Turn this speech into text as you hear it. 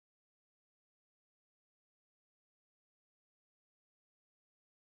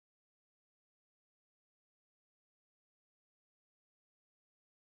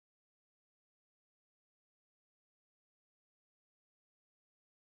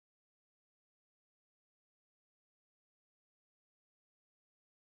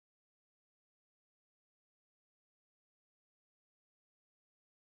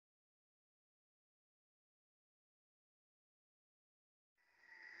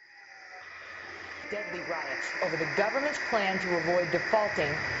deadly riots over the government's plan to avoid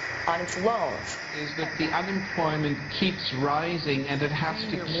defaulting on its loans. Is that the unemployment keeps rising, and it has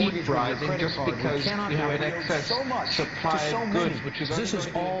to keep rising just because you have an excess supply of goods, which is this is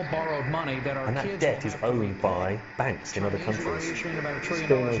all borrowed money that our and that debt is owned by banks in other countries. It's $1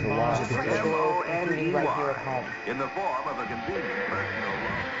 Going over wires. Including right here at home. In the form of a convenient personal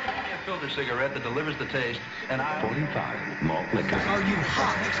loan. A filter cigarette that delivers the taste, and 45 malt liquor. Are you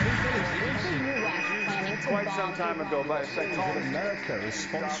hot? Quite some time ago, by a second, America is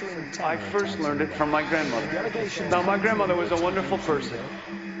sponsoring I first learned it from my grandmother. Now, my grandmother was a wonderful person.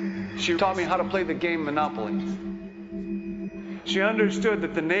 She taught me how to play the game Monopoly. She understood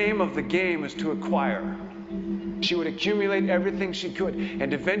that the name of the game is to acquire. She would accumulate everything she could,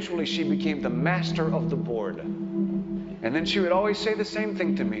 and eventually she became the master of the board. And then she would always say the same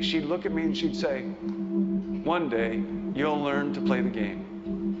thing to me. She'd look at me and she'd say, "One day, you'll learn to play the game."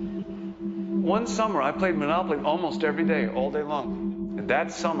 One summer, I played Monopoly almost every day, all day long. And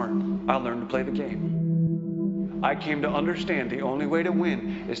that summer, I learned to play the game. I came to understand the only way to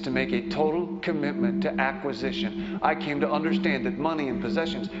win is to make a total commitment to acquisition. I came to understand that money and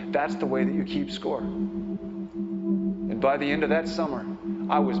possessions, that's the way that you keep score. And by the end of that summer,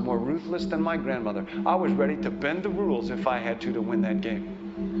 I was more ruthless than my grandmother. I was ready to bend the rules if I had to win that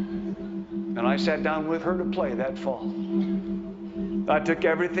game. And I sat down with her to play that fall. I took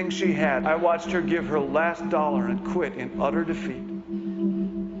everything she had. I watched her give her last dollar and quit in utter defeat.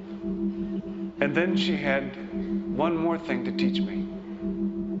 And then she had one more thing to teach me.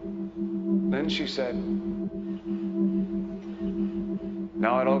 Then she said,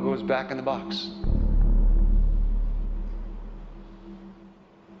 "Now it all goes back in the box."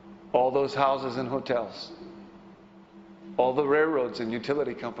 All those houses and hotels, all the railroads and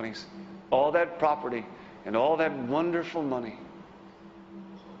utility companies, all that property and all that wonderful money.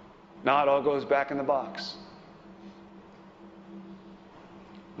 Now it all goes back in the box.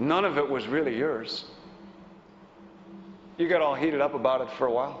 None of it was really yours. You got all heated up about it for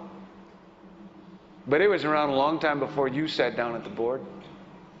a while. But it was around a long time before you sat down at the board.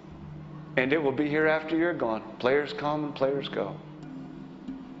 And it will be here after you're gone. Players come and players go.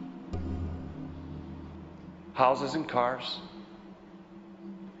 Houses and cars,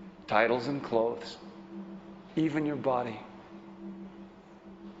 titles and clothes, even your body.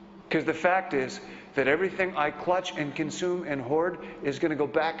 Because the fact is that everything I clutch and consume and hoard is going to go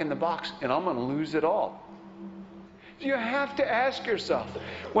back in the box, and I'm going to lose it all. You have to ask yourself,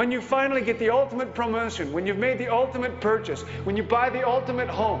 when you finally get the ultimate promotion, when you've made the ultimate purchase, when you buy the ultimate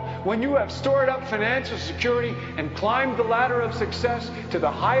home, when you have stored up financial security and climbed the ladder of success to the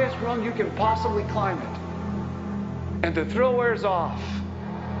highest rung you can possibly climb it, and the thrill wears off,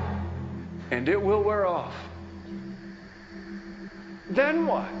 and it will wear off, then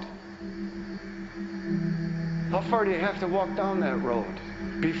what? How far do you have to walk down that road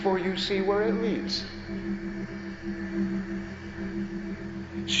before you see where it leads?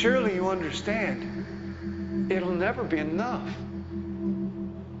 Surely you understand, it'll never be enough.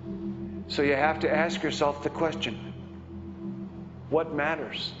 So you have to ask yourself the question, what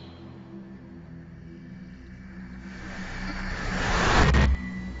matters?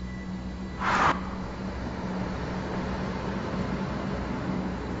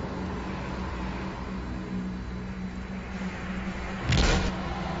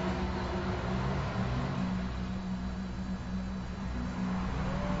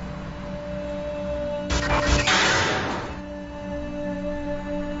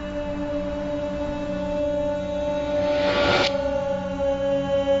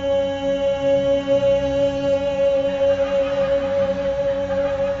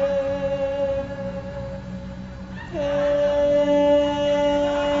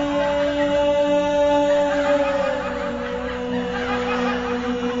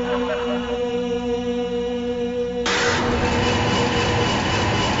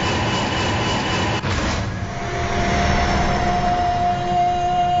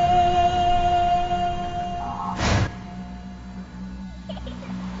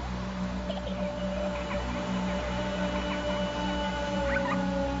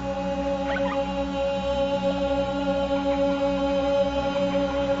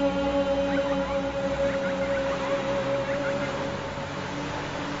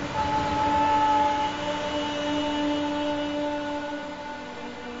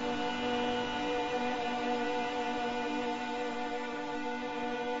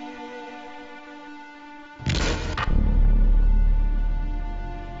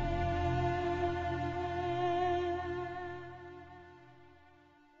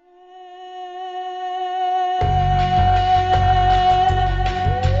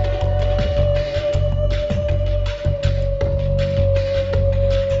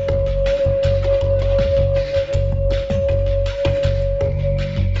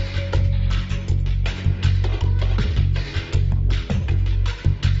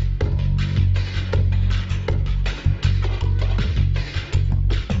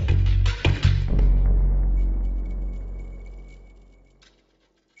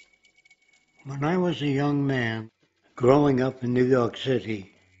 was a young man growing up in New York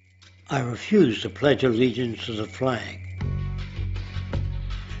City, I refused to pledge allegiance to the flag.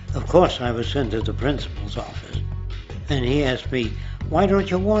 Of course, I was sent to the principal's office, and he asked me, "Why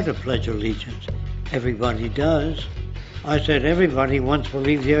don't you want to pledge allegiance? Everybody does." I said, "Everybody once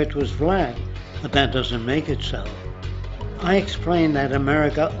believed the earth was flat, but that doesn't make it so." I explained that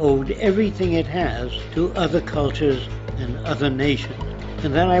America owed everything it has to other cultures and other nations,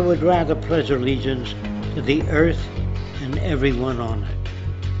 and that I would rather pledge allegiance to the earth and everyone on it.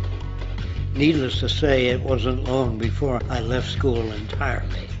 Needless to say, it wasn't long before I left school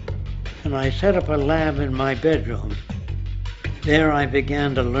entirely, and I set up a lab in my bedroom. There I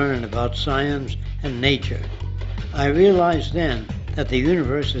began to learn about science and nature. I realized then that the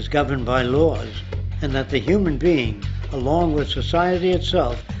universe is governed by laws, and that the human being, along with society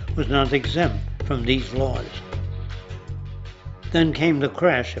itself, was not exempt from these laws. Then came the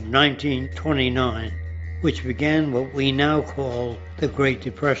crash of 1929, which began what we now call the Great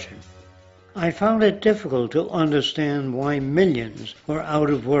Depression. I found it difficult to understand why millions were out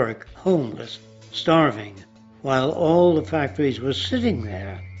of work, homeless, starving, while all the factories were sitting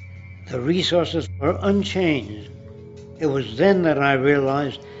there. The resources were unchanged. It was then that I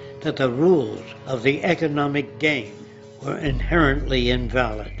realized that the rules of the economic game were inherently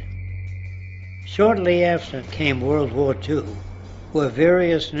invalid. Shortly after came World War II, where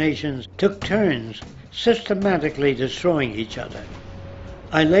various nations took turns systematically destroying each other.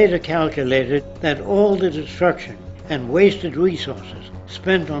 I later calculated that all the destruction and wasted resources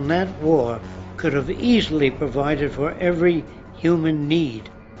spent on that war could have easily provided for every human need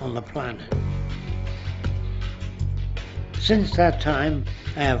on the planet. Since that time,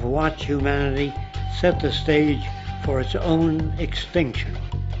 I have watched humanity set the stage for its own extinction.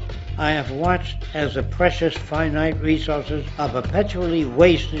 I have watched as the precious finite resources are perpetually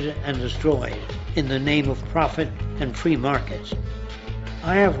wasted and destroyed in the name of profit and free markets.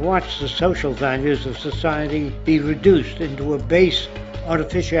 I have watched the social values of society be reduced into a base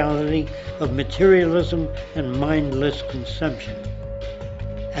artificiality of materialism and mindless consumption.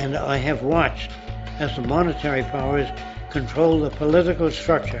 And I have watched as the monetary powers control the political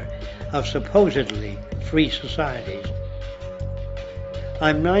structure of supposedly free societies.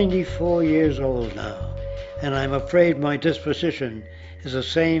 I'm 94 years old now, and I'm afraid my disposition is the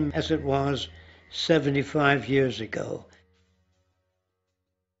same as it was 75 years ago.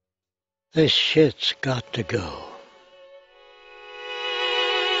 This shit's got to go.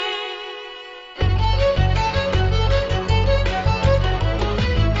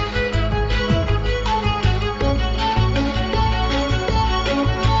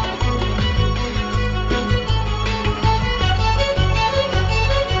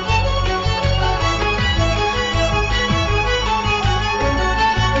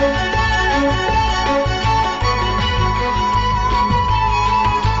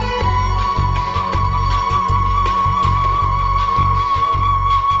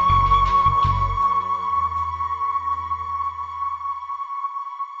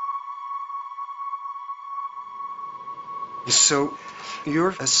 So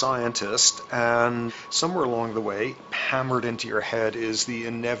you're a scientist, and somewhere along the way, hammered into your head is the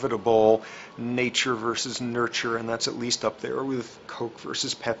inevitable nature versus nurture, and that's at least up there with Coke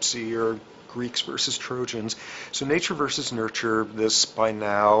versus Pepsi or Greeks versus Trojans. So nature versus nurture, this by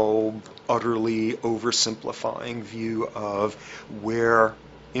now utterly oversimplifying view of where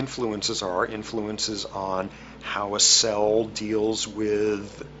influences on how a cell deals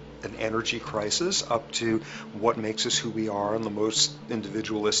with an energy crisis, up to what makes us who we are on the most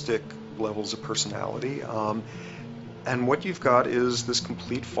individualistic levels of personality. And what you've got is this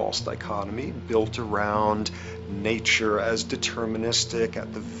complete false dichotomy built around nature as deterministic.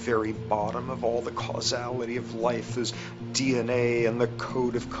 At the very bottom of all the causality of life is DNA and the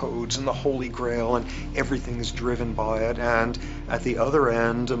code of codes and the Holy Grail, and everything is driven by it. And at the other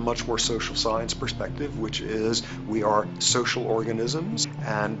end, a much more social science perspective, which is we are social organisms,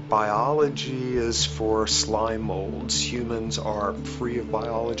 and biology is for slime molds. Humans are free of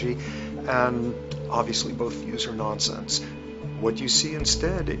biology, and obviously both views are nonsense. What you see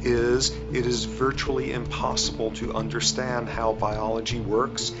instead is it is virtually impossible to understand how biology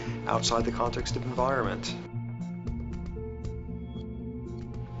works outside the context of environment.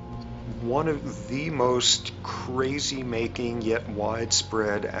 One of the most crazy-making yet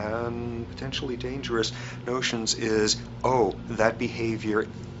widespread and potentially dangerous notions is, oh, that behavior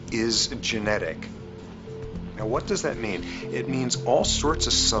is genetic. Now, what does that mean? It means all sorts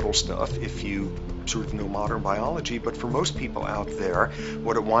of subtle stuff if you sort of know modern biology, but for most people out there,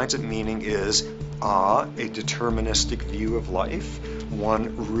 what it winds up meaning is a deterministic view of life,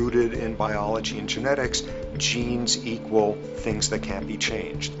 one rooted in biology and genetics, genes equal things that can't be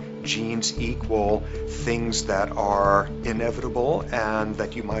changed. Genes equal things that are inevitable and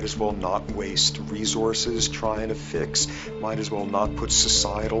that you might as well not waste resources trying to fix, might as well not put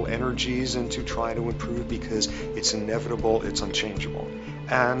societal energies into trying to improve because it's inevitable, it's unchangeable.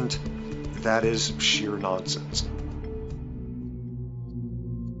 And that is sheer nonsense.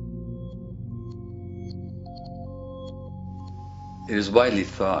 It is widely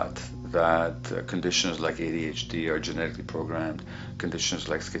thought that conditions like ADHD are genetically programmed, conditions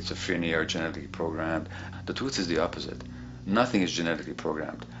like schizophrenia are genetically programmed. The truth is the opposite. Nothing is genetically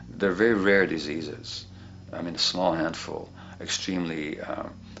programmed. They're very rare diseases. I mean, a small handful, extremely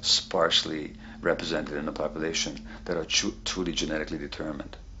sparsely represented in the population, that are truly genetically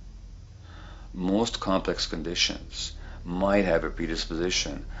determined. Most complex conditions might have a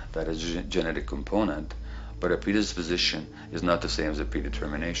predisposition that is a genetic component, but a predisposition is not the same as a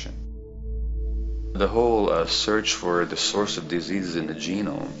predetermination. The whole search for the source of diseases in the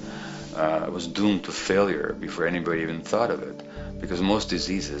genome was doomed to failure before anybody even thought of it, because most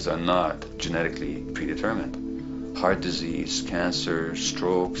diseases are not genetically predetermined. Heart disease, cancer,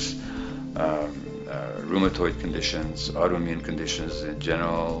 strokes, rheumatoid conditions, autoimmune conditions in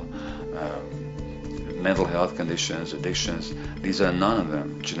general, mental health conditions, addictions, these are none of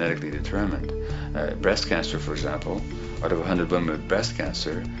them genetically determined. Breast cancer, for example, out of 100 women with breast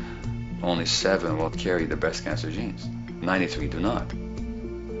cancer, only 7 will carry the breast cancer genes. 93 do not.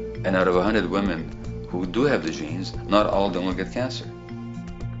 And out of 100 women who do have the genes, not all of them will get cancer.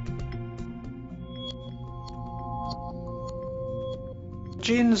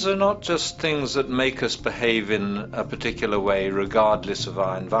 Genes are not just things that make us behave in a particular way regardless of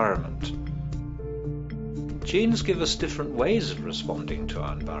our environment. Genes give us different ways of responding to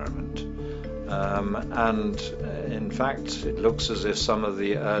our environment. In fact, it looks as if some of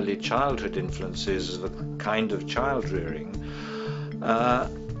the early childhood influences of the kind of child rearing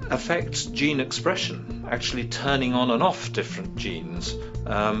affect gene expression, actually turning on and off different genes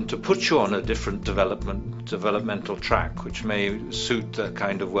to put you on a different developmental track, which may suit the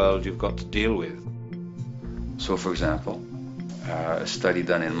kind of world you've got to deal with. So, for example, a study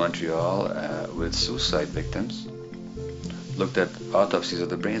done in Montreal with suicide victims looked at autopsies of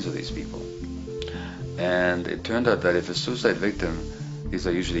the brains of these people. And it turned out that if a suicide victim, these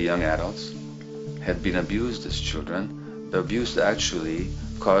are usually young adults, had been abused as children, the abuse actually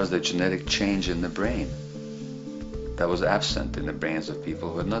caused a genetic change in the brain that was absent in the brains of people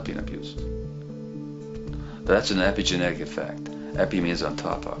who had not been abused. That's an epigenetic effect. Epi means on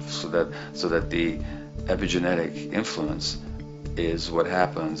top of, so that the epigenetic influence is what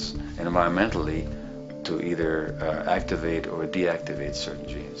happens environmentally to either activate or deactivate certain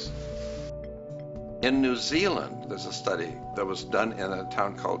genes. In New Zealand, there's a study that was done in a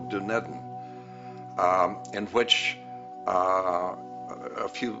town called Dunedin, in which a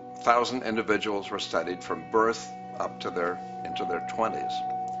few thousand individuals were studied from birth up to into their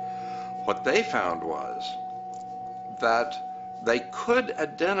 20s. What they found was that they could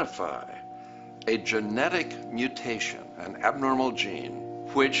identify a genetic mutation, an abnormal gene,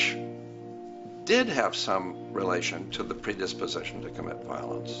 which did have some relation to the predisposition to commit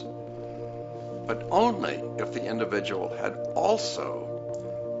violence, but only if the individual had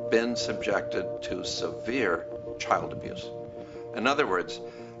also been subjected to severe child abuse. In other words,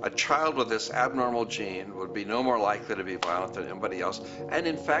 a child with this abnormal gene would be no more likely to be violent than anybody else, and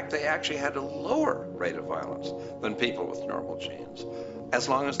in fact they actually had a lower rate of violence than people with normal genes, as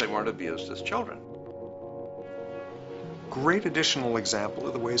long as they weren't abused as children. Great additional example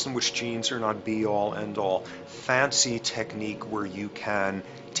of the ways in which genes are not be-all, end-all. Fancy technique where you can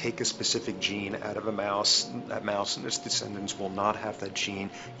take a specific gene out of a mouse, that mouse and its descendants will not have that gene,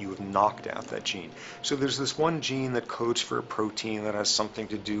 you have knocked out that gene. So there's this one gene that codes for a protein that has something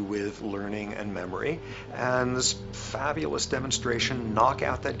to do with learning and memory, and this fabulous demonstration, knock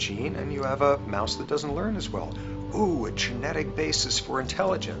out that gene and you have a mouse that doesn't learn as well. Ooh, a genetic basis for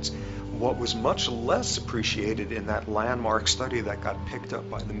intelligence. What was much less appreciated in that landmark study that got picked up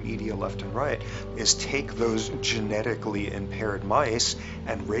by the media left and right is take those genetically impaired mice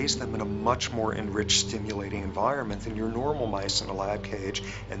and raise them in a much more enriched, stimulating environment than your normal mice in a lab cage,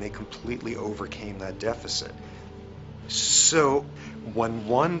 and they completely overcame that deficit. So when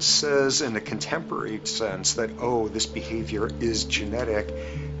one says in a contemporary sense that, oh, this behavior is genetic,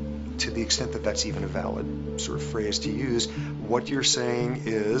 to the extent that that's even a valid sort of phrase to use, what you're saying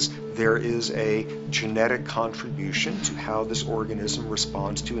is there is a genetic contribution to how this organism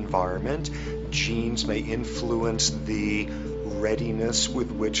responds to environment. Genes may influence the readiness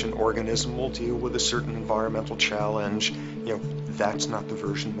with which an organism will deal with a certain environmental challenge. That's not the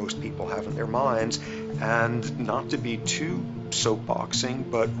version most people have in their minds. And not to be too soapboxing,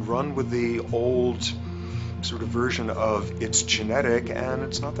 but run with the old sort of version of it's genetic, and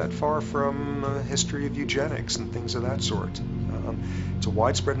it's not that far from a history of eugenics and things of that sort. It's a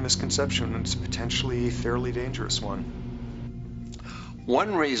widespread misconception, and it's a potentially fairly dangerous one.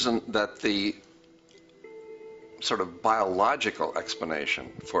 One reason that the sort of biological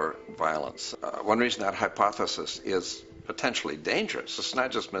explanation for violence, one reason that hypothesis is potentially dangerous, it's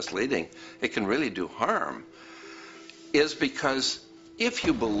not just misleading, it can really do harm, is because if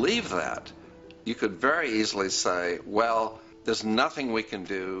you believe that, you could very easily say, well, there's nothing we can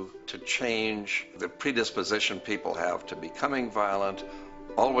do to change the predisposition people have to becoming violent.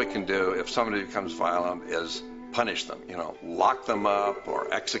 All we can do if somebody becomes violent is punish them, lock them up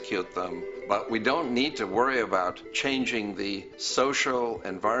or execute them. But we don't need to worry about changing the social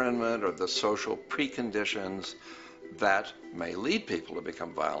environment or the social preconditions that may lead people to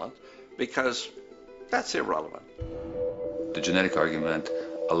become violent, because that's irrelevant. The genetic argument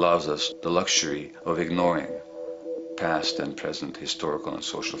allows us the luxury of ignoring past and present historical and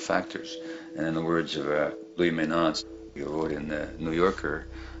social factors. And in the words of Louis Menand, he wrote in the New Yorker,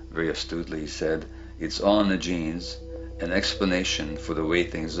 very astutely, he said, "It's all in the genes, an explanation for the way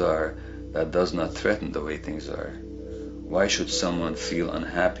things are that does not threaten the way things are. Why should someone feel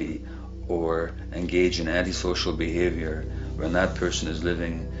unhappy or engage in antisocial behavior when that person is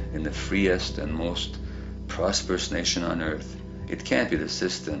living in the freest and most prosperous nation on earth? It can't be the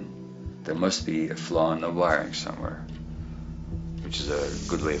system. There must be a flaw in the wiring somewhere," which is a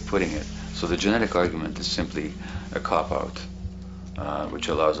good way of putting it. So the genetic argument is simply a cop-out, which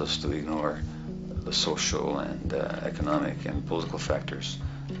allows us to ignore the social and economic and political factors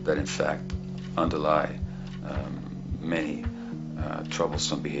that in fact underlie many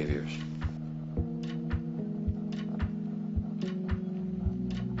troublesome behaviors.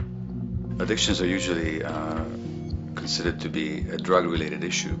 Addictions are usually considered to be a drug-related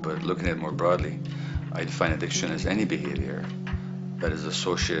issue, but looking at it more broadly, I define addiction as any behavior that is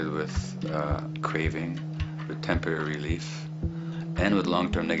associated with craving, with temporary relief, and with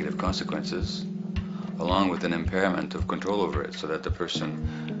long-term negative consequences, along with an impairment of control over it, so that the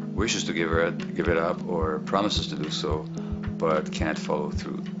person wishes to give it up or promises to do so, but can't follow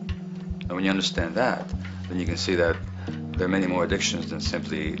through. And when you understand that, then you can see that there are many more addictions than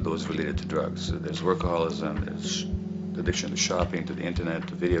simply those related to drugs. So there's workaholism, there's addiction to shopping, to the internet,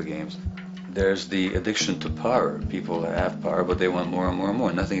 to video games. There's the addiction to power. People have power, but they want more and more and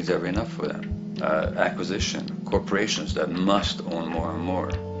more. Nothing is ever enough for them. Acquisition, corporations that must own more and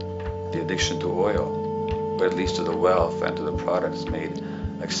more. The addiction to oil, or at least to the wealth and to the products made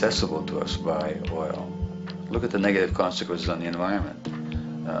accessible to us by oil. Look at the negative consequences on the environment.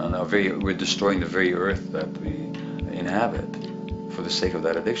 We're destroying the very earth that we inhabit for the sake of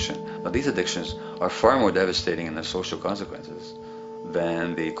that addiction. Now, these addictions are far more devastating in their social consequences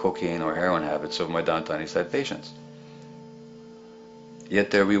than the cocaine or heroin habits of my downtown East Side patients. Yet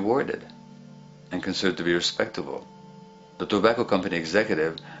they're rewarded and considered to be respectable. The tobacco company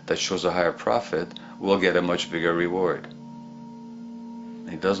executive that shows a higher profit will get a much bigger reward.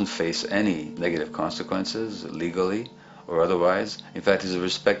 He doesn't face any negative consequences legally or otherwise. In fact, he's a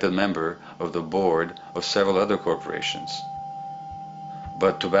respected member of the board of several other corporations.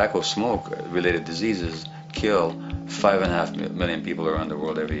 But tobacco smoke related diseases kill 5.5 million people around the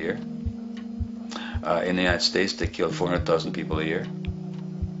world every year. In the United States, they kill 400,000 people a year.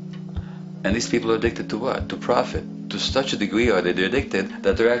 And these people are addicted to what? To profit. To such a degree are they addicted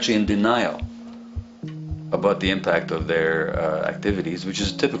that they're actually in denial about the impact of their activities, which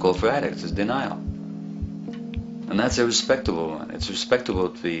is typical for addicts, is denial. And that's a respectable one. It's respectable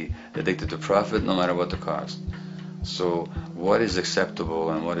to be addicted to profit no matter what the cost. So what is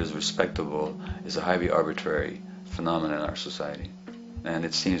acceptable and what is respectable is a highly arbitrary phenomenon in our society. And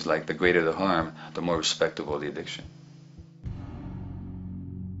it seems like the greater the harm, the more respectable the addiction.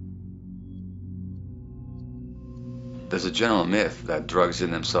 There's a general myth that drugs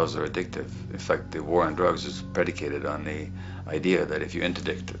in themselves are addictive. In fact, the war on drugs is predicated on the idea that if you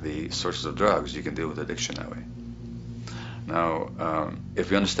interdict the sources of drugs, you can deal with addiction that way. Now, if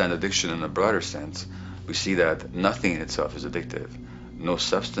we understand addiction in a broader sense, we see that nothing in itself is addictive. No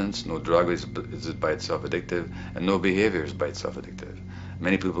substance, no drug is by itself addictive, and no behavior is by itself addictive.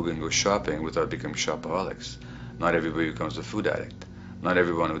 Many people can go shopping without becoming shopaholics. Not everybody becomes a food addict. Not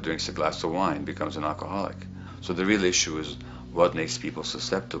everyone who drinks a glass of wine becomes an alcoholic. So the real issue is what makes people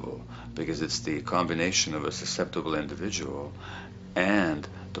susceptible, because it's the combination of a susceptible individual and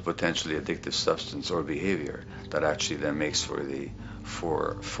the potentially addictive substance or behavior that actually then makes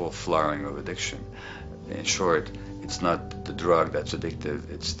for full flowering of addiction. In short, it's not the drug that's addictive,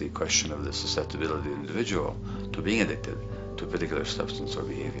 it's the question of the susceptibility of the individual to being addicted to a particular substance or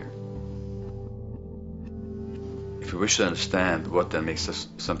behavior. If we wish to understand what then makes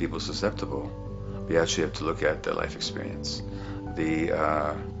some people susceptible, we actually have to look at their life experience. The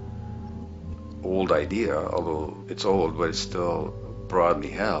old idea, although it's old, but it's still broadly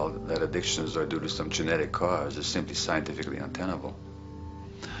held, that addictions are due to some genetic cause is simply scientifically untenable.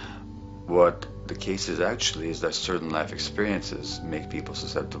 What the case is actually is that certain life experiences make people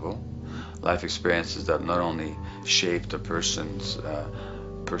susceptible. Life experiences that not only shape the person's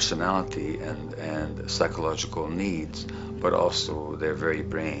personality and psychological needs, but also their very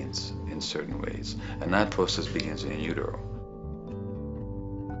brains in certain ways. And that process begins in utero.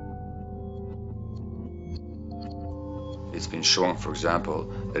 It's been shown, for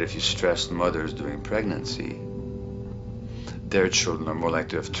example, that if you stress mothers during pregnancy, their children are more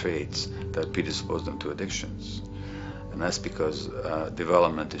likely to have traits that predispose them to addictions. And that's because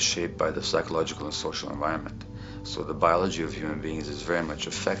development is shaped by the psychological and social environment. So the biology of human beings is very much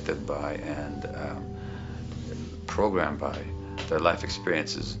affected by and programmed by their life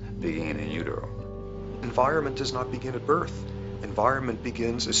experiences beginning in utero. Environment does not begin at birth. Environment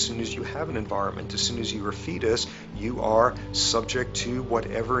begins as soon as you have an environment. As soon as you're a fetus, you are subject to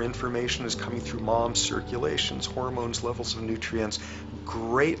whatever information is coming through mom's circulations, hormones, levels of nutrients.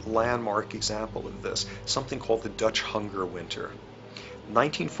 Great landmark example of this, something called the Dutch hunger winter.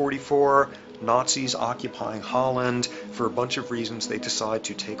 1944, Nazis occupying Holland. For a bunch of reasons, they decide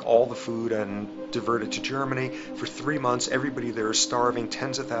to take all the food and divert it to Germany. For 3 months, everybody there is starving.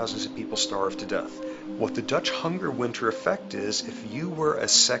 Tens of thousands of people starve to death. What the Dutch hunger winter effect is, if you were a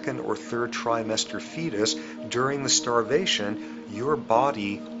second or third trimester fetus during the starvation, your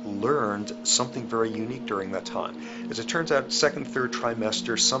body learned something very unique during that time. As it turns out, second, third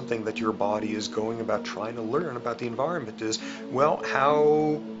trimester, something that your body is going about trying to learn about the environment is, well,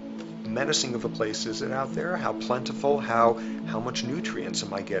 how menacing of a place is it out there? How plentiful? How much nutrients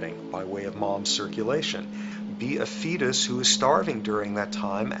am I getting by way of mom's circulation? Be a fetus who is starving during that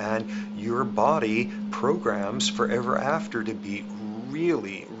time, and your body programs forever after to be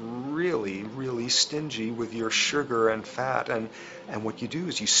really, really, really stingy with your sugar and fat, and what you do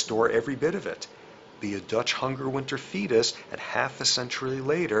is you store every bit of it. Be a Dutch hunger winter fetus, and half a century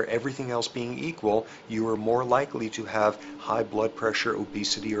later, everything else being equal, you are more likely to have high blood pressure,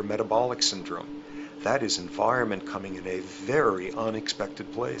 obesity, or metabolic syndrome. That is environment coming in a very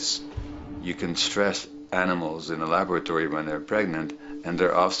unexpected place. You can stress animals in a laboratory when they're pregnant, and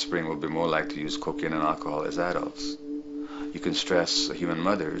their offspring will be more likely to use cocaine and alcohol as adults. You can stress human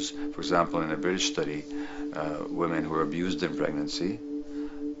mothers. For example, in a British study, women who are abused in pregnancy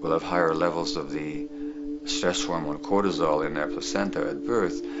will have higher levels of the stress hormone cortisol in their placenta at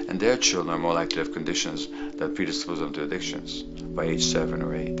birth, and their children are more likely to have conditions that predispose them to addictions by age 7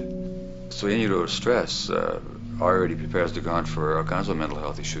 or 8. So in utero stress already prepares the ground for all kinds of mental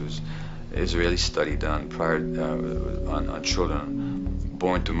health issues. Israeli study done prior on children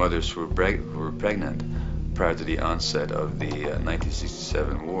born to mothers who were pregnant prior to the onset of the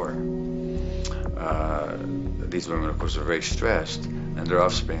 1967 war. These women, of course, are very stressed, and their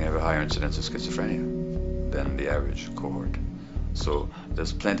offspring have a higher incidence of schizophrenia than the average cohort. So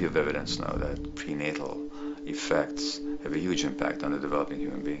there's plenty of evidence now that prenatal effects have a huge impact on the developing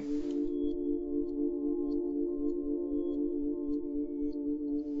human being.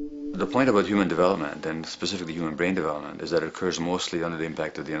 The point about human development, and specifically human brain development, is that it occurs mostly under the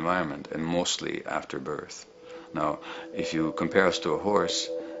impact of the environment and mostly after birth. Now, if you compare us to a horse,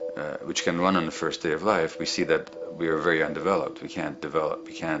 which can run on the first day of life, we see that we are very undeveloped. We can't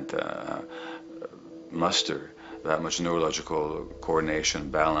muster that much neurological coordination,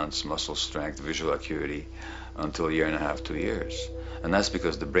 balance, muscle strength, visual acuity until a year and a half, 2 years. And that's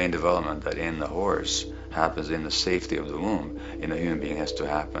because the brain development that in the horse happens in the safety of the womb, in a human being has to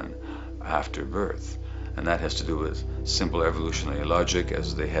happen after birth. And that has to do with simple evolutionary logic.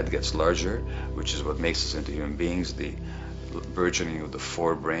 As the head gets larger, which is what makes us into human beings, the burgeoning of the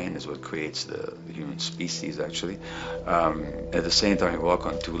forebrain is what creates the human species, actually. At the same time, we walk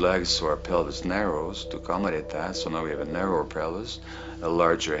on 2 legs, so our pelvis narrows to accommodate that. So now we have a narrower pelvis, a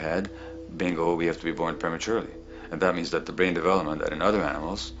larger head. Bingo, we have to be born prematurely. And that means that the brain development that in other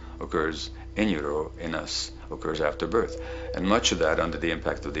animals occurs in utero, in us occurs after birth. And much of that under the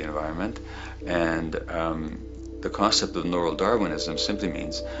impact of the environment. And the concept of neural Darwinism simply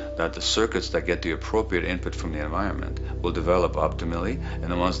means that the circuits that get the appropriate input from the environment will develop optimally, and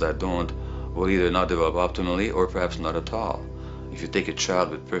the ones that don't will either not develop optimally or perhaps not at all. If you take a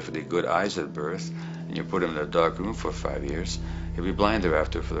child with perfectly good eyes at birth and you put him in a dark room for 5 years, he'll be blind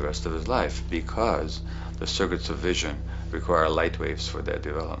thereafter for the rest of his life, because the circuits of vision require light waves for their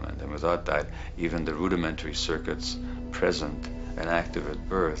development, and without that, even the rudimentary circuits present and active at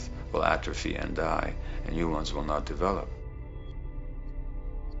birth will atrophy and die, and new ones will not develop.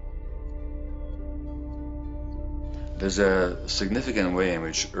 There's a significant way in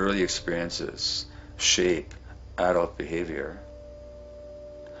which early experiences shape adult behavior,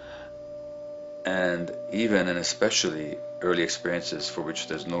 and even and especially early experiences for which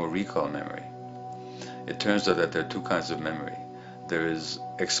there's no recall memory. It turns out that there are two kinds of memory. There is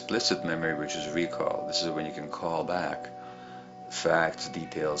explicit memory, which is recall. This is when you can call back facts,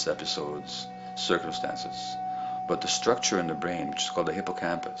 details, episodes, circumstances. But the structure in the brain, which is called the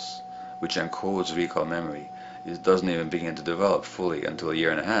hippocampus, which encodes recall memory, it doesn't even begin to develop fully until a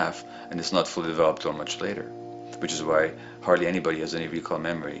year and a half, and it's not fully developed till much later, which is why hardly anybody has any recall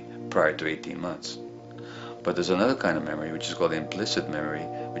memory prior to 18 months. But there's another kind of memory, which is called implicit memory,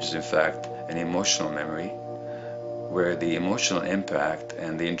 which is in fact an emotional memory, where the emotional impact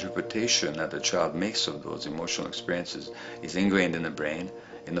and the interpretation that the child makes of those emotional experiences is ingrained in the brain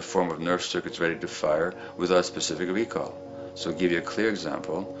in the form of nerve circuits ready to fire without specific recall. So to give you a clear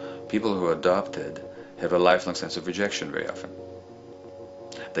example, people who are adopted have a lifelong sense of rejection very often.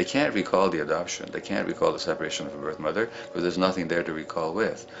 They can't recall the adoption, they can't recall the separation from a birth mother, because there's nothing there to recall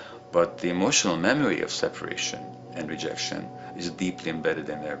with. But the emotional memory of separation and rejection is deeply embedded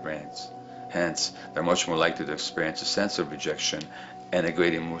in their brains. Hence, they're much more likely to experience a sense of rejection and a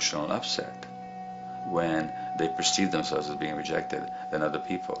great emotional upset when they perceive themselves as being rejected than other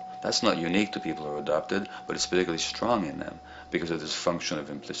people. That's not unique to people who are adopted, but it's particularly strong in them because of this function of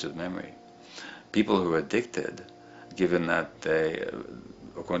implicit memory. People who are addicted, given that they,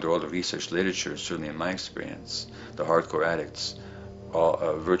 according to all the research literature, certainly in my experience, the hardcore addicts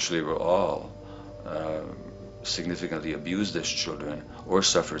virtually were all significantly abused as children or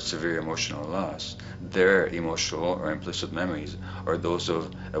suffered severe emotional loss. Their emotional or implicit memories are those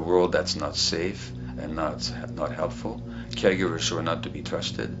of a world that's not safe and not helpful, caregivers who are not to be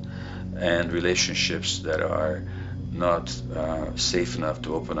trusted, and relationships that are not safe enough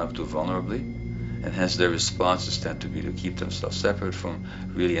to open up to vulnerably. And hence their responses tend to be to keep themselves separate from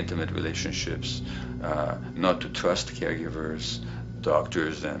really intimate relationships, not to trust caregivers,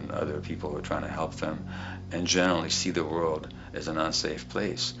 doctors, and other people who are trying to help them, and generally see the world as an unsafe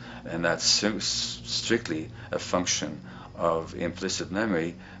place. And that's strictly a function of implicit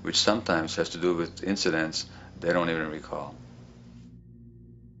memory, which sometimes has to do with incidents they don't even recall.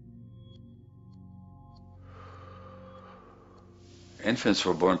 Infants who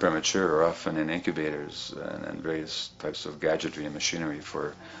are born premature are often in incubators and various types of gadgetry and machinery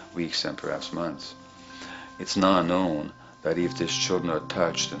for weeks and perhaps months. It's now known that if these children are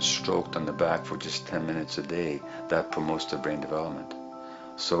touched and stroked on the back for just 10 minutes a day, that promotes their brain development.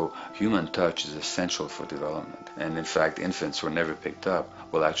 So human touch is essential for development. And in fact, infants who are never picked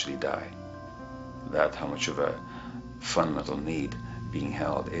up will actually die. That's how much of a fundamental need being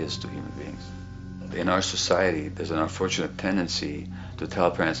held is to human beings. In our society, there's an unfortunate tendency to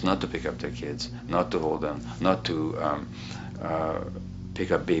tell parents not to pick up their kids, not to hold them, not to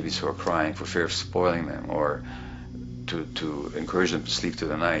pick up babies who are crying for fear of spoiling them, or to encourage them to sleep through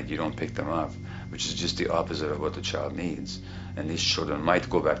the night. You don't pick them up, which is just the opposite of what the child needs. And these children might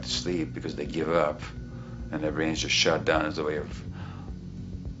go back to sleep because they give up and their brains just shut down as a way of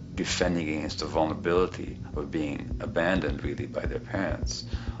defending against the vulnerability of being abandoned really by their parents.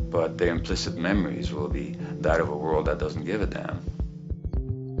 But their implicit memories will be that of a world that doesn't give a damn.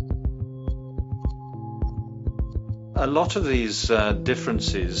 A lot of these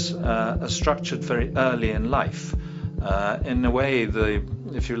differences are structured very early in life. In a way,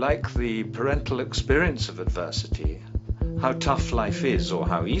 if you like, the parental experience of adversity, how tough life is or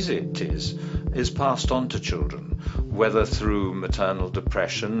how easy it is passed on to children, whether through maternal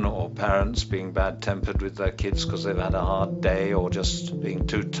depression or parents being bad-tempered with their kids because they've had a hard day or just being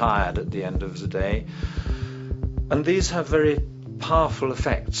too tired at the end of the day. And these have very powerful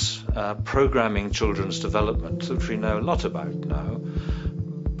effects, programming children's development, which we know a lot about now.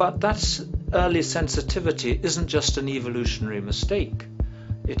 But that's early sensitivity isn't just an evolutionary mistake.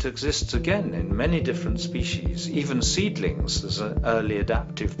 It exists again in many different species. Even seedlings, there's an early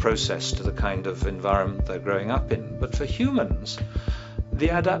adaptive process to the kind of environment they're growing up in. But for humans,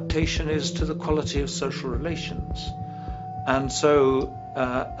 the adaptation is to the quality of social relations. And so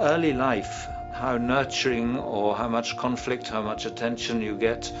early life, how nurturing or how much conflict, how much attention you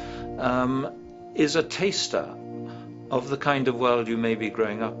get, is a taster of the kind of world you may be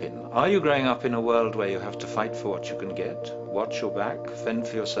growing up in. Are you growing up in a world where you have to fight for what you can get? watch your back, fend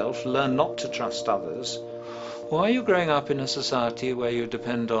for yourself, learn not to trust others? Or are you growing up in a society where you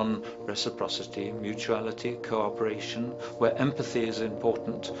depend on reciprocity, mutuality, cooperation, where empathy is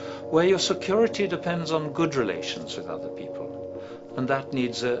important, where your security depends on good relations with other people? And that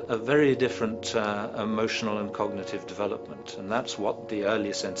needs a very different emotional and cognitive development. And that's what the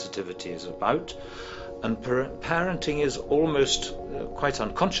early sensitivity is about. And parenting is almost, quite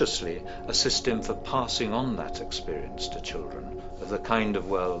unconsciously, a system for passing on that experience to children of the kind of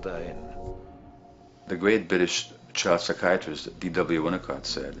world they're in. The great British child psychiatrist D.W. Winnicott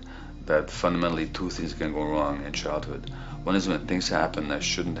said that fundamentally two things can go wrong in childhood. One is when things happen that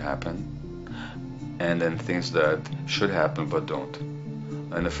shouldn't happen, and then things that should happen but don't.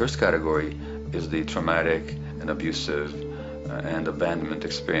 And the first category is the traumatic and abusive and abandonment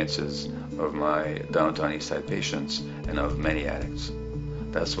experiences of my downtown East Side patients and of many addicts.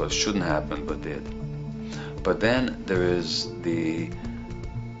 That's what shouldn't happen but did. But then there is the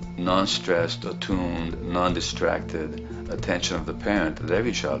non-stressed, attuned, non-distracted attention of the parent that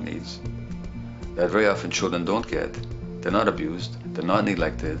every child needs, that very often children don't get. They're not abused, they're not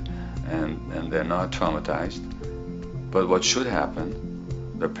neglected, and they're not traumatized. But what should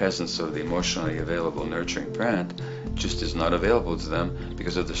happen, the presence of the emotionally available, nurturing parent, just is not available to them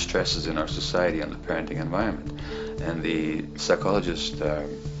because of the stresses in our society and the parenting environment. And the psychologist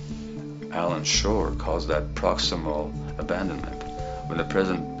Alan Shore calls that proximal abandonment, when the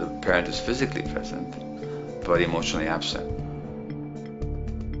parent is physically present but emotionally absent.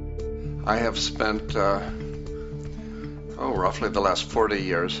 I have spent roughly the last 40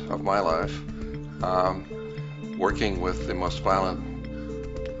 years of my life working with the most violent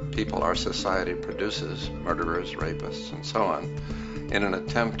people our society produces, murderers, rapists, and so on, in an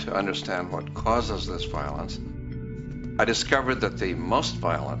attempt to understand what causes this violence. I discovered that the most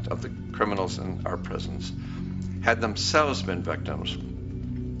violent of the criminals in our prisons had themselves been victims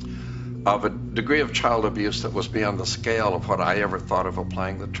of a degree of child abuse that was beyond the scale of what I ever thought of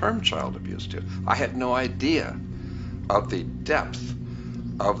applying the term child abuse to. I had no idea of the depth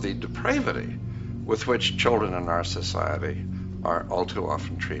of the depravity with which children in our society are all too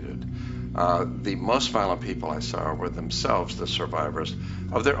often treated. The most violent people I saw were themselves the survivors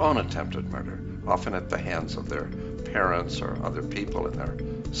of their own attempted murder, often at the hands of their parents or other people in their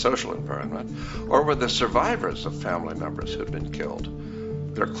social environment, or were the survivors of family members who'd been killed,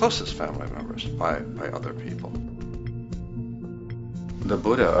 their closest family members, by other people. The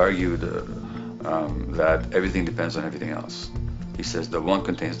Buddha argued that everything depends on everything else. He says the one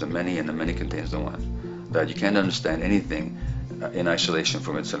contains the many and the many contains the one. That you can't understand anything in isolation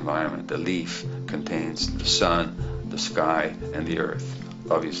from its environment. The leaf contains the sun, the sky, and the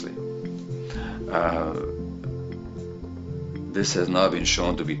earth, obviously. This has not been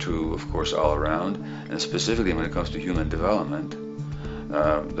shown to be true, of course, all around, and specifically when it comes to human development.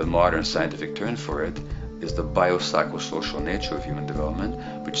 The modern scientific term for it is the biopsychosocial nature of human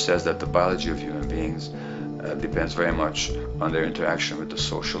development, which says that the biology of human beings depends very much on their interaction with the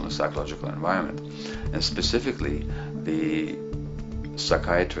social and psychological environment. And specifically, the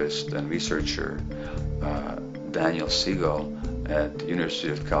psychiatrist and researcher Daniel Siegel at the University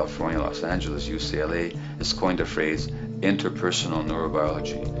of California, Los Angeles, UCLA, has coined the phrase interpersonal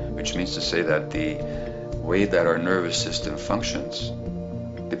neurobiology, which means to say that the way that our nervous system functions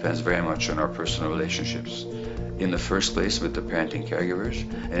depends very much on our personal relationships. In the first place with the parenting caregivers,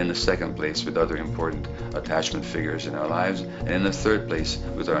 and in the second place with other important attachment figures in our lives, and in the third place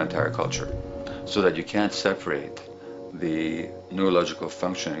with our entire culture. So that you can't separate the neurological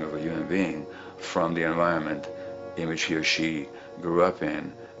functioning of a human being from the environment in which he or she grew up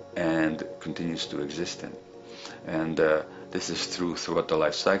in and continues to exist in. And this is true throughout the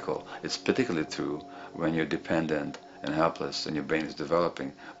life cycle. It's particularly true when you're dependent and helpless and your brain is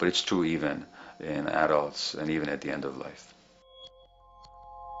developing, but it's true even in adults and even at the end of life.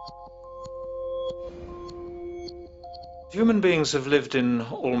 Human beings have lived in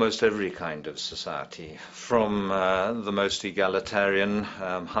almost every kind of society, from the most egalitarian,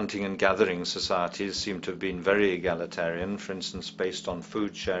 hunting and gathering societies seem to have been very egalitarian, for instance based on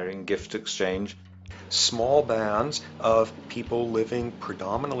food sharing, gift exchange. Small bands of people living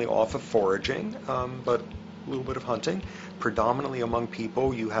predominantly off of foraging, but a little bit of hunting. Predominantly among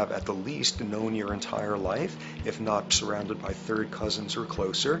people you have at the least known your entire life, if not surrounded by third cousins or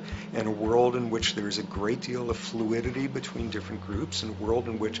closer, in a world in which there is a great deal of fluidity between different groups, in a world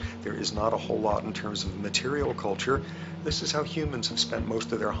in which there is not a whole lot in terms of material culture. This is how humans have spent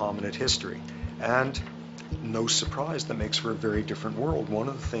most of their hominid history. And no surprise, that makes for a very different world. One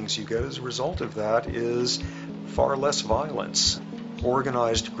of the things you get as a result of that is far less violence.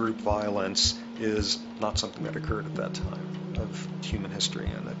 Organized group violence is not something that occurred at that time. of human history,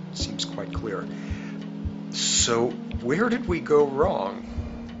 and it seems quite clear. So where did we go wrong?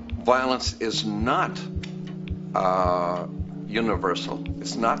 Violence is not universal.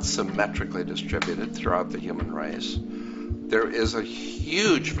 It's not symmetrically distributed throughout the human race. There is a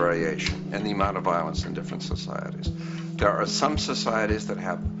huge variation in the amount of violence in different societies. There are some societies that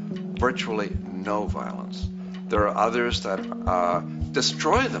have virtually no violence. There are others that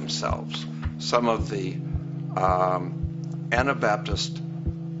destroy themselves. Some of the Anabaptist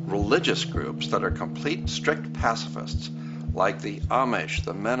religious groups that are complete strict pacifists, like the Amish,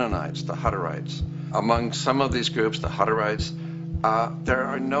 the Mennonites, the Hutterites. Among some of these groups, the Hutterites, there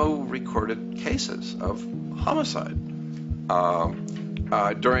are no recorded cases of homicide.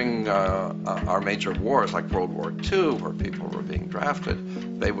 During our major wars, like World War II, where people were being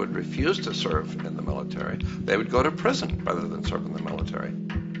drafted, they would refuse to serve in the military. They would go to prison rather than serve in the military.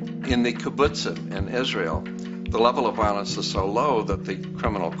 In the kibbutzim in Israel, the level of violence is so low that the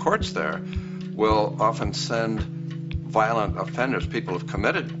criminal courts there will often send violent offenders, people who've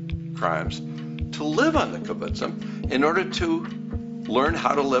committed crimes, to live on the kibbutzim in order to learn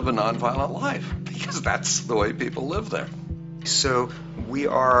how to live a nonviolent life, because that's the way people live there. So we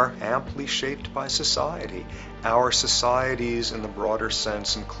are amply shaped by society. Our societies, in the broader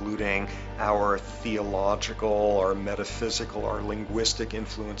sense, including our theological, our metaphysical, our linguistic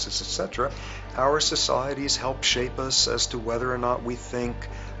influences, etc., our societies help shape us as to whether or not we think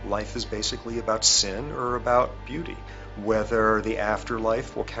life is basically about sin or about beauty, whether the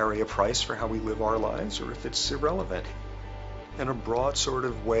afterlife will carry a price for how we live our lives or if it's irrelevant. In a broad sort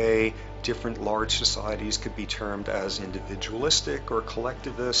of way, different large societies could be termed as individualistic or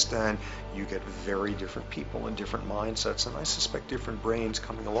collectivist, and you get very different people and different mindsets, and I suspect different brains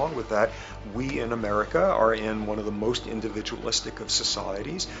coming along with that. We in America are in one of the most individualistic of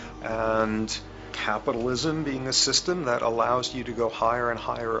societies, and capitalism being a system that allows you to go higher and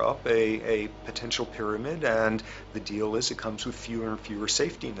higher up a potential pyramid, and the deal is it comes with fewer and fewer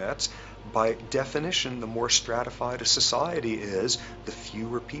safety nets. By definition, the more stratified a society is, the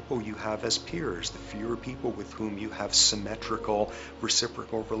fewer people you have as peers, the fewer people with whom you have symmetrical,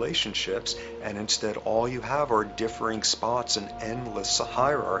 reciprocal relationships, and instead all you have are differing spots and endless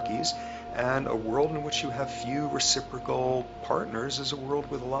hierarchies. And a world in which you have few reciprocal partners is a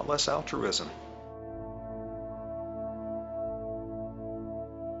world with a lot less altruism.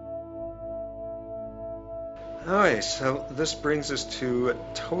 Alright, so this brings us to a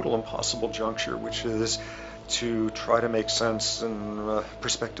total impossible juncture, which is to try to make sense in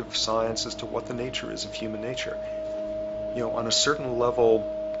perspective of science as to what the nature is of human nature. You know, on a certain level,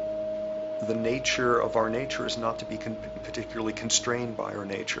 the nature of our nature is not to be particularly constrained by our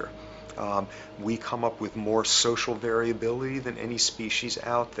nature. We come up with more social variability than any species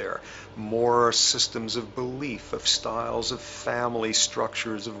out there, more systems of belief, of styles of family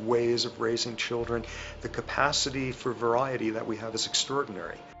structures, of ways of raising children. The capacity for variety that we have is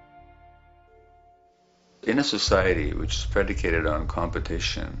extraordinary. In a society which is predicated on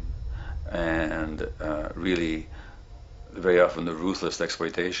competition and really very often the ruthless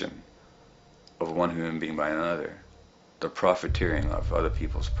exploitation of one human being by another, the profiteering of other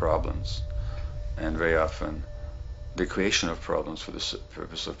people's problems, and very often the creation of problems for the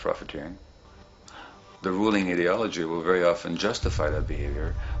purpose of profiteering, the ruling ideology will very often justify that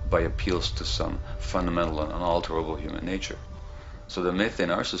behavior by appeals to some fundamental and unalterable human nature. So the myth in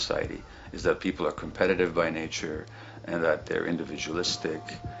our society is that people are competitive by nature, and that they're individualistic,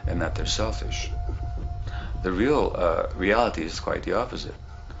 and that they're selfish. The real reality is quite the opposite.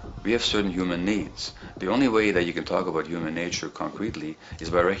 We have certain human needs. The only way that you can talk about human nature concretely is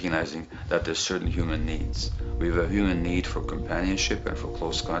by recognizing that there's certain human needs. We have a human need for companionship and for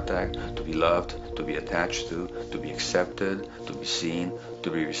close contact, to be loved, to be attached to be accepted, to be seen, to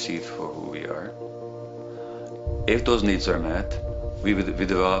be received for who we are. If those needs are met, we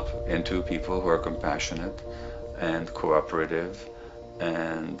develop into people who are compassionate and cooperative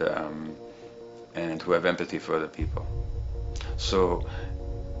and who have empathy for other people. So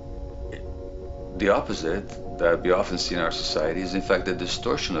the opposite that we often see in our society is in fact the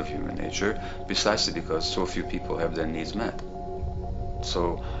distortion of human nature, precisely because so few people have their needs met.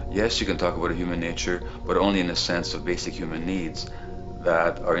 So yes, you can talk about a human nature, but only in the sense of basic human needs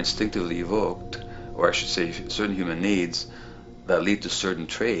that are instinctively evoked, or I should say certain human needs that lead to certain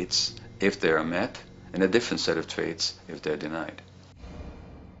traits if they are met, and a different set of traits if they're denied.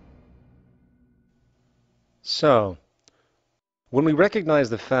 So, when we recognize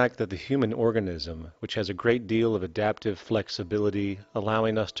the fact that the human organism, which has a great deal of adaptive flexibility,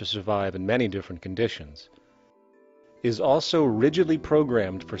 allowing us to survive in many different conditions, is also rigidly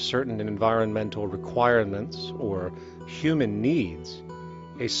programmed for certain environmental requirements or human needs,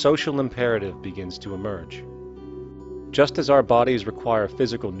 a social imperative begins to emerge. Just as our bodies require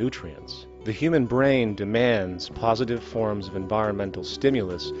physical nutrients, the human brain demands positive forms of environmental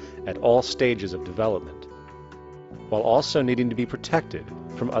stimulus at all stages of development, while also needing to be protected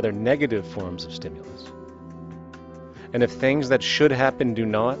from other negative forms of stimulus. And if things that should happen do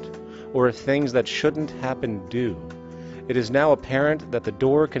not, or if things that shouldn't happen do, it is now apparent that the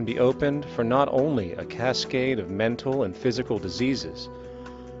door can be opened for not only a cascade of mental and physical diseases,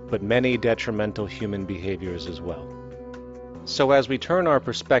 but many detrimental human behaviors as well. So as we turn our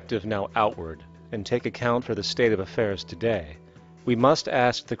perspective now outward and take account for the state of affairs today, we must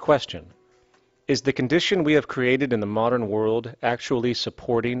ask the question, is the condition we have created in the modern world actually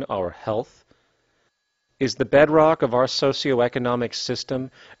supporting our health? Is the bedrock of our socioeconomic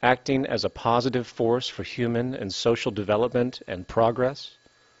system acting as a positive force for human and social development and progress?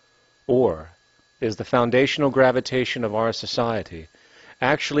 Or is the foundational gravitation of our society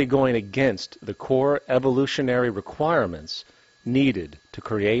actually going against the core evolutionary requirements needed to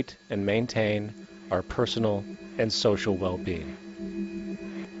create and maintain our personal and social well-being?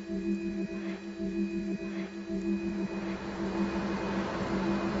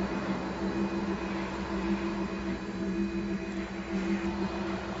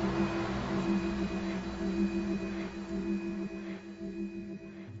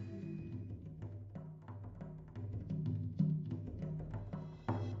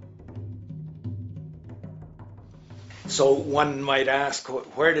 So one might ask,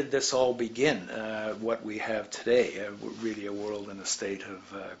 where did this all begin, what we have today, really a world in a state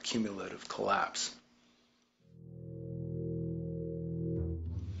of cumulative collapse?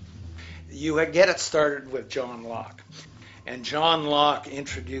 You get it started with John Locke. And John Locke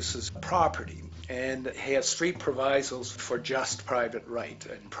introduces property, and he has three provisos for just private right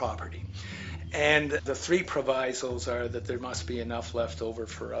and property. And the three provisos are that there must be enough left over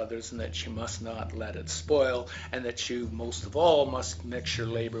for others, and that you must not let it spoil, and that you, most of all, must mix your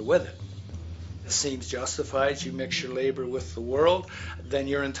labor with it. It seems justified. You mix your labor with the world, then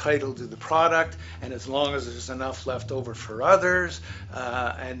you're entitled to the product, and as long as there's enough left over for others,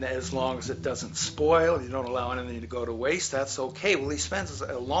 and as long as it doesn't spoil, you don't allow anything to go to waste, that's okay. Well, he spends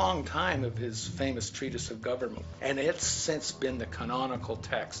a long time of his famous treatise of government, and it's since been the canonical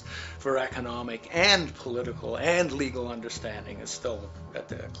text for economic and political and legal understanding. Is still a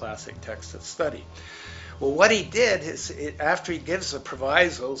classic text of study. Well, what he did is, after he gives the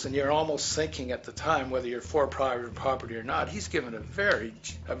provisos, and you're almost thinking at the time whether you're for private property or not, he's given a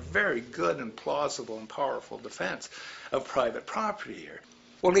very good and plausible and powerful defense of private property here.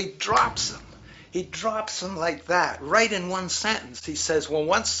 Well, he drops them. He drops them like that, right in one sentence. He says, well,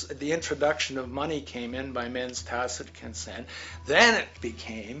 once the introduction of money came in by men's tacit consent, then it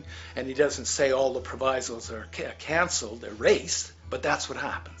became, and he doesn't say all the provisos are canceled, erased, but that's what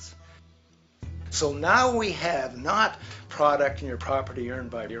happens. So now we have not product and your property earned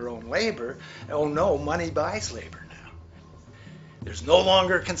by your own labor. Oh no, money buys labor now. There's no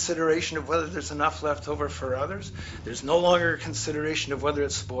longer a consideration of whether there's enough left over for others. There's no longer a consideration of whether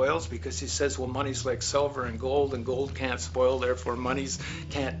it spoils, because he says, well, money's like silver and gold can't spoil, therefore monies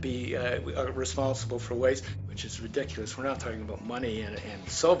can't be responsible for waste, which is ridiculous. We're not talking about money and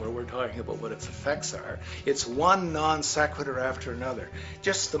silver, we're talking about what its effects are. It's one non sequitur after another.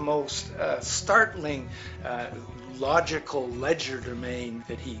 Just the most startling logical legerdemain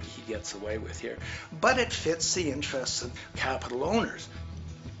that he gets away with here. But it fits the interests of capital owners.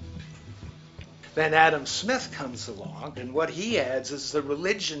 Then Adam Smith comes along, and what he adds is the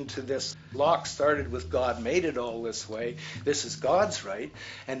religion to this. Locke started with God made it all this way. This is God's right.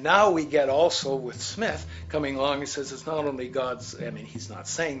 And now we get also with Smith coming along, he says it's not only God's, I mean, he's not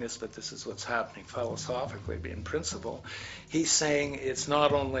saying this, but this is what's happening philosophically in principle. He's saying it's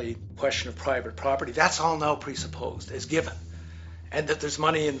not only a question of private property, that's all now presupposed, is given. And that there's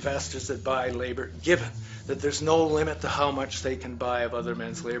money investors that buy labor, given. That there's no limit to how much they can buy of other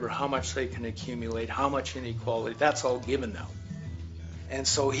men's labor, how much they can accumulate, how much inequality, that's all given now. And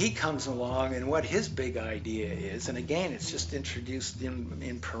so he comes along, and what his big idea is, and again, it's just introduced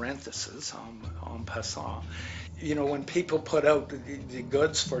in parentheses, en passant. You know, when people put out the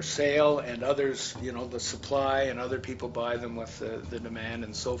goods for sale and others, you know, the supply, and other people buy them with the demand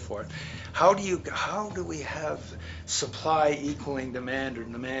and so forth, how do we have supply equaling demand or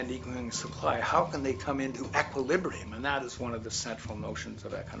demand equaling supply? How can they come into equilibrium? And that is one of the central notions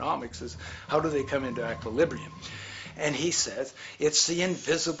of economics, is how do they come into equilibrium? And he says it's the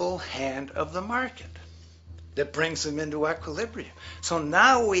invisible hand of the market. that brings them into equilibrium. So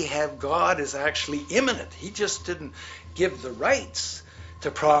now we have God is actually immanent. He just didn't give the rights to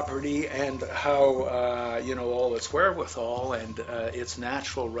property and how, all its wherewithal and its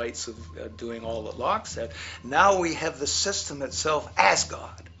natural rights of doing all that Locke said. Now we have the system itself as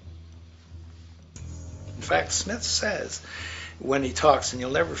God. In fact, Smith says, when he talks, and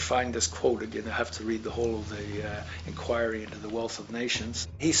you'll never find this quote again, you have to read the whole of the Inquiry into the Wealth of Nations.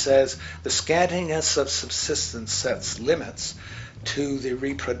 He says, the scantiness of subsistence sets limits to the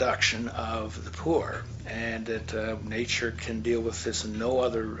reproduction of the poor, and that nature can deal with this in no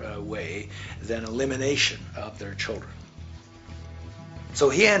other way than elimination of their children. So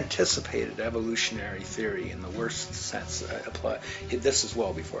he anticipated evolutionary theory in the worst sense. This is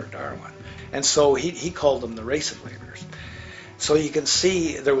well before Darwin. And so he called them the race of laborers. So you can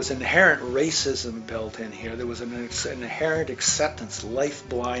see there was inherent racism built in here. There was an inherent acceptance, life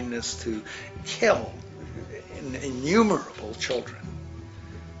blindness to kill innumerable children.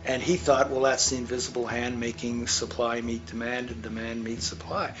 And he thought, well, that's the invisible hand making supply meet demand and demand meet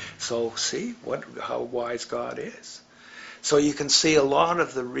supply. So see how wise God is. So you can see a lot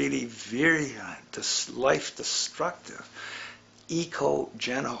of the really virulent, life-destructive,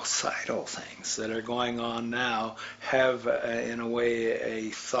 eco-genocidal things that are going on now have, in a way, a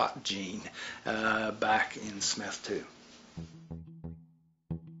thought gene back in Smith too.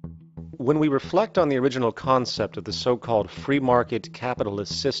 When we reflect on the original concept of the so-called free market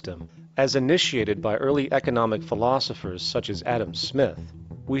capitalist system, as initiated by early economic philosophers such as Adam Smith,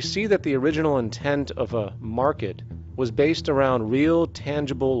 we see that the original intent of a market was based around real,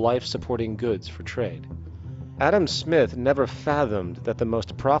 tangible, life-supporting goods for trade. Adam Smith never fathomed that the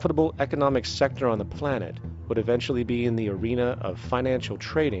most profitable economic sector on the planet would eventually be in the arena of financial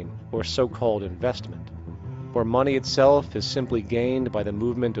trading, or so-called investment, where money itself is simply gained by the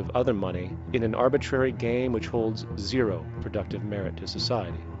movement of other money in an arbitrary game which holds zero productive merit to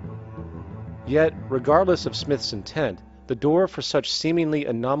society. Yet, regardless of Smith's intent, the door for such seemingly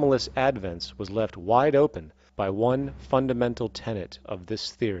anomalous advents was left wide open by one fundamental tenet of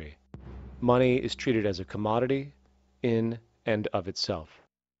this theory. Money is treated as a commodity in and of itself.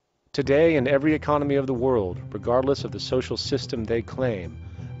 Today, in every economy of the world, regardless of the social system they claim,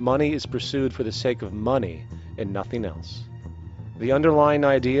 money is pursued for the sake of money and nothing else. The underlying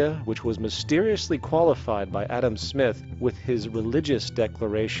idea, which was mysteriously qualified by Adam Smith with his religious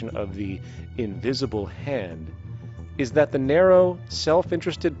declaration of the invisible hand, is that the narrow,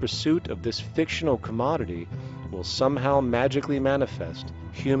 self-interested pursuit of this fictional commodity will somehow magically manifest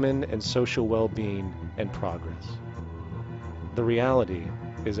human and social well-being and progress. The reality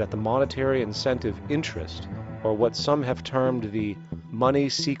is that the monetary incentive interest, or what some have termed the money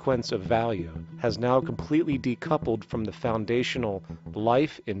sequence of value, has now completely decoupled from the foundational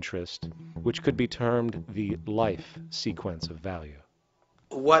life interest, which could be termed the life sequence of value.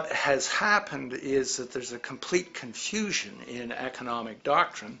 What has happened is that there's a complete confusion in economic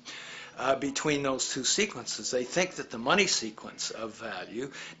doctrine between those two sequences. They think that the money sequence of value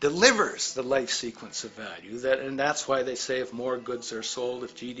delivers the life sequence of value, and that's why they say if more goods are sold,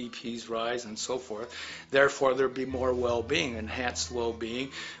 if GDPs rise and so forth, therefore there'll be more well-being, enhanced well-being.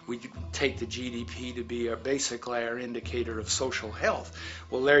 We take the GDP to be basically our indicator of social health.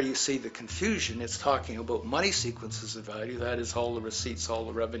 Well, there you see the confusion. It's talking about money sequences of value, that is all the receipts, all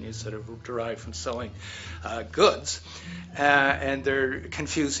the revenues that are derived from selling goods, and they're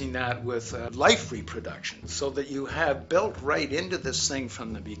confusing that with life reproduction, so that you have built right into this thing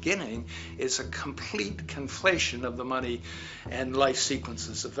from the beginning is a complete conflation of the money and life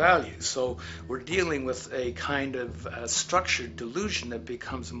sequences of value. So we're dealing with a kind of structured delusion that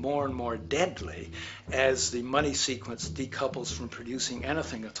becomes more and more deadly as the money sequence decouples from producing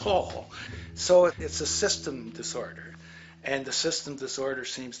anything at all. So it's a system disorder, and the system disorder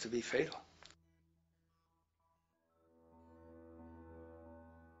seems to be fatal.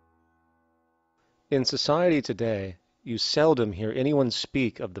 In society today, you seldom hear anyone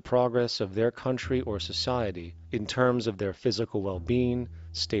speak of the progress of their country or society in terms of their physical well-being,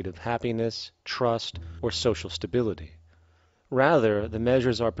 state of happiness, trust, or social stability. Rather, the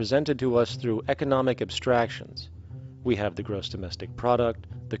measures are presented to us through economic abstractions. We have the gross domestic product,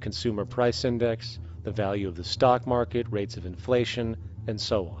 the consumer price index, the value of the stock market, rates of inflation, and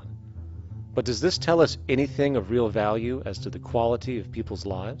so on. But does this tell us anything of real value as to the quality of people's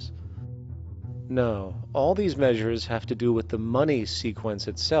lives? No, all these measures have to do with the money sequence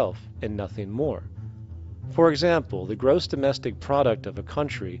itself and nothing more. For example, the gross domestic product of a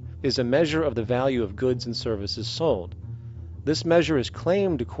country is a measure of the value of goods and services sold. This measure is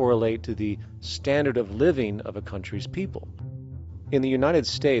claimed to correlate to the standard of living of a country's people. In the United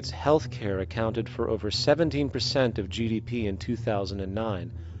States, healthcare accounted for over 17% of GDP in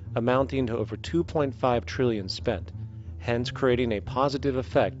 2009, amounting to over $2.5 trillion spent, hence creating a positive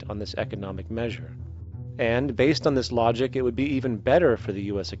effect on this economic measure. And based on this logic, it would be even better for the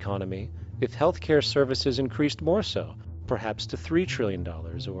U.S. economy if healthcare services increased more so, perhaps to $3 trillion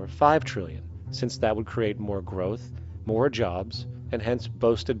or $5 trillion, since that would create more growth, more jobs, and hence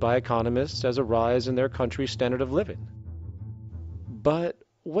boasted by economists as a rise in their country's standard of living. But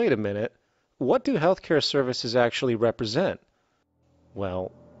wait a minute, what do healthcare services actually represent?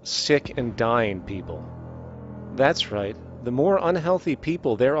 Well, sick and dying people. That's right, the more unhealthy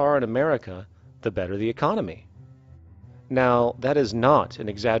people there are in America, the better the economy. Now, that is not an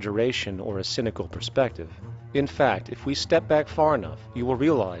exaggeration or a cynical perspective. In fact, if we step back far enough, you will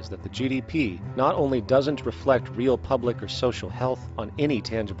realize that the GDP not only doesn't reflect real public or social health on any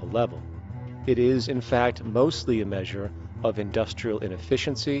tangible level, it is, in fact, mostly a measure of industrial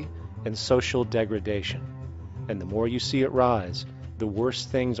inefficiency and social degradation. And the more you see it rise, the worse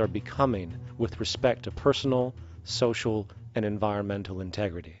things are becoming with respect to personal, social, and environmental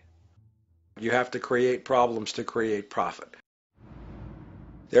integrity. You have to create problems to create profit.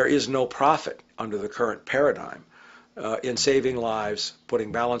 There is no profit under the current paradigm in saving lives,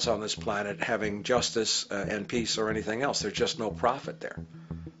 putting balance on this planet, having justice and peace or anything else. There's just no profit there.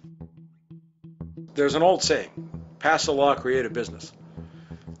 There's an old saying, pass a law, create a business,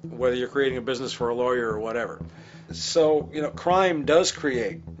 whether you're creating a business for a lawyer or whatever. So, crime does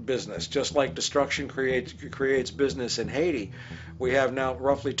create business, just like destruction creates business in Haiti. We have now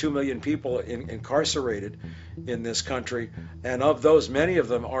roughly 2 million people incarcerated in this country, and of those, many of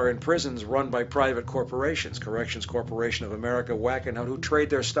them are in prisons run by private corporations, Corrections Corporation of America, Wackenhut, who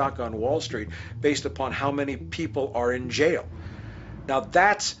trade their stock on Wall Street based upon how many people are in jail. Now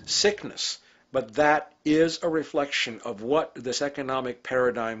that's sickness, but that is a reflection of what this economic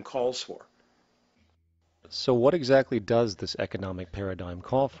paradigm calls for. So what exactly does this economic paradigm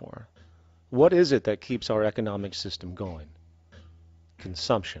call for? What is it that keeps our economic system going?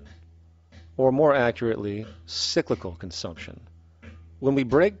 Consumption. Or more accurately, cyclical consumption. When we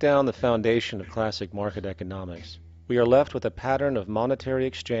break down the foundation of classic market economics, we are left with a pattern of monetary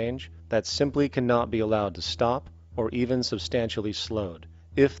exchange that simply cannot be allowed to stop or even substantially slowed,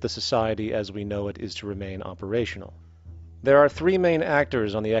 if the society as we know it is to remain operational. There are three main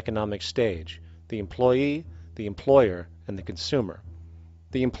actors on the economic stage: the employee, the employer, and the consumer.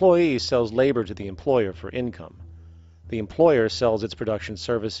 The employee sells labor to the employer for income. The employer sells its production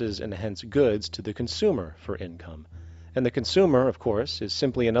services and hence goods to the consumer for income. And the consumer, of course, is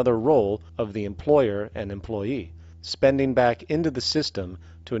simply another role of the employer and employee, spending back into the system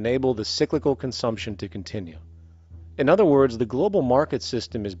to enable the cyclical consumption to continue. In other words, the global market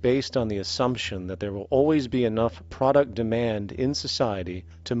system is based on the assumption that there will always be enough product demand in society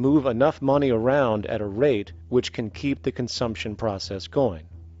to move enough money around at a rate which can keep the consumption process going.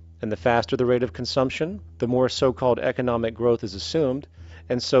 And the faster the rate of consumption, the more so-called economic growth is assumed,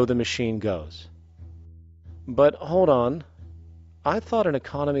 and so the machine goes. But hold on, I thought an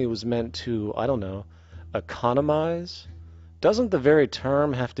economy was meant to, economize? Doesn't the very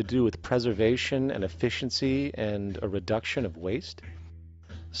term have to do with preservation and efficiency and a reduction of waste?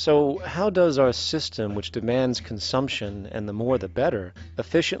 So how does our system, which demands consumption and the more the better,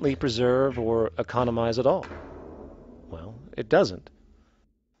 efficiently preserve or economize at all? Well, it doesn't.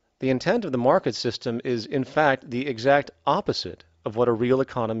 The intent of the market system is, in fact, the exact opposite of what a real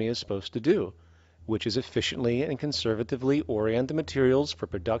economy is supposed to do, which is efficiently and conservatively orient the materials for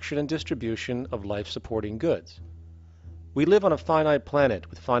production and distribution of life-supporting goods. We live on a finite planet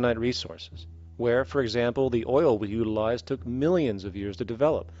with finite resources, where, for example, the oil we utilize took millions of years to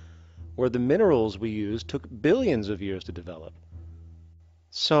develop, where the minerals we use took billions of years to develop.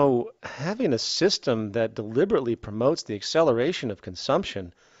 So, having a system that deliberately promotes the acceleration of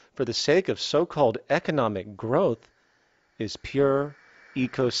consumption for the sake of so-called economic growth is pure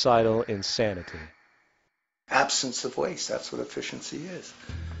ecocidal insanity. Absence of waste, that's what efficiency is.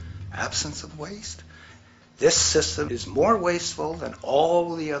 Absence of waste. This system is more wasteful than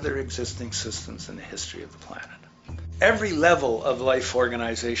all the other existing systems in the history of the planet. Every level of life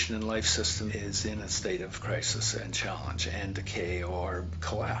organization and life system is in a state of crisis and challenge and decay or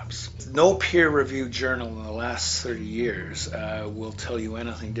collapse. No peer-reviewed journal in the last 30 years will tell you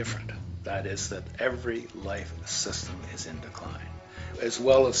anything different. That is that every life system is in decline, as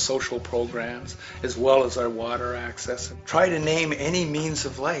well as social programs, as well as our water access. Try to name any means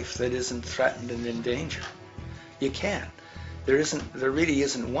of life that isn't threatened and in danger. You can't. There really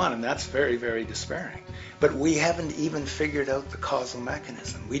isn't one, and that's very, very despairing. But we haven't even figured out the causal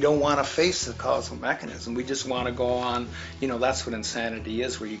mechanism. We don't want to face the causal mechanism. We just want to go on, that's what insanity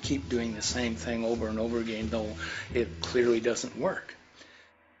is, where you keep doing the same thing over and over again, though it clearly doesn't work.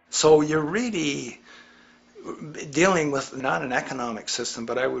 So you're really dealing with not an economic system,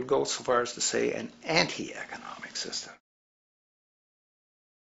 but I would go so far as to say an anti-economic system.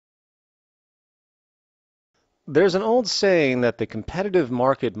 There's an old saying that the competitive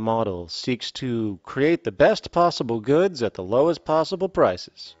market model seeks to create the best possible goods at the lowest possible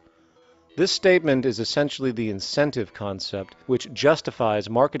prices. This statement is essentially the incentive concept, which justifies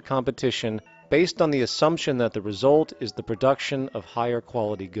market competition based on the assumption that the result is the production of higher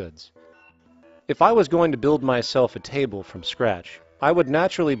quality goods. If I was going to build myself a table from scratch, I would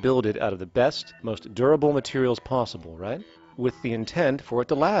naturally build it out of the best, most durable materials possible, right? With the intent for it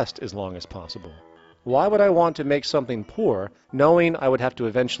to last as long as possible. Why would I want to make something poor, knowing I would have to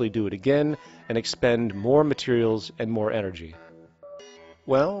eventually do it again and expend more materials and more energy?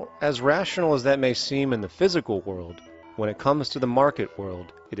 Well, as rational as that may seem in the physical world, when it comes to the market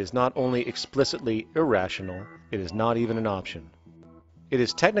world, it is not only explicitly irrational, it is not even an option. It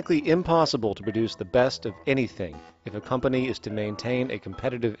is technically impossible to produce the best of anything if a company is to maintain a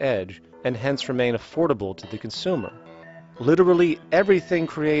competitive edge and hence remain affordable to the consumer. Literally everything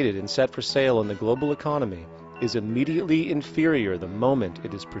created and set for sale in the global economy is immediately inferior the moment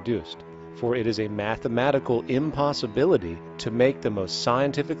it is produced, for it is a mathematical impossibility to make the most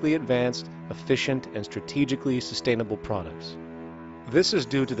scientifically advanced, efficient, and strategically sustainable products. This is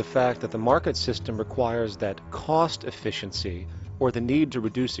due to the fact that the market system requires that cost efficiency, or the need to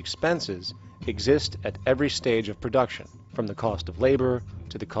reduce expenses, exist at every stage of production, from the cost of labor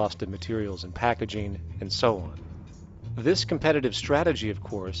to the cost of materials and packaging, and so on. This competitive strategy, of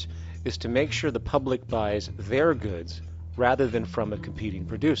course, is to make sure the public buys their goods rather than from a competing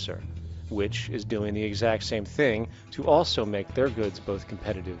producer, which is doing the exact same thing to also make their goods both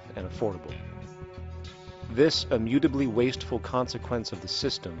competitive and affordable. This immutably wasteful consequence of the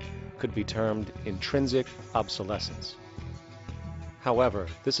system could be termed intrinsic obsolescence. However,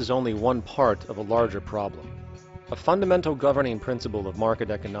 this is only one part of a larger problem. A fundamental governing principle of market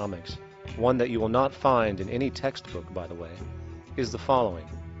economics, one that you will not find in any textbook, by the way, is the following.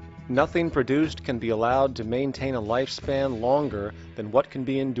 Nothing produced can be allowed to maintain a lifespan longer than what can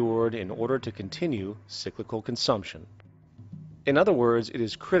be endured in order to continue cyclical consumption. In other words, it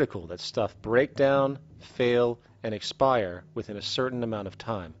is critical that stuff break down, fail, and expire within a certain amount of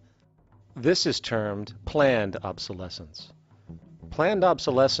time. This is termed planned obsolescence. Planned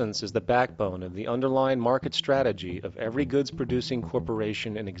obsolescence is the backbone of the underlying market strategy of every goods-producing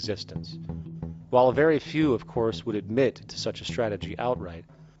corporation in existence. While very few, of course, would admit to such a strategy outright,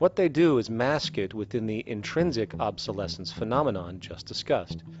 what they do is mask it within the intrinsic obsolescence phenomenon just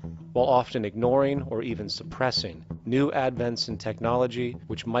discussed, while often ignoring or even suppressing new advents in technology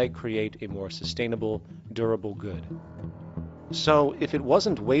which might create a more sustainable, durable good. So, if it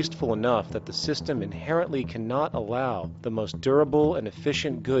wasn't wasteful enough that the system inherently cannot allow the most durable and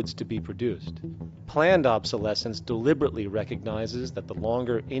efficient goods to be produced, planned obsolescence deliberately recognizes that the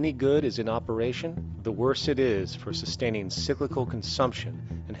longer any good is in operation, the worse it is for sustaining cyclical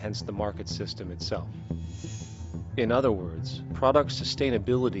consumption and hence the market system itself. In other words, product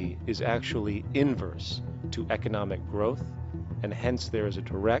sustainability is actually inverse to economic growth, and hence there is a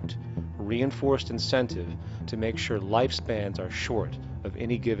direct, reinforced incentive to make sure lifespans are short of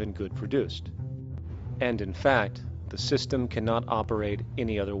any given good produced. And in fact, the system cannot operate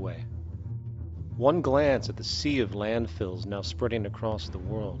any other way. One glance at the sea of landfills now spreading across the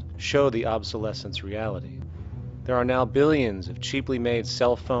world show the obsolescence reality. There are now billions of cheaply made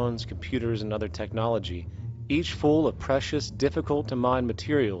cell phones, computers, and other technology, each full of precious, difficult-to-mine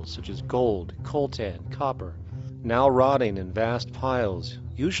materials such as gold, coltan, copper, now rotting in vast piles,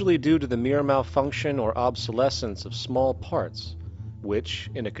 usually due to the mere malfunction or obsolescence of small parts, which,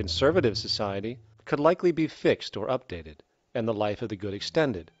 in a conservative society, could likely be fixed or updated, and the life of the good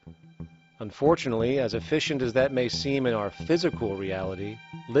extended. Unfortunately, as efficient as that may seem in our physical reality,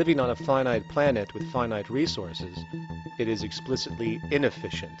 living on a finite planet with finite resources, it is explicitly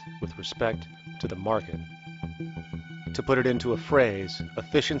inefficient with respect to the market. To put it into a phrase,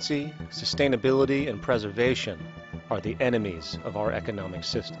 efficiency, sustainability, and preservation are the enemies of our economic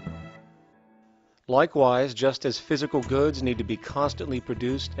system. Likewise, just as physical goods need to be constantly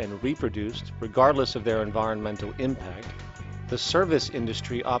produced and reproduced, regardless of their environmental impact, the service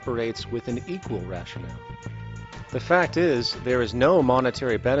industry operates with an equal rationale. The fact is, there is no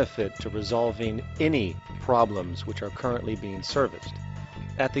monetary benefit to resolving any problems which are currently being serviced.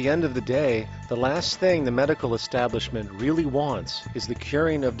 At the end of the day, the last thing the medical establishment really wants is the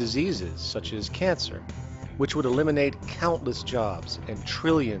curing of diseases such as cancer, which would eliminate countless jobs and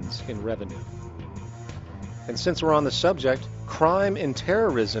trillions in revenue. And since we're on the subject, crime and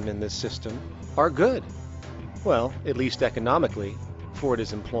terrorism in this system are good. Well, at least economically, for it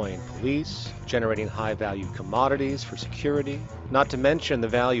is employing police, generating high-value commodities for security, not to mention the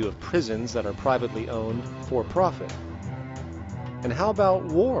value of prisons that are privately owned for profit. And how about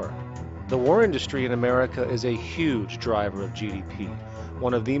war? The war industry in America is a huge driver of GDP,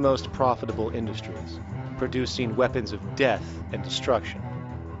 one of the most profitable industries, producing weapons of death and destruction.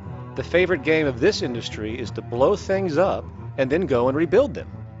 The favorite game of this industry is to blow things up and then go and rebuild them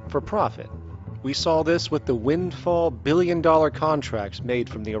for profit. We saw this with the windfall billion-dollar contracts made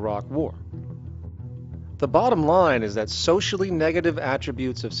from the Iraq War. The bottom line is that socially negative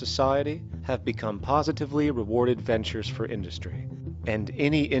attributes of society have become positively rewarded ventures for industry, and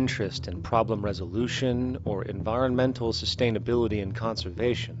any interest in problem resolution or environmental sustainability and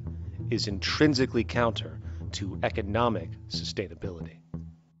conservation is intrinsically counter to economic sustainability.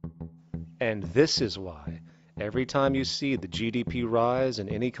 And this is why, every time you see the GDP rise in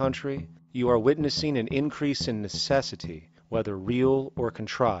any country, you are witnessing an increase in necessity, whether real or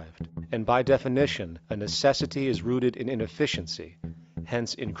contrived. And by definition, a necessity is rooted in inefficiency.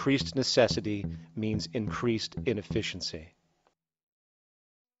 Hence, increased necessity means increased inefficiency.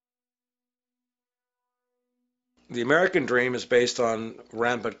 The American dream is based on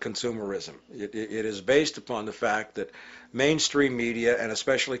rampant consumerism. It is based upon the fact that mainstream media, and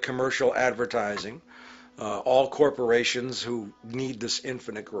especially commercial advertising, all corporations who need this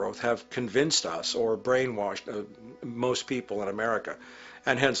infinite growth, have convinced us or brainwashed most people in America,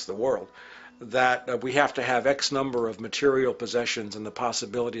 and hence the world, that we have to have X number of material possessions and the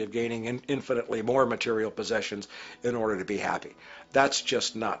possibility of gaining infinitely more material possessions in order to be happy. That's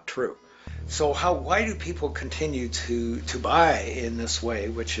just not true. So why do people continue to buy in this way,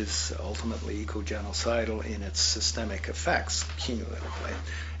 which is ultimately eco-genocidal in its systemic effects cumulatively?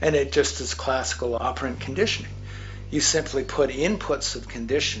 And it just is classical operant conditioning. You simply put inputs of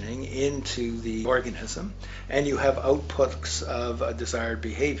conditioning into the organism, and you have outputs of desired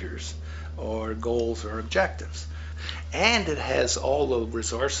behaviors or goals or objectives. And it has all the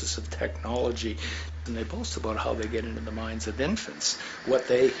resources of technology. And they boast about how they get into the minds of infants. What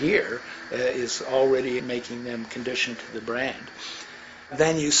they hear is already making them conditioned to the brand.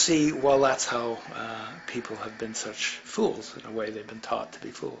 Then you see, well, that's how people have been such fools. In a way, they've been taught to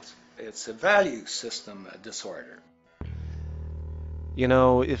be fools. It's a value system disorder. You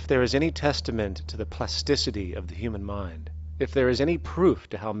know, if there is any testament to the plasticity of the human mind, if there is any proof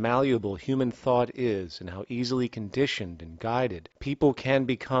to how malleable human thought is and how easily conditioned and guided people can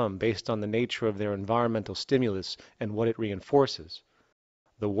become based on the nature of their environmental stimulus and what it reinforces,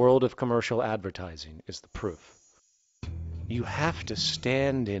 the world of commercial advertising is the proof. You have to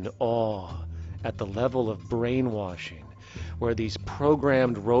stand in awe at the level of brainwashing where these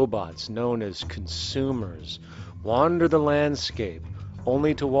programmed robots known as consumers wander the landscape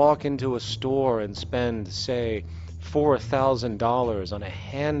only to walk into a store and spend, say, $4,000 on a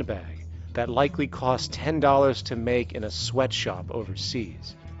handbag that likely costs $10 to make in a sweatshop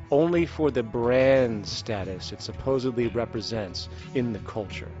overseas, only for the brand status it supposedly represents in the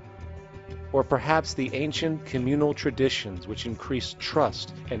culture. Or perhaps the ancient communal traditions which increased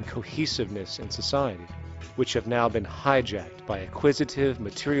trust and cohesiveness in society, which have now been hijacked by acquisitive,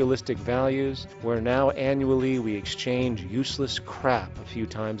 materialistic values, where now annually we exchange useless crap a few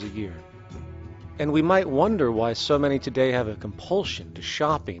times a year. And we might wonder why so many today have a compulsion to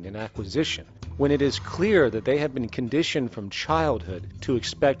shopping and acquisition, when it is clear that they have been conditioned from childhood to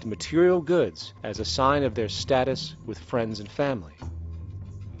expect material goods as a sign of their status with friends and family.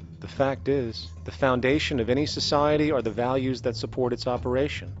 The fact is, the foundation of any society are the values that support its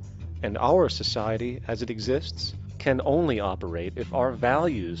operation, and our society, as it exists, can only operate if our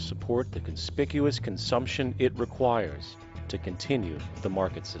values support the conspicuous consumption it requires to continue the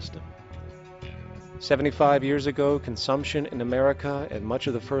market system. 75 years ago, consumption in America and much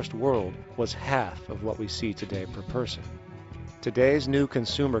of the First World was half of what we see today per person. Today's new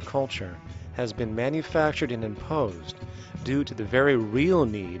consumer culture has been manufactured and imposed due to the very real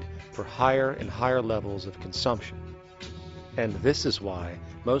need for higher and higher levels of consumption. And this is why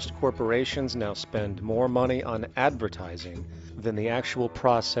most corporations now spend more money on advertising than the actual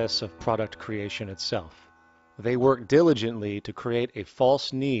process of product creation itself. They work diligently to create a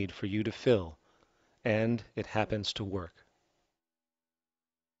false need for you to fill, and it happens to work.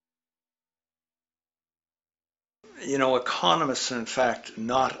 You know, economists are in fact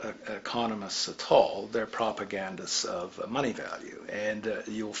not economists at all. They're propagandists of money value, and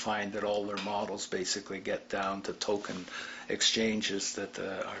you'll find that all their models basically get down to token exchanges that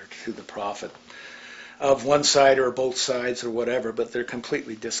are to the profit of one side or both sides or whatever, but they're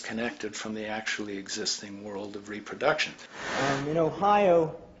completely disconnected from the actually existing world of reproduction. In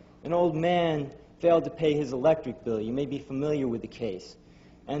Ohio, an old man failed to pay his electric bill. You may be familiar with the case.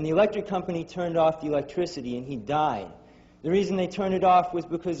 And the electric company turned off the electricity and he died. The reason they turned it off was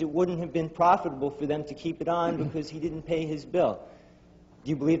because it wouldn't have been profitable for them to keep it on because he didn't pay his bill. Do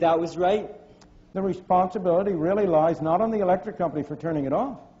you believe that was right? The responsibility really lies not on the electric company for turning it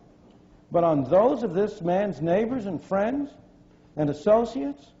off, but on those of this man's neighbors and friends and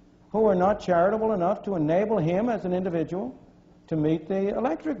associates who are not charitable enough to enable him as an individual to meet the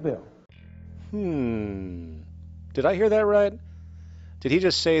electric bill. Did I hear that right? Did he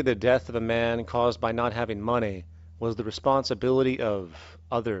just say the death of a man caused by not having money was the responsibility of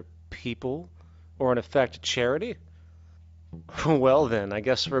other people, or in effect charity? Well then, I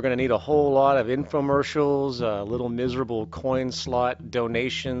guess we're going to need a whole lot of infomercials, little miserable coin slot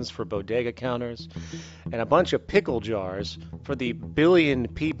donations for bodega counters, and a bunch of pickle jars for the billion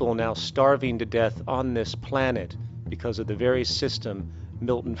people now starving to death on this planet because of the very system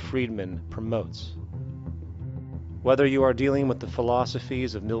Milton Friedman promotes. Whether you are dealing with the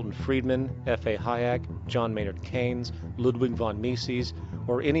philosophies of Milton Friedman, F.A. Hayek, John Maynard Keynes, Ludwig von Mises,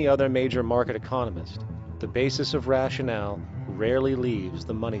 or any other major market economist, the basis of rationale rarely leaves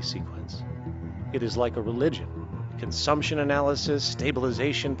the money sequence. It is like a religion. Consumption analysis,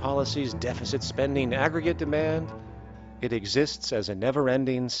 stabilization policies, deficit spending, aggregate demand. It exists as a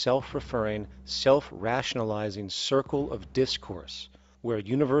never-ending, self-referring, self-rationalizing circle of discourse where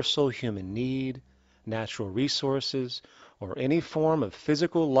universal human need, natural resources, or any form of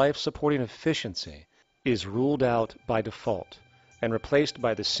physical life-supporting efficiency is ruled out by default and replaced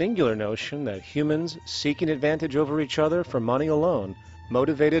by the singular notion that humans seeking advantage over each other for money alone,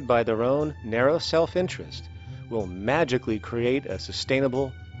 motivated by their own narrow self-interest, will magically create a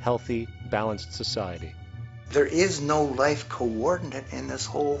sustainable, healthy, balanced society. There is no life coordinate in this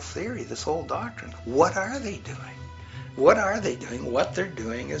whole theory, this whole doctrine. What are they doing? What are they doing? What they're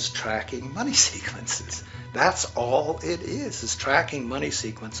doing is tracking money sequences. That's all it is tracking money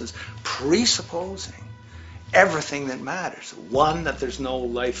sequences, presupposing everything that matters. One, that there's no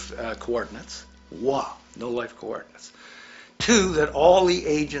life coordinates. Wow, no life coordinates. Two, that all the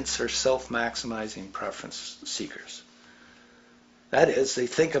agents are self-maximizing preference seekers. That is, they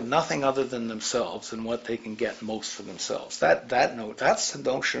think of nothing other than themselves and what they can get most for themselves. That's the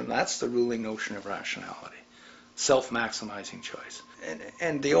notion, that's the ruling notion of rationality. Self-maximizing choice.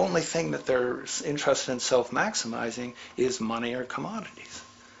 And the only thing that they're interested in self-maximizing is money or commodities.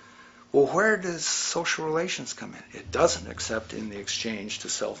 Well, where does social relations come in? It doesn't, except in the exchange to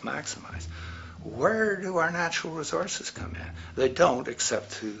self-maximize. Where do our natural resources come in? They don't,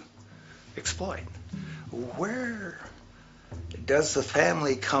 except to exploit. Where does the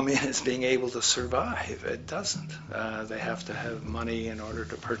family come in as being able to survive? It doesn't. They have to have money in order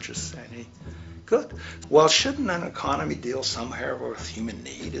to purchase any good. Well, shouldn't an economy deal somewhere with human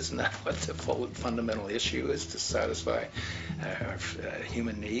need? Isn't that what the fundamental issue is, to satisfy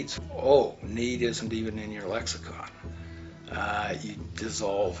human needs? Oh, need isn't even in your lexicon. You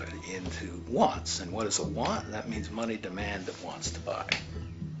dissolve it into wants. And what is a want? That means money demand that wants to buy.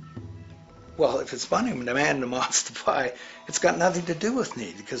 Well, if it's money demand that wants to buy, it's got nothing to do with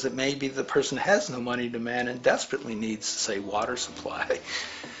need, because it may be the person has no money demand and desperately needs, say, water supply.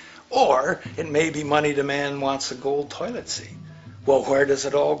 Or it may be money demand wants a gold toilet seat. Well, where does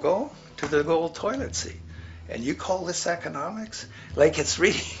it all go? To the gold toilet seat. And you call this economics? Like, it's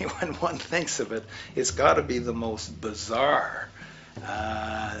really, when one thinks of it, it's got to be the most bizarre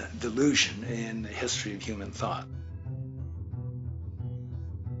delusion in the history of human thought.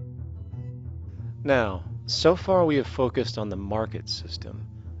 Now, so far we have focused on the market system,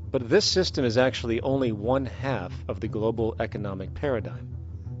 but this system is actually only one half of the global economic paradigm.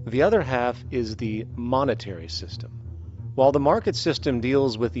 The other half is the monetary system. While the market system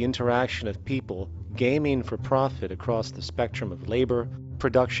deals with the interaction of people gaming for profit across the spectrum of labor,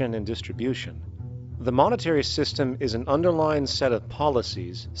 production, and distribution, the monetary system is an underlying set of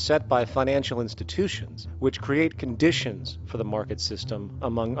policies set by financial institutions which create conditions for the market system,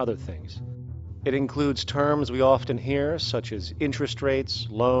 among other things. It includes terms we often hear, such as interest rates,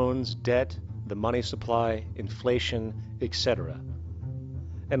 loans, debt, the money supply, inflation, etc.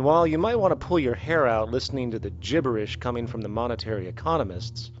 And while you might want to pull your hair out listening to the gibberish coming from the monetary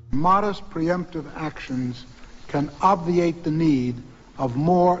economists, modest preemptive actions can obviate the need of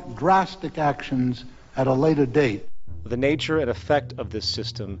more drastic actions at a later date. The nature and effect of this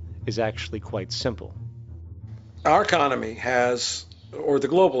system is actually quite simple. Our economy has, or the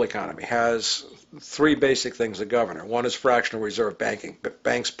global economy has, three basic things that govern it. One is fractional reserve banking,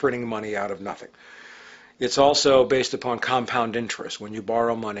 banks printing money out of nothing. It's also based upon compound interest. When you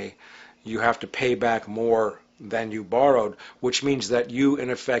borrow money, you have to pay back more than you borrowed, which means that you, in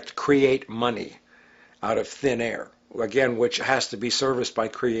effect, create money out of thin air, again, which has to be serviced by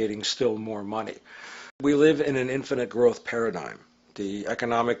creating still more money. We live in an infinite growth paradigm. The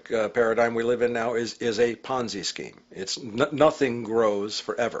economic paradigm we live in now is a Ponzi scheme. Nothing grows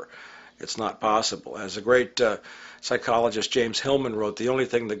forever. It's not possible. As a great psychologist James Hillman wrote, the only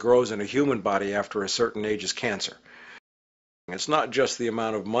thing that grows in a human body after a certain age is cancer. It's not just the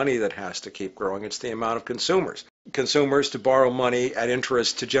amount of money that has to keep growing, it's the amount of consumers. Consumers to borrow money at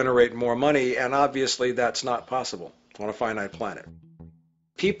interest to generate more money, and obviously that's not possible on a finite planet.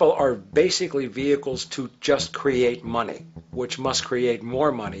 People are basically vehicles to just create money, which must create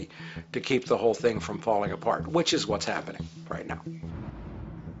more money to keep the whole thing from falling apart, which is what's happening right now.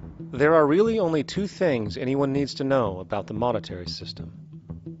 There are really only two things anyone needs to know about the monetary system.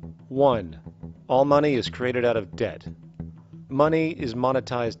 1. All money is created out of debt. Money is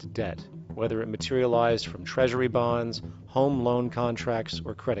monetized debt, whether it materialized from treasury bonds, home loan contracts,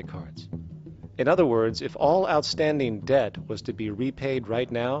 or credit cards. In other words, if all outstanding debt was to be repaid right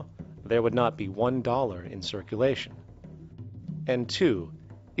now, there would not be $1 in circulation. And 2,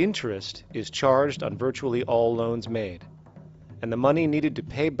 interest is charged on virtually all loans made, and the money needed to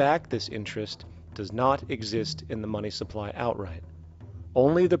pay back this interest does not exist in the money supply outright.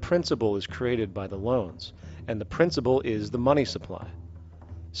 Only the principal is created by the loans, and the principal is the money supply.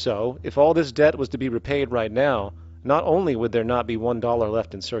 So, if all this debt was to be repaid right now, not only would there not be $1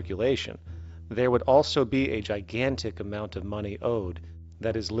 left in circulation, there would also be a gigantic amount of money owed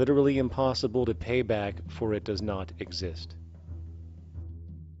that is literally impossible to pay back, for it does not exist.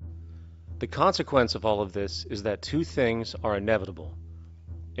 The consequence of all of this is that two things are inevitable: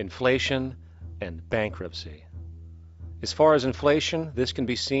 inflation and bankruptcy. As far as inflation, this can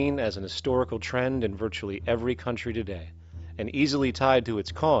be seen as an historical trend in virtually every country today, and easily tied to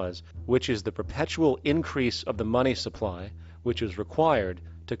its cause, which is the perpetual increase of the money supply, which is required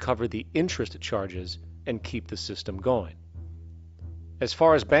to cover the interest charges and keep the system going. As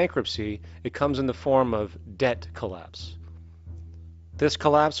far as bankruptcy, it comes in the form of debt collapse. This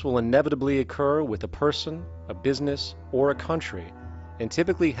collapse will inevitably occur with a person, a business, or a country, and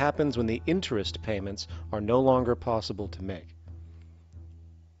typically happens when the interest payments are no longer possible to make.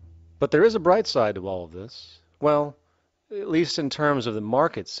 But there is a bright side to all of this. Well, at least in terms of the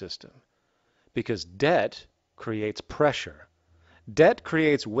market system, because debt creates pressure. Debt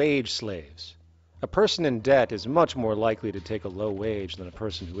creates wage slaves. A person in debt is much more likely to take a low wage than a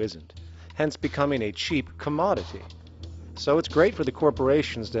person who isn't, hence becoming a cheap commodity. So it's great for the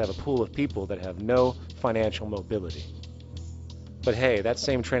corporations to have a pool of people that have no financial mobility. But hey, that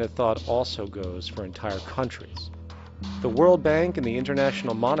same train of thought also goes for entire countries. The World Bank and the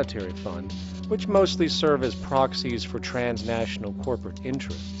International Monetary Fund, which mostly serve as proxies for transnational corporate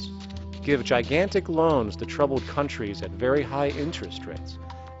interests, give gigantic loans to troubled countries at very high interest rates,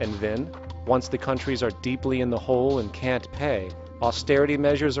 and then, once the countries are deeply in the hole and can't pay, austerity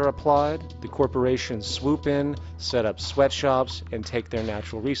measures are applied, the corporations swoop in, set up sweatshops, and take their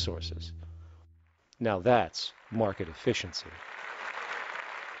natural resources. Now that's market efficiency.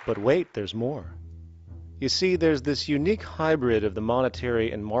 But wait, there's more. You see, there's this unique hybrid of the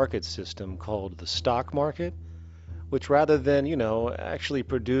monetary and market system called the stock market, which rather than, actually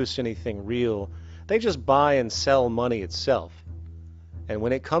produce anything real, they just buy and sell money itself. And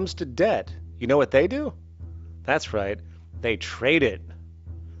when it comes to debt, you know what they do? That's right, they trade it.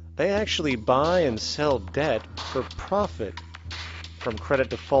 They actually buy and sell debt for profit, from credit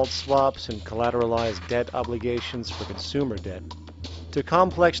default swaps and collateralized debt obligations for consumer debt, to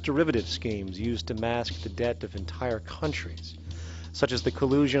complex derivative schemes used to mask the debt of entire countries, such as the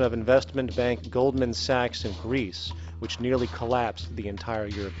collusion of investment bank Goldman Sachs in Greece, which nearly collapsed the entire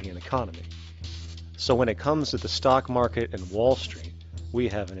European economy. So when it comes to the stock market and Wall Street, we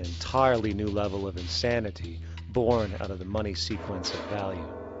have an entirely new level of insanity born out of the money sequence of value.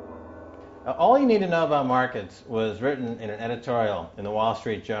 All you need to know about markets was written in an editorial in the Wall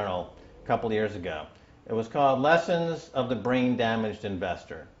Street Journal a couple of years ago. It was called Lessons of the Brain-Damaged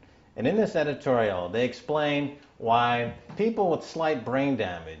Investor. And in this editorial, they explain why people with slight brain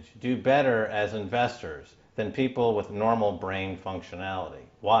damage do better as investors than people with normal brain functionality.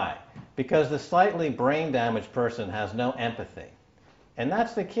 Why? Because the slightly brain-damaged person has no empathy. And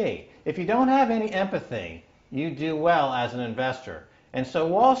that's the key. If you don't have any empathy, you do well as an investor. And so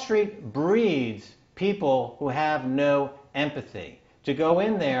Wall Street breeds people who have no empathy, to go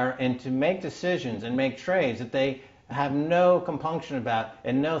in there and to make decisions and make trades that they have no compunction about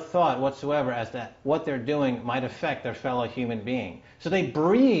and no thought whatsoever as to what they're doing might affect their fellow human being. So they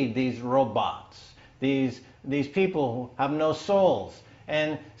breed these robots, these people who have no souls.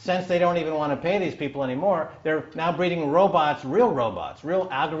 And since they don't even want to pay these people anymore, they're now breeding robots, real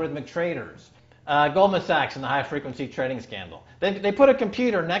algorithmic traders. Goldman Sachs and the high-frequency trading scandal. They put a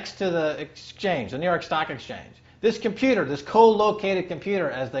computer next to the exchange, the New York Stock Exchange. This computer, this co-located computer,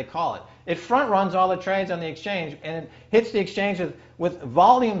 as they call it, it front-runs all the trades on the exchange, and it hits the exchange with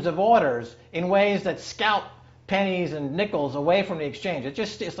volumes of orders in ways that scalp pennies and nickels away from the exchange.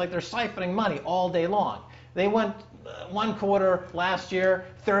 It's like they're siphoning money all day long. They went one quarter last year,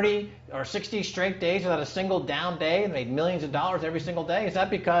 30 or 60 straight days without a single down day and made millions of dollars every single day. Is that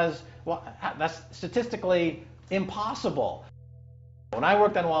because, well, that's statistically impossible. When I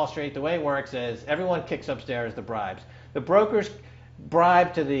worked on Wall Street, the way it works is everyone kicks upstairs the bribes. The brokers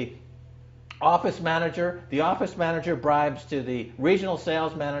bribe to the office manager bribes to the regional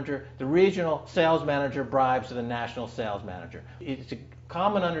sales manager bribes to the national sales manager. It's a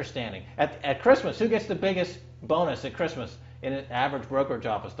common understanding. At Christmas, who gets the biggest bonus at Christmas in an average brokerage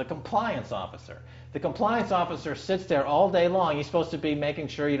office? The compliance officer. The compliance officer sits there all day long. He's supposed to be making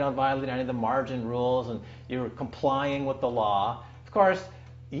sure you don't violate any of the margin rules and you're complying with the law. Of course,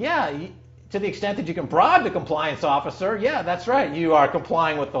 yeah, to the extent that you can bribe the compliance officer, yeah, that's right, you are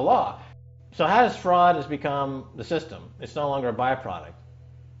complying with the law. So as fraud has become the system, it's no longer a byproduct.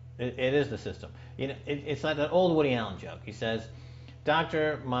 It is the system. You know, it's like that old Woody Allen joke. He says,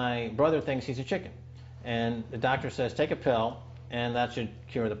 "Doctor, my brother thinks he's a chicken." And the doctor says, "Take a pill, and that should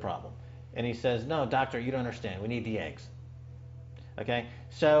cure the problem." And he says, "No, doctor, you don't understand. We need the eggs." Okay?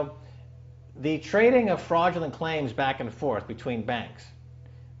 So the trading of fraudulent claims back and forth between banks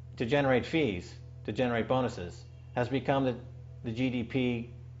to generate fees, to generate bonuses, has become the GDP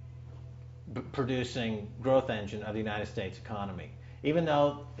producing growth engine of the United States economy. Even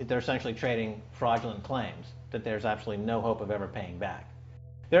though they're essentially trading fraudulent claims that there's absolutely no hope of ever paying back.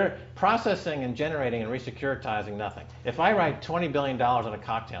 They're processing and generating and resecuritizing nothing. If I write $20 billion on a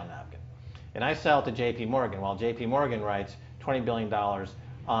cocktail napkin and I sell it to JP Morgan while JP Morgan writes $20 billion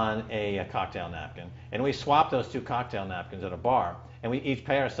on a cocktail napkin, and we swap those two cocktail napkins at a bar, and we each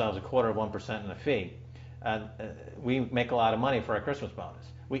pay ourselves 1/4% in a fee, we make a lot of money for our Christmas bonus.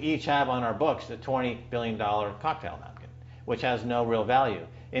 We each have on our books a $20 billion cocktail napkin, which has no real value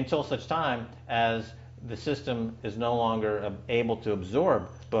until such time as the system is no longer able to absorb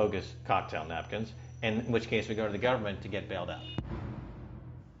bogus cocktail napkins, in which case we go to the government to get bailed out.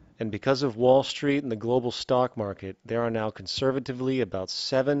 And because of Wall Street and the global stock market, there are now conservatively about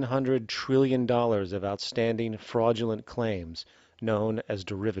 $700 trillion of outstanding fraudulent claims known as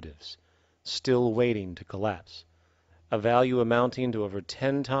derivatives, still waiting to collapse, a value amounting to over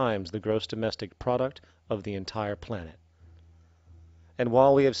 10 times the gross domestic product of the entire planet. And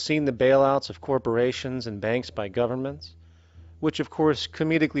while we have seen the bailouts of corporations and banks by governments, which of course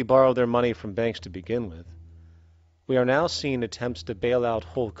comedically borrow their money from banks to begin with, we are now seeing attempts to bail out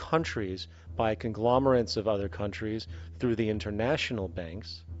whole countries by conglomerates of other countries through the international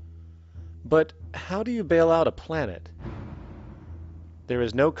banks. But how do you bail out a planet? There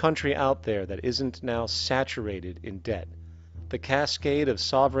is no country out there that isn't now saturated in debt. The cascade of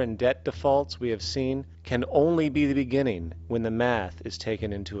sovereign debt defaults we have seen can only be the beginning when the math is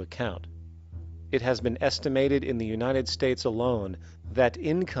taken into account. It has been estimated in the United States alone that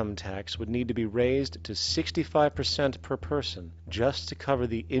income tax would need to be raised to 65% per person just to cover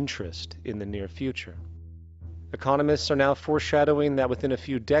the interest in the near future. Economists are now foreshadowing that within a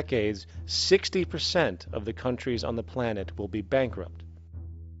few decades, 60% of the countries on the planet will be bankrupt.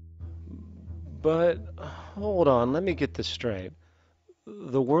 But hold on, let me get this straight.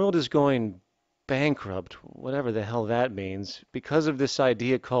 The world is going bankrupt, whatever the hell that means, because of this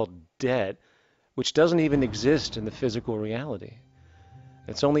idea called debt, which doesn't even exist in the physical reality.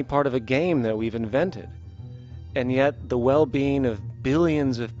 It's only part of a game that we've invented. And yet the well-being of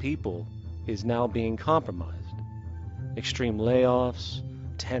billions of people is now being compromised. Extreme layoffs,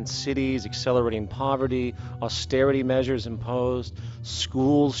 tent cities, accelerating poverty, austerity measures imposed,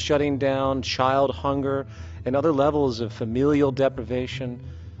 schools shutting down, child hunger, and other levels of familial deprivation,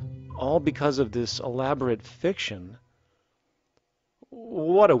 all because of this elaborate fiction.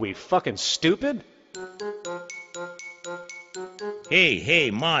 What are we, fucking stupid?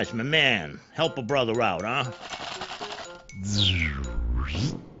 Hey, Mars, my man. Help a brother out, huh?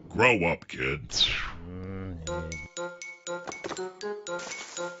 Grow up, kid.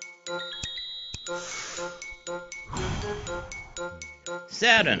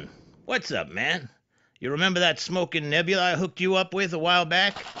 Saturn, what's up, man? You remember that smoking nebula I hooked you up with a while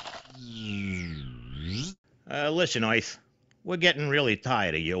back? Listen, Earth, we're getting really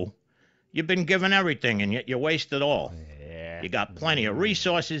tired of you. You've been given everything, and yet you waste it all. You got plenty of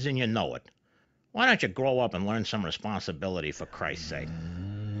resources, and you know it. Why don't you grow up and learn some responsibility, for Christ's sake?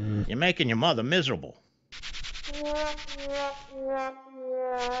 You're making your mother miserable.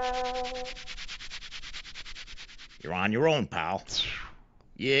 You're on your own, pal.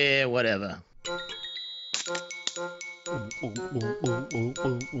 Yeah, whatever.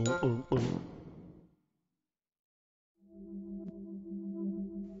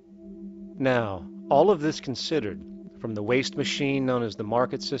 Now, all of this considered, from the waste machine known as the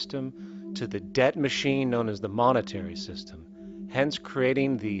market system to the debt machine known as the monetary system, hence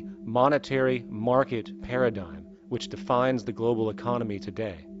creating the monetary market paradigm which defines the global economy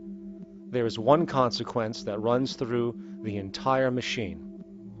today, there is one consequence that runs through the entire machine: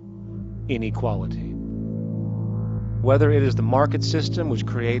 inequality. Whether it is the market system which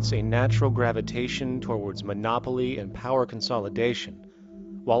creates a natural gravitation towards monopoly and power consolidation,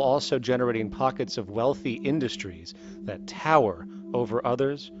 while also generating pockets of wealthy industries that tower over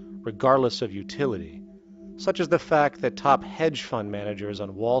others regardless of utility, such as the fact that top hedge fund managers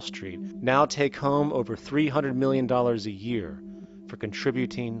on Wall Street now take home over $300 million a year for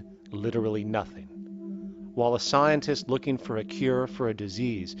contributing literally nothing, while a scientist looking for a cure for a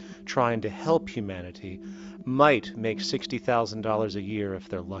disease trying to help humanity might make $60,000 a year if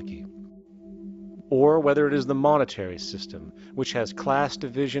they're lucky. Or whether it is the monetary system, which has class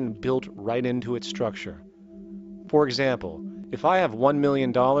division built right into its structure. For example, if I have $1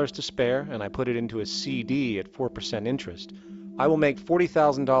 million to spare and I put it into a CD at 4% interest, I will make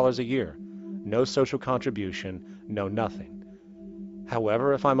 $40,000 a year. No social contribution, no nothing.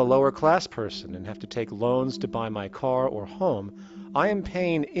 However, if I'm a lower class person and have to take loans to buy my car or home, I am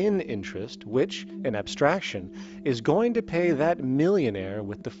paying in interest, which, in abstraction, is going to pay that millionaire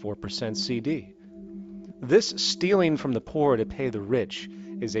with the 4% CD. This stealing from the poor to pay the rich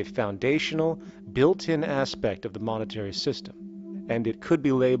is a foundational, built-in aspect of the monetary system, and it could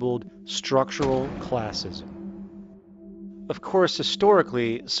be labeled structural classism. Of course,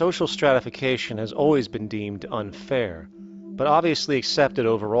 historically, social stratification has always been deemed unfair, but obviously accepted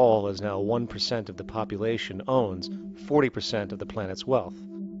overall as now 1% of the population owns 40% of the planet's wealth.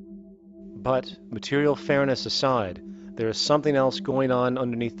 But, material fairness aside, there is something else going on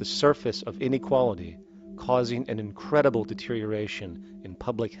underneath the surface of inequality, causing an incredible deterioration in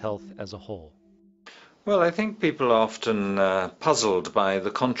public health as a whole. Well, I think people are often puzzled by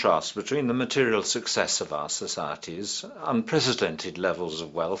the contrast between the material success of our societies, unprecedented levels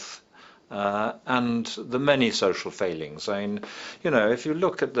of wealth, and the many social failings. I mean, you know, if you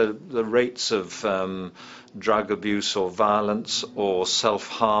look at the rates of drug abuse or violence or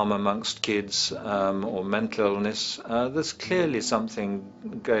self-harm amongst kids or mental illness, there's clearly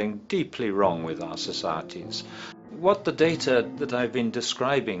something going deeply wrong with our societies. What the data that I've been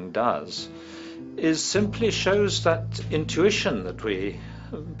describing does is simply shows that intuition that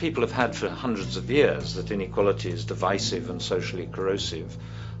people have had for hundreds of years, that inequality is divisive and socially corrosive,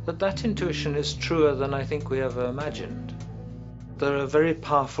 that intuition is truer than I think we ever imagined. There are very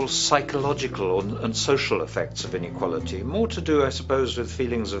powerful psychological and social effects of inequality, more to do, I suppose, with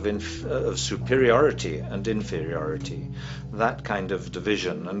feelings of superiority and inferiority, that kind of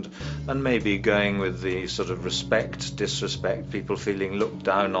division, and maybe going with the sort of respect, disrespect, people feeling looked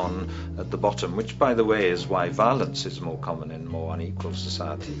down on at the bottom, which, by the way, is why violence is more common in more unequal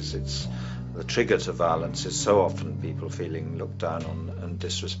societies. It's the trigger to violence is so often people feeling looked down on and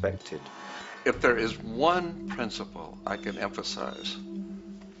disrespected. If there is one principle I can emphasize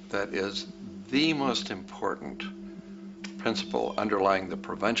that is the most important principle underlying the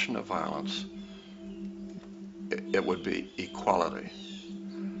prevention of violence, it would be equality.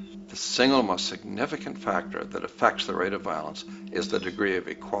 The single most significant factor that affects the rate of violence is the degree of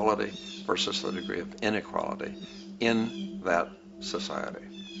equality versus the degree of inequality in that society.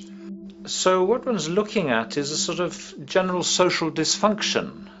 So what one's looking at is a sort of general social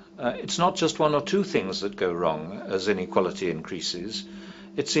dysfunction. It's not just one or two things that go wrong as inequality increases.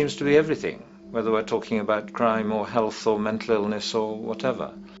 It seems to be everything, whether we're talking about crime or health or mental illness or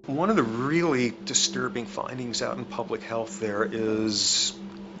whatever. One of the really disturbing findings out in public health there is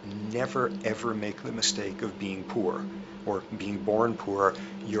never ever make the mistake of being poor or being born poor.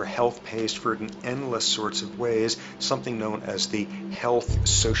 Your health pays for it in endless sorts of ways, something known as the health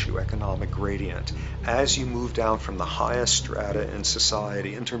socioeconomic gradient. As you move down from the highest strata in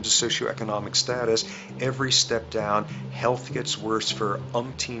society in terms of socioeconomic status, every step down, health gets worse for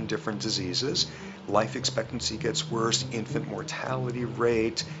umpteen different diseases. life expectancy gets worse, infant mortality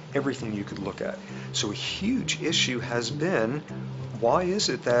rate, everything you could look at. So a huge issue has been, why is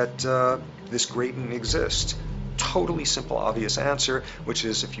it that this gradient exists? Totally simple, obvious answer, which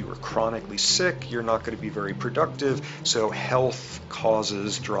is if you are chronically sick, you're not going to be very productive, so health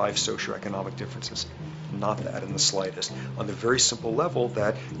causes drive socioeconomic differences. Not that in the slightest. On the very simple level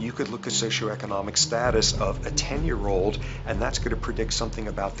that you could look at socioeconomic status of a 10-year-old, and that's going to predict something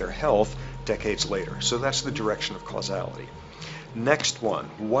about their health decades later. So that's the direction of causality. Next one,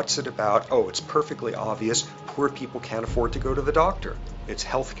 what's it about? Oh, it's perfectly obvious. Poor people can't afford to go to the doctor. It's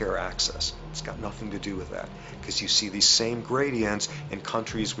healthcare access. It's got nothing to do with that, because you see these same gradients in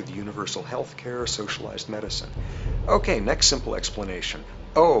countries with universal healthcare, socialized medicine. Okay, next simple explanation.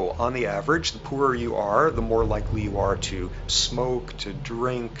 Oh, on the average, the poorer you are, the more likely you are to smoke, to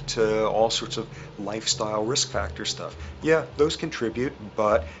drink, to all sorts of lifestyle risk factor stuff. Yeah, those contribute,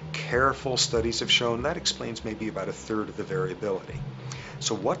 but careful studies have shown that explains maybe about a third of the variability.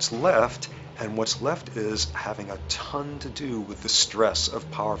 So what's left? And what's left is having a ton to do with the stress of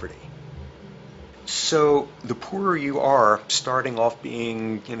poverty. So the poorer you are, starting off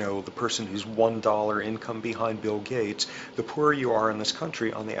being, the person who's $1 income behind Bill Gates, the poorer you are in this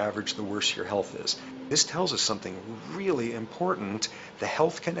country, on the average, the worse your health is. This tells us something really important. The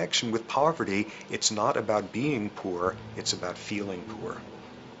health connection with poverty, it's not about being poor, it's about feeling poor.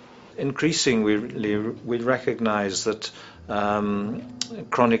 Increasingly, we recognize that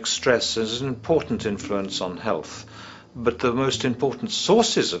chronic stress is an important influence on health, but the most important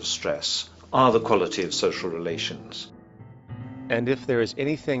sources of stress are the quality of social relations. And if there is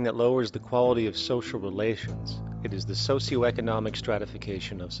anything that lowers the quality of social relations, it is the socioeconomic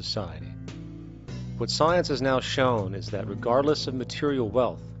stratification of society. What science has now shown is that regardless of material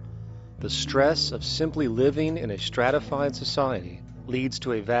wealth, the stress of simply living in a stratified society leads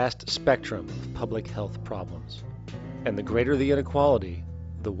to a vast spectrum of public health problems. And the greater the inequality,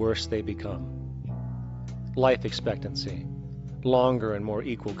 the worse they become. Life expectancy, longer in more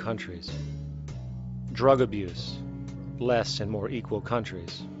equal countries. Drug abuse, less in more equal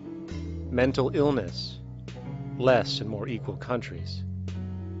countries. Mental illness, less in more equal countries.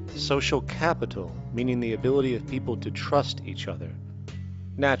 Social capital, meaning the ability of people to trust each other,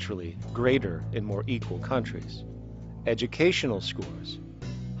 naturally greater in more equal countries. Educational scores,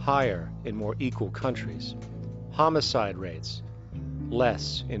 higher in more equal countries. Homicide rates,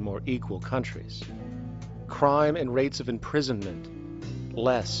 less in more equal countries. Crime and rates of imprisonment,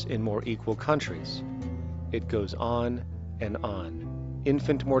 less in more equal countries. It goes on and on.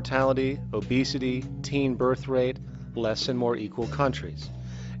 Infant mortality, obesity, teen birth rate, less in more equal countries.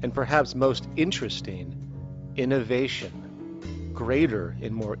 And perhaps most interesting, innovation, greater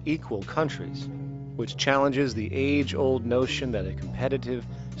in more equal countries, which challenges the age-old notion that a competitive,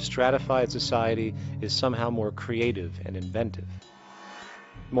 stratified society is somehow more creative and inventive.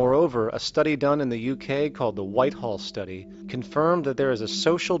 Moreover, a study done in the UK called the Whitehall Study confirmed that there is a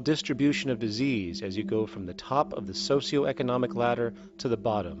social distribution of disease as you go from the top of the socioeconomic ladder to the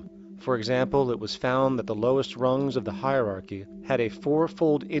bottom. For example, it was found that the lowest rungs of the hierarchy had a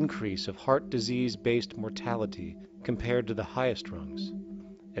 4-fold increase of heart disease-based mortality compared to the highest rungs.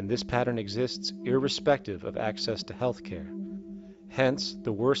 And this pattern exists irrespective of access to health care. Hence,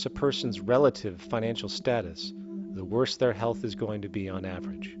 the worse a person's relative financial status, the worse their health is going to be on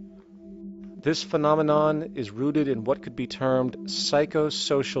average. This phenomenon is rooted in what could be termed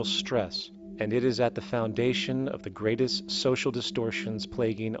psychosocial stress, and it is at the foundation of the greatest social distortions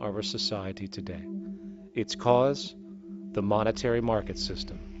plaguing our society today. Its cause? The monetary market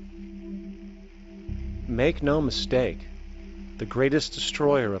system. Make no mistake, the greatest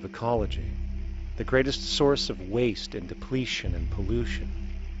destroyer of ecology, the greatest source of waste and depletion and pollution,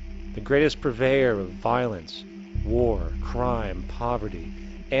 the greatest purveyor of violence, war, crime, poverty,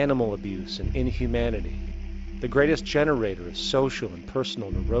 animal abuse, and inhumanity, the greatest generator of social and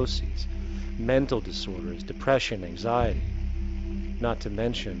personal neuroses, mental disorders, depression, anxiety, not to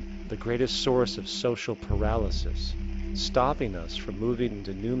mention the greatest source of social paralysis, stopping us from moving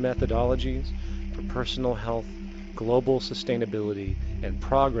into new methodologies for personal health, global sustainability, and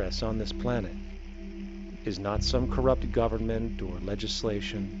progress on this planet, is not some corrupt government or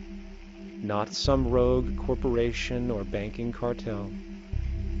legislation, not some rogue corporation or banking cartel,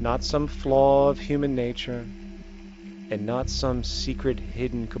 not some flaw of human nature, and not some secret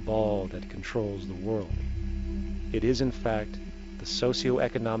hidden cabal that controls the world. It is, in fact, the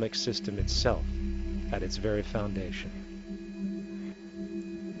socio-economic system itself at its very foundation.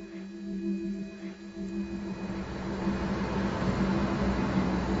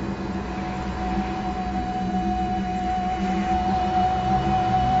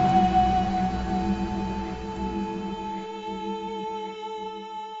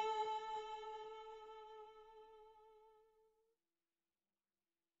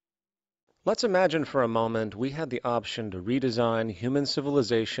 Let's imagine for a moment we had the option to redesign human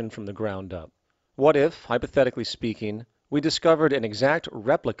civilization from the ground up. What if, hypothetically speaking, we discovered an exact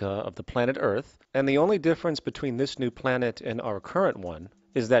replica of the planet Earth, and the only difference between this new planet and our current one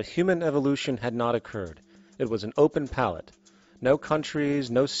is that human evolution had not occurred. It was an open palette. No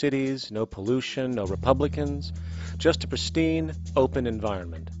countries, no cities, no pollution, no Republicans, just a pristine, open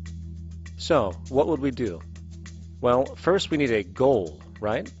environment. So, what would we do? Well, first we need a goal,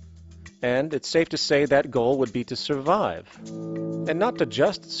 right? And it's safe to say that goal would be to survive. And not to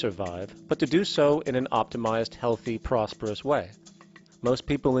just survive, but to do so in an optimized, healthy, prosperous way. Most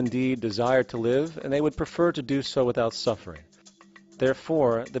people indeed desire to live, and they would prefer to do so without suffering.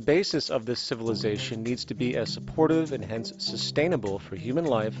 Therefore, the basis of this civilization needs to be as supportive and hence sustainable for human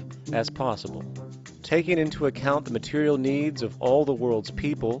life as possible, taking into account the material needs of all the world's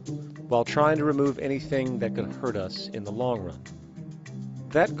people while trying to remove anything that could hurt us in the long run.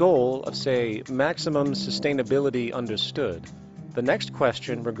 That goal of, say, maximum sustainability understood, the next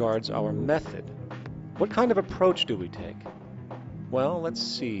question regards our method. What kind of approach do we take? Well, let's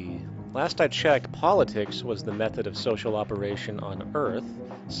see. Last I checked, politics was the method of social operation on Earth.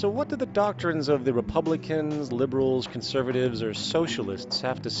 So what do the doctrines of the Republicans, liberals, conservatives, or socialists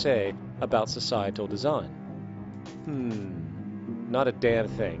have to say about societal design? Not a damn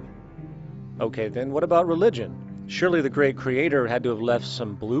thing. Okay, then what about religion? Surely the great creator had to have left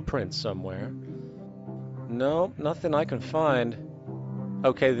some blueprint somewhere. No, nothing I can find.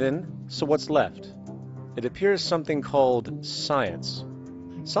 Okay then, so what's left? It appears something called science.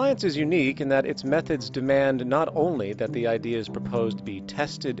 Science is unique in that its methods demand not only that the ideas proposed be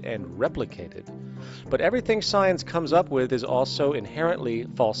tested and replicated, but everything science comes up with is also inherently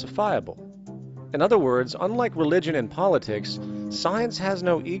falsifiable. In other words, unlike religion and politics, science has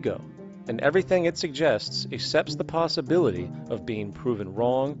no ego, and everything it suggests accepts the possibility of being proven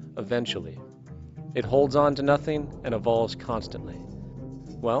wrong eventually. It holds on to nothing and evolves constantly.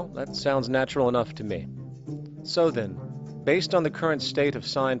 Well, that sounds natural enough to me. So then, based on the current state of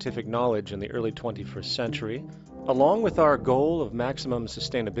scientific knowledge in the early 21st century, along with our goal of maximum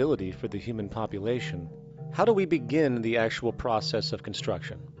sustainability for the human population, how do we begin the actual process of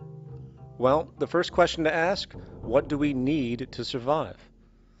construction? Well, the first question to ask, what do we need to survive?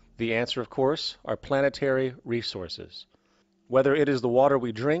 The answer, of course, are planetary resources. Whether it is the water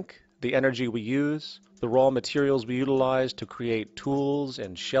we drink, the energy we use, the raw materials we utilize to create tools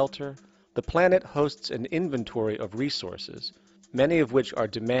and shelter, the planet hosts an inventory of resources, many of which are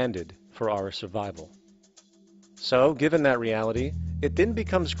demanded for our survival. So, given that reality, it then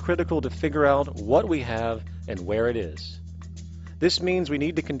becomes critical to figure out what we have and where it is. This means we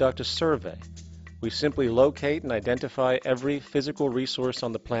need to conduct a survey. We simply locate and identify every physical resource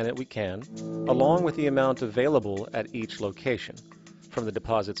on the planet we can, along with the amount available at each location, from the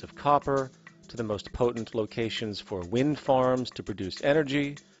deposits of copper to the most potent locations for wind farms to produce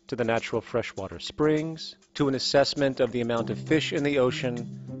energy, to the natural freshwater springs, to an assessment of the amount of fish in the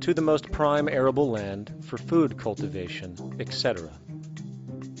ocean, to the most prime arable land for food cultivation, etc.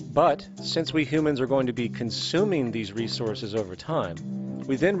 But since we humans are going to be consuming these resources over time,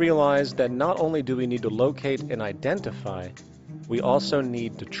 we then realize that not only do we need to locate and identify, we also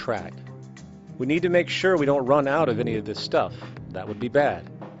need to track. We need to make sure we don't run out of any of this stuff. That would be bad.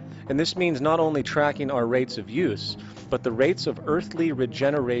 And this means not only tracking our rates of use, but the rates of earthly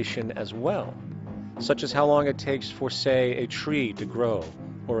regeneration as well, such as how long it takes for, say, a tree to grow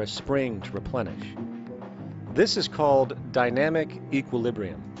or a spring to replenish. This is called dynamic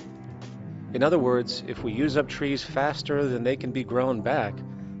equilibrium. In other words, if we use up trees faster than they can be grown back,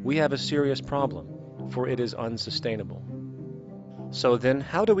 we have a serious problem, for it is unsustainable. So then,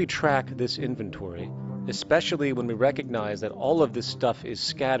 how do we track this inventory, especially when we recognize that all of this stuff is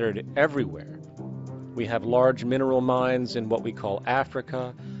scattered everywhere? We have large mineral mines in what we call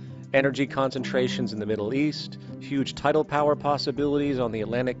Africa, energy concentrations in the Middle East, huge tidal power possibilities on the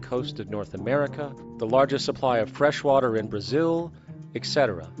Atlantic coast of North America, the largest supply of fresh water in Brazil,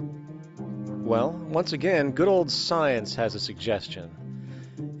 etc. Well, once again, good old science has a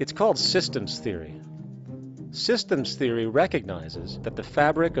suggestion. It's called systems theory. Systems theory recognizes that the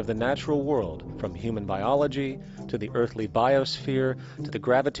fabric of the natural world, from human biology to the earthly biosphere to the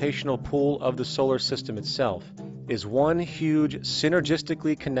gravitational pull of the solar system itself, is one huge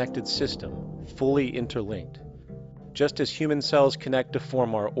synergistically connected system, fully interlinked. Just as human cells connect to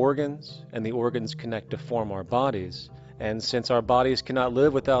form our organs, and the organs connect to form our bodies, and since our bodies cannot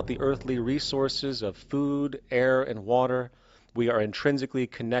live without the earthly resources of food, air, and water, we are intrinsically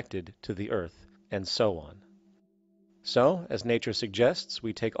connected to the earth, and so on. So, as nature suggests,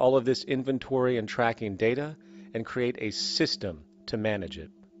 we take all of this inventory and tracking data and create a system to manage it.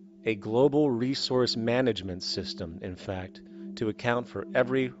 a global resource management system, in fact, to account for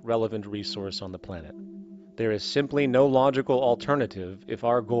every relevant resource on the planet. There is simply no logical alternative if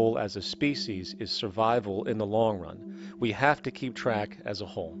our goal as a species is survival in the long run. We have to keep track as a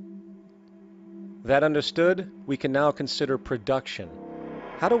whole. That understood, we can now consider production.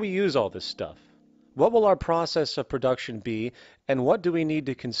 How do we use all this stuff? What will our process of production be, and what do we need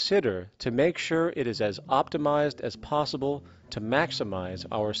to consider to make sure it is as optimized as possible to maximize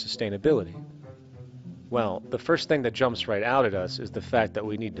our sustainability? Well, the first thing that jumps right out at us is the fact that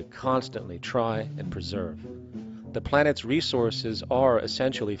we need to constantly try and preserve. The planet's resources are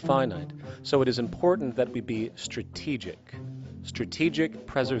essentially finite, so it is important that we be strategic. Strategic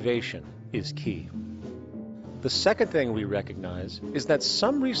preservation is key. The second thing we recognize is that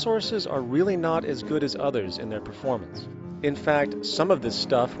some resources are really not as good as others in their performance. In fact, some of this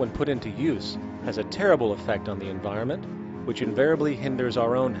stuff, when put into use, has a terrible effect on the environment, which invariably hinders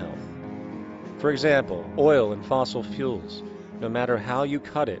our own health. For example, oil and fossil fuels, no matter how you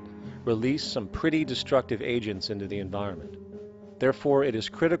cut it, release some pretty destructive agents into the environment. Therefore, it is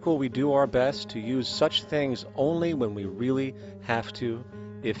critical we do our best to use such things only when we really have to,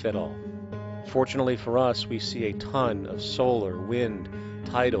 if at all. Fortunately for us, we see a ton of solar, wind,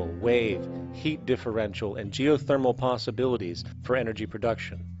 tidal, wave, heat differential, and geothermal possibilities for energy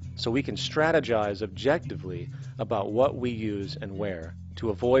production, so we can strategize objectively about what we use and where to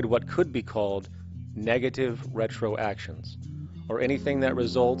avoid what could be called negative retroactions, or anything that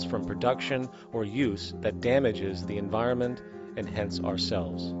results from production or use that damages the environment and hence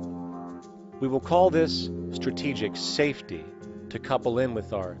ourselves. We will call this strategic safety, to couple in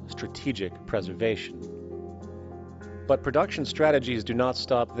with our strategic preservation. But production strategies do not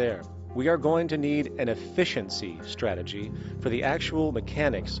stop there. We are going to need an efficiency strategy for the actual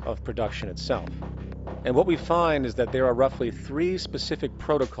mechanics of production itself. And what we find is that there are roughly 3 specific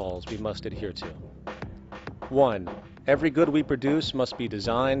protocols we must adhere to. 1. Every good we produce must be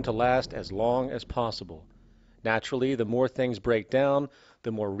designed to last as long as possible. Naturally, the more things break down,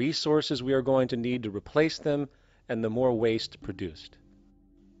 the more resources we are going to need to replace them, and the more waste produced.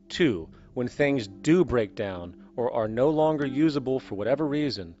 2. When things do break down or are no longer usable for whatever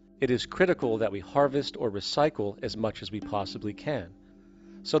reason, it is critical that we harvest or recycle as much as we possibly can.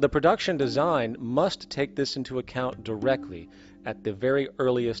 So the production design must take this into account directly at the very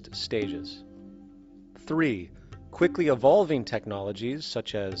earliest stages. 3. Quickly evolving technologies,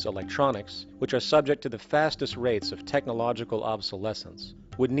 such as electronics, which are subject to the fastest rates of technological obsolescence,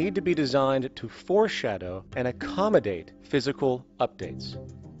 would need to be designed to foreshadow and accommodate physical updates.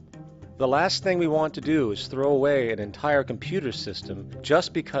 The last thing we want to do is throw away an entire computer system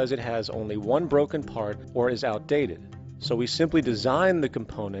just because it has only one broken part or is outdated. So we simply design the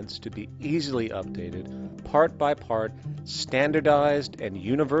components to be easily updated, part by part, standardized and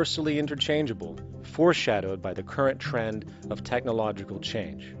universally interchangeable, foreshadowed by the current trend of technological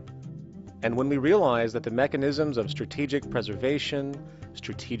change. And when we realize that the mechanisms of strategic preservation,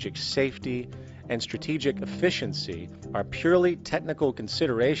 strategic safety, and strategic efficiency are purely technical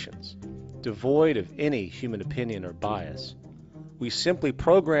considerations, devoid of any human opinion or bias, we simply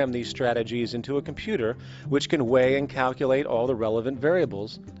program these strategies into a computer which can weigh and calculate all the relevant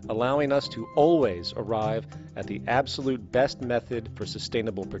variables, allowing us to always arrive at the absolute best method for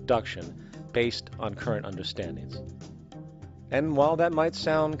sustainable production based on current understandings. And while that might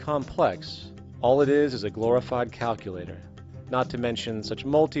sound complex, all it is a glorified calculator. Not to mention such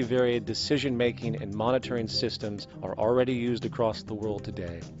multivariate decision-making and monitoring systems are already used across the world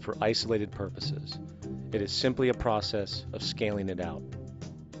today for isolated purposes. It is simply a process of scaling it out.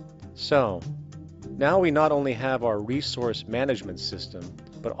 So, now we not only have our resource management system,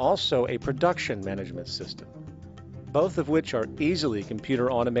 but also a production management system, both of which are easily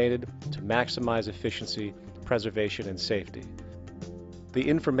computer automated to maximize efficiency, preservation, and safety. The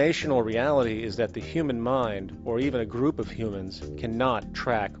informational reality is that the human mind, or even a group of humans, cannot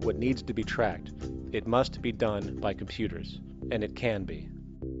track what needs to be tracked. It must be done by computers, and it can be.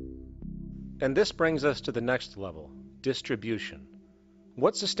 And this brings us to the next level, distribution.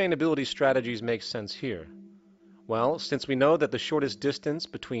 What sustainability strategies make sense here? Well, since we know that the shortest distance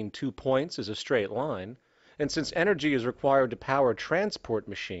between 2 points is a straight line, and since energy is required to power transport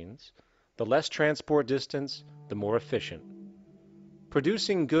machines, the less transport distance, the more efficient.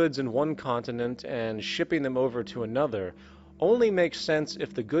 Producing goods in one continent and shipping them over to another only makes sense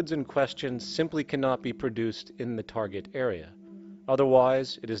if the goods in question simply cannot be produced in the target area.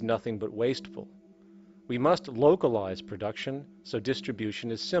 Otherwise, it is nothing but wasteful. We must localize production so distribution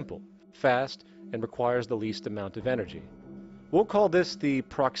is simple, fast, and requires the least amount of energy. We'll call this the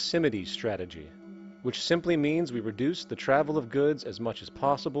proximity strategy. which simply means we reduce the travel of goods as much as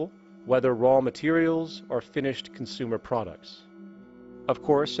possible, whether raw materials or finished consumer products. Of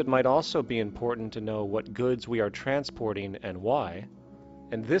course, it might also be important to know what goods we are transporting and why,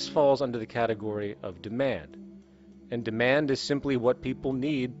 and this falls under the category of demand. And demand is simply what people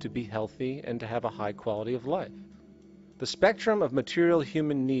need to be healthy and to have a high quality of life. The spectrum of material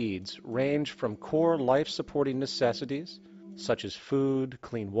human needs range from core life-supporting necessities, such as food,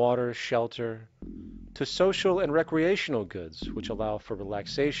 clean water, shelter, to social and recreational goods, which allow for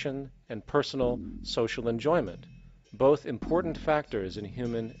relaxation and personal social enjoyment, both important factors in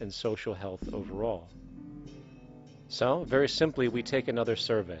human and social health overall. So, very simply, we take another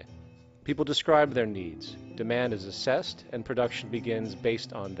survey. People describe their needs. Demand is assessed, and production begins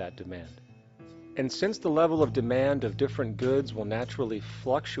based on that demand. And since the level of demand of different goods will naturally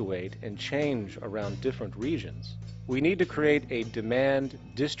fluctuate and change around different regions, we need to create a demand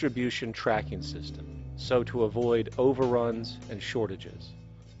distribution tracking system, so to avoid overruns and shortages.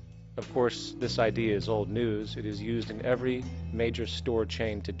 Of course, this idea is old news. It is used in every major store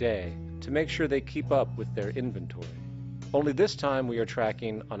chain today to make sure they keep up with their inventory. Only this time we are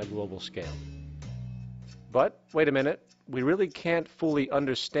tracking on a global scale. But, wait a minute, we really can't fully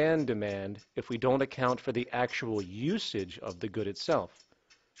understand demand if we don't account for the actual usage of the good itself.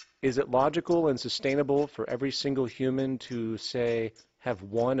 Is it logical and sustainable for every single human to, say, have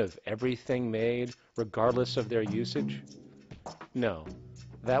one of everything made, regardless of their usage? No,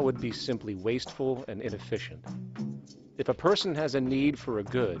 that would be simply wasteful and inefficient. If a person has a need for a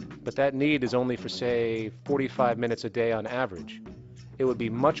good, but that need is only for, say, 45 minutes a day on average, it would be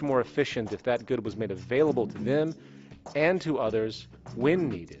much more efficient if that good was made available to them and to others when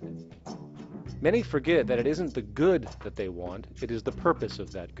needed. Many forget that it isn't the good that they want, it is the purpose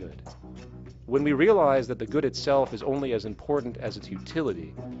of that good. When we realize that the good itself is only as important as its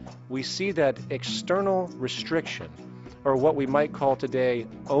utility, we see that external restriction, or what we might call today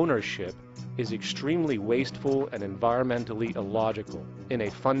ownership, is extremely wasteful and environmentally illogical in a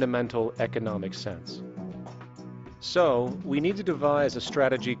fundamental economic sense. So, we need to devise a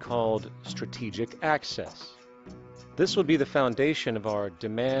strategy called strategic access. This will be the foundation of our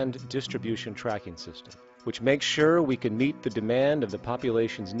demand distribution tracking system, which makes sure we can meet the demand of the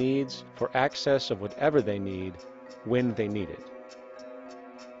population's needs for access of whatever they need when they need it.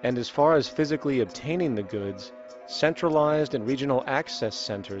 And as far as physically obtaining the goods, centralized and regional access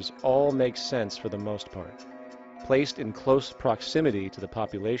centers all make sense for the most part. Placed in close proximity to the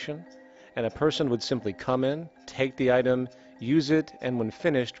population, and a person would simply come in, take the item, use it, and when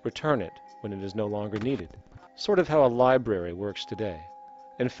finished, return it when it is no longer needed. Sort of how a library works today.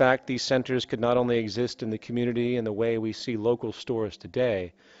 In fact, these centers could not only exist in the community in the way we see local stores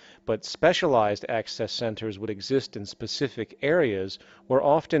today, but specialized access centers would exist in specific areas where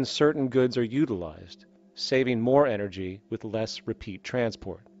often certain goods are utilized, saving more energy with less repeat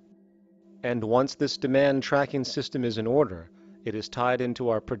transport. And once this demand tracking system is in order, it is tied into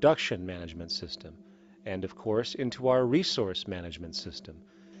our production management system, and of course into our resource management system,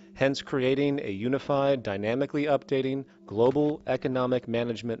 hence creating a unified, dynamically updating global economic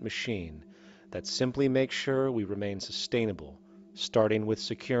management machine that simply makes sure we remain sustainable, starting with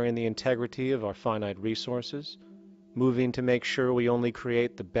securing the integrity of our finite resources, moving to make sure we only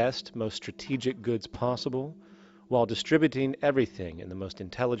create the best, most strategic goods possible, while distributing everything in the most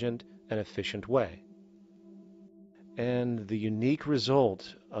intelligent and efficient way. And the unique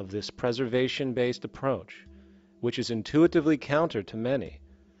result of this preservation-based approach, which is intuitively counter to many,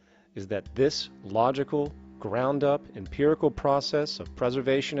 is that this logical, ground-up, empirical process of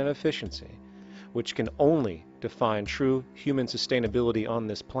preservation and efficiency, which can only define true human sustainability on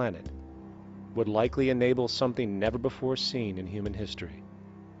this planet, would likely enable something never before seen in human history.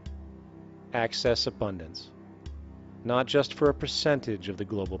 Access abundance, not just for a percentage of the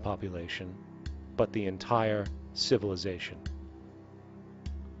global population, but the entire civilization.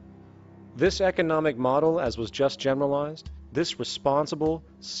 This economic model, as was just generalized, this responsible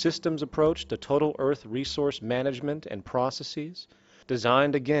systems approach to total Earth resource management and processes,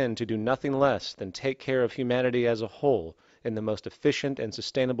 designed again to do nothing less than take care of humanity as a whole in the most efficient and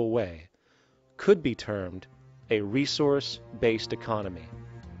sustainable way, could be termed a resource-based economy.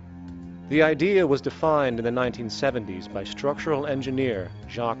 The idea was defined in the 1970s by structural engineer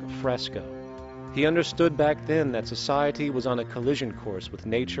Jacques Fresco. He understood back then that society was on a collision course with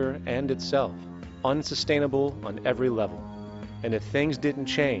nature and itself, unsustainable on every level. And if things didn't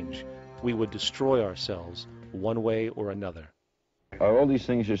change, we would destroy ourselves one way or another. Are all these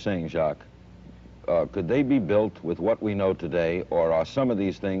things you're saying, Jacques, could they be built with what we know today, or are some of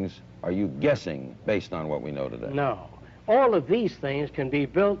these things, are you guessing based on what we know today? No. All of these things can be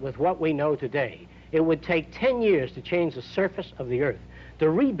built with what we know today. It would take 10 years to change the surface of the earth, to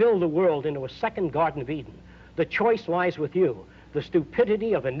rebuild the world into a second Garden of Eden. The choice lies with you. The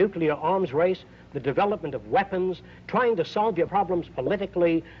stupidity of a nuclear arms race, the development of weapons, trying to solve your problems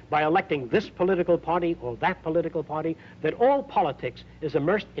politically by electing this political party or that political party, that all politics is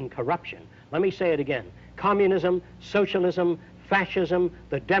immersed in corruption. Let me say it again. Communism, socialism, fascism,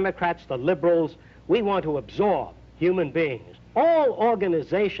 the Democrats, the liberals, we want to absorb human beings. All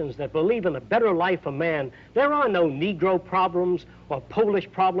organizations that believe in a better life for man, there are no Negro problems or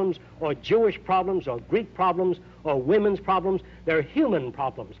Polish problems or Jewish problems or Greek problems or women's problems. They're human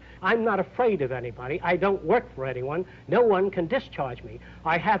problems. I'm not afraid of anybody. I don't work for anyone. No one can discharge me.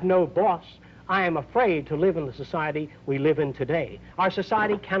 I have no boss. I am afraid to live in the society we live in today. Our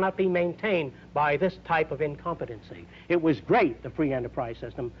society cannot be maintained by this type of incompetency. It was great, the free enterprise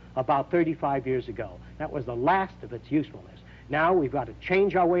system, about 35 years ago. That was the last of its usefulness. Now we've got to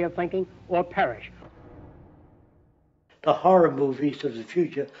change our way of thinking or perish. The horror movies of the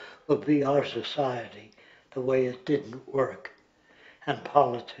future will be our society, the way it didn't work. And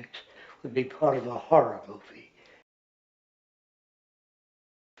politics would be part of a horror movie.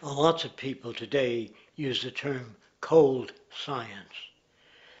 Lots of people today use the term cold science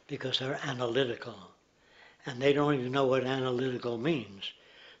because they're analytical. And they don't even know what analytical means.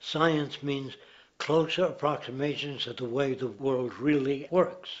 Science means closer approximations of the way the world really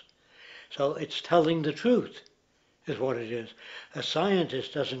works. So it's telling the truth, is what it is. A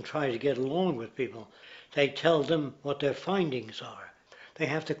scientist doesn't try to get along with people. They tell them what their findings are. They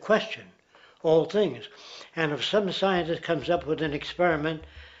have to question all things. And if some scientist comes up with an experiment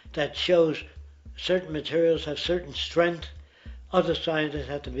that shows certain materials have certain strength, other scientists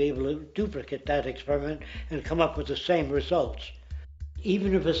have to be able to duplicate that experiment and come up with the same results.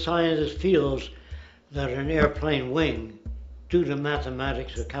 Even if a scientist feels that an airplane wing, due to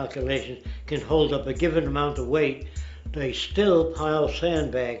mathematics or calculations, can hold up a given amount of weight, they still pile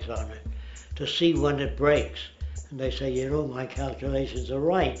sandbags on it to see when it breaks. And they say, you know, my calculations are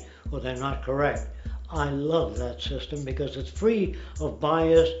right, or they're not correct. I love that system because it's free of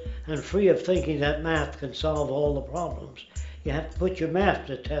bias and free of thinking that math can solve all the problems. You have to put your math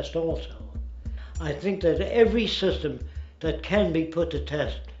to test also. I think that every system that can be put to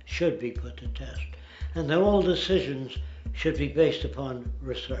test should be put to test. And that all decisions should be based upon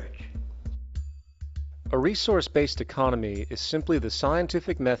research. A resource-based economy is simply the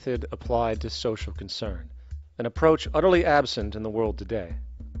scientific method applied to social concern, an approach utterly absent in the world today.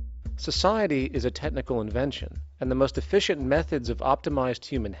 Society is a technical invention, and the most efficient methods of optimized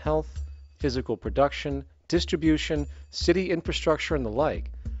human health, physical production, distribution, city infrastructure, and the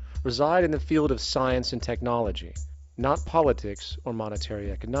like reside in the field of science and technology, not politics or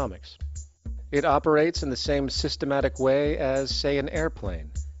monetary economics. It operates in the same systematic way as, say, an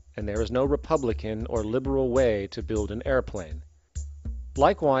airplane, and there is no Republican or liberal way to build an airplane.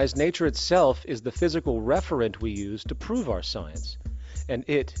 Likewise, nature itself is the physical referent we use to prove our science, and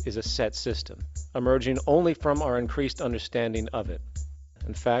it is a set system, emerging only from our increased understanding of it.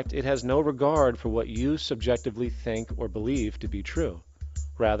 In fact, it has no regard for what you subjectively think or believe to be true.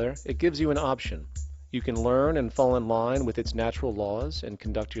 Rather, it gives you an option. You can learn and fall in line with its natural laws and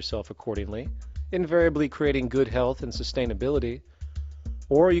conduct yourself accordingly, invariably creating good health and sustainability,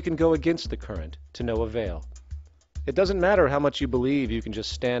 or you can go against the current to no avail. It doesn't matter how much you believe you can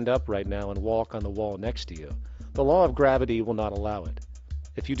just stand up right now and walk on the wall next to you. The law of gravity will not allow it.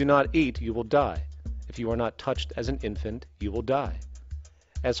 If you do not eat, you will die. If you are not touched as an infant, you will die.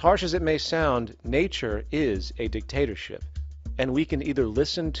 As harsh as it may sound, nature is a dictatorship, and we can either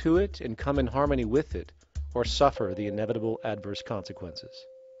listen to it and come in harmony with it, or suffer the inevitable adverse consequences.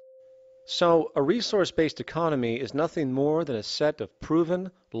 So, a resource-based economy is nothing more than a set of proven,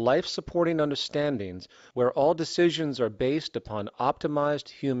 life-supporting understandings where all decisions are based upon optimized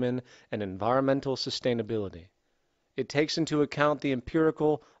human and environmental sustainability. It takes into account the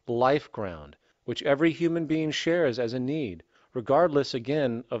empirical life ground, which every human being shares as a need, regardless,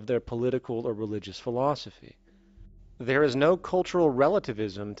 again, of their political or religious philosophy. There is no cultural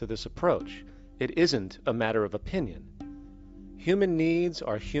relativism to this approach. It isn't a matter of opinion. Human needs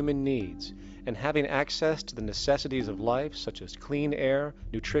are human needs, and having access to the necessities of life, such as clean air,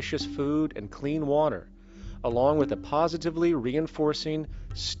 nutritious food, and clean water, along with a positively reinforcing,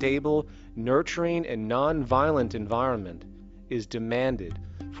 stable, nurturing, and non-violent environment, is demanded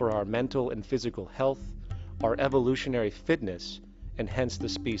for our mental and physical health, our evolutionary fitness, and hence the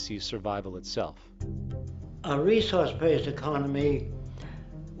species' survival itself. A resource-based economy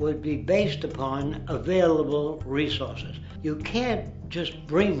would be based upon available resources. You can't just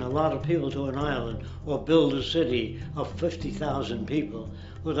bring a lot of people to an island or build a city of 50,000 people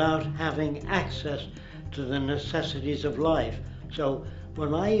without having access to the necessities of life. So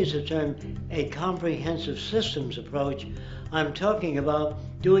when I use the term a comprehensive systems approach, I'm talking about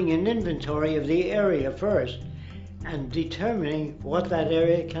doing an inventory of the area first and determining what that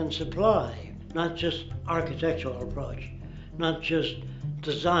area can supply, not just architectural approach, not just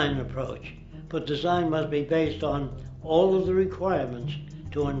design approach, but design must be based on all of the requirements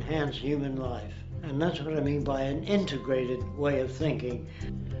to enhance human life. And that's what I mean by an integrated way of thinking.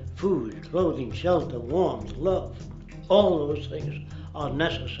 Food, clothing, shelter, warmth, love, all those things are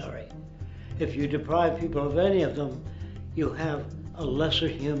necessary. If you deprive people of any of them, you have a lesser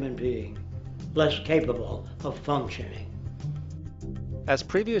human being, less capable of functioning. As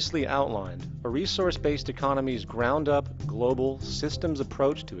previously outlined, a resource-based economy's ground-up, global, systems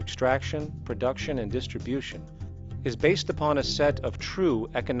approach to extraction, production, and distribution is based upon a set of true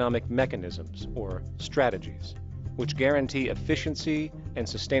economic mechanisms, or strategies, which guarantee efficiency and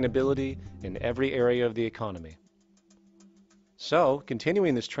sustainability in every area of the economy. So,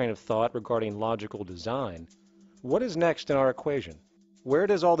 continuing this train of thought regarding logical design, what is next in our equation? Where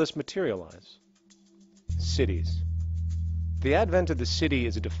does all this materialize? Cities. The advent of the city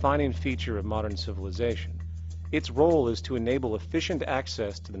is a defining feature of modern civilization. Its role is to enable efficient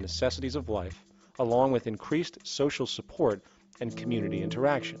access to the necessities of life, along with increased social support and community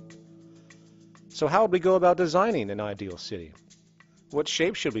interaction. So how would we go about designing an ideal city? What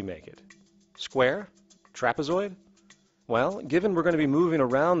shape should we make it? Square? Trapezoid? Well, given we're going to be moving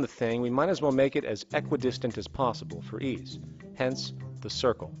around the thing, we might as well make it as equidistant as possible for ease, hence the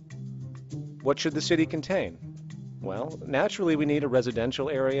circle. What should the city contain? Well, naturally we need a residential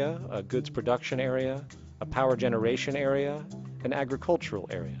area, a goods production area, a power generation area, an agricultural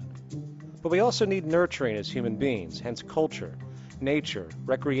area. But we also need nurturing as human beings, hence culture, nature,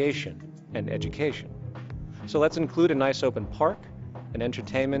 recreation, and education. So let's include a nice open park, an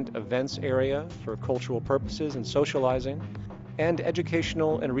entertainment events area for cultural purposes and socializing, and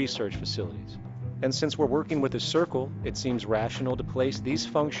educational and research facilities. And since we're working with a circle, it seems rational to place these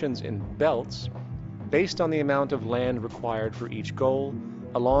functions in belts based on the amount of land required for each goal,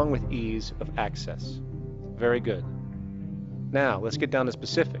 along with ease of access. Very good. Now, let's get down to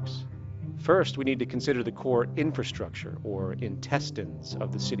specifics. First, we need to consider the core infrastructure, or intestines,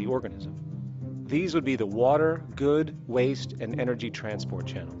 of the city organism. These would be the water, good, waste, and energy transport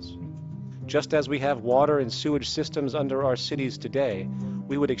channels. Just as we have water and sewage systems under our cities today,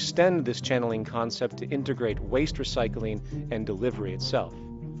 we would extend this channeling concept to integrate waste recycling and delivery itself.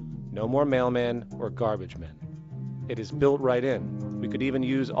 No more mailmen or garbage men. It is built right in. We could even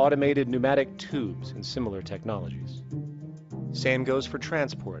use automated pneumatic tubes and similar technologies. Same goes for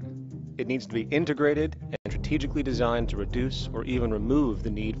transport. It needs to be integrated and strategically designed to reduce or even remove the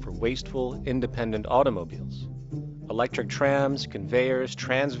need for wasteful, independent automobiles. Electric trams, conveyors,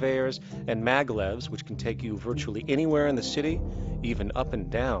 transveyors, and maglevs, which can take you virtually anywhere in the city, even up and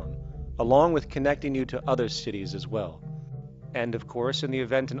down, along with connecting you to other cities as well. And of course, in the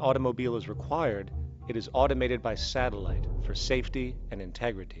event an automobile is required, it is automated by satellite for safety and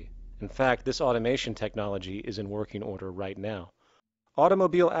integrity. In fact, this automation technology is in working order right now.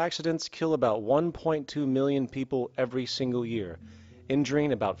 Automobile accidents kill about 1.2 million people every single year,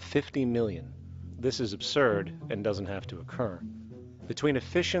 injuring about 50 million. This is absurd and doesn't have to occur. Between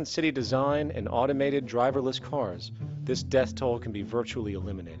efficient city design and automated driverless cars, this death toll can be virtually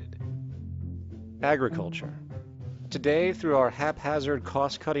eliminated. Agriculture. Today, through our haphazard,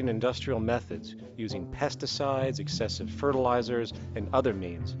 cost-cutting industrial methods, using pesticides, excessive fertilizers, and other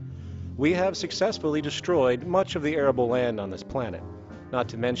means, we have successfully destroyed much of the arable land on this planet, not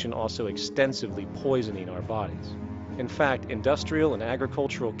to mention also extensively poisoning our bodies. In fact, industrial and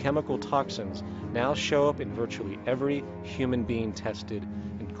agricultural chemical toxins now show up in virtually every human being tested,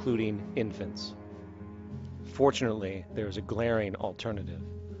 including infants. Fortunately, there is a glaring alternative: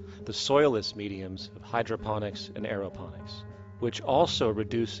 the soilless mediums of hydroponics and aeroponics, which also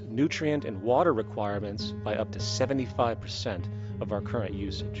reduce nutrient and water requirements by up to 75% of our current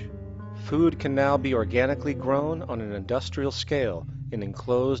usage. Food can now be organically grown on an industrial scale in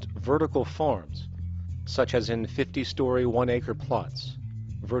enclosed vertical farms, such as in 50-story 1-acre plots,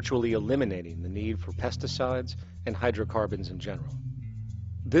 virtually eliminating the need for pesticides and hydrocarbons in general.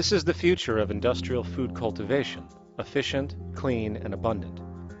 This is the future of industrial food cultivation, efficient, clean, and abundant.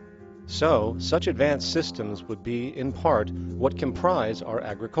 So, such advanced systems would be, in part, what comprise our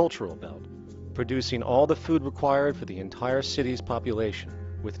agricultural belt, producing all the food required for the entire city's population,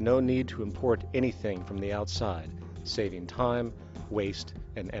 with no need to import anything from the outside, saving time, waste,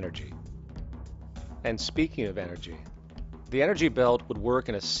 and energy. And speaking of energy, the energy belt would work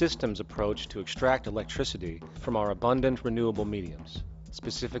in a systems approach to extract electricity from our abundant renewable mediums,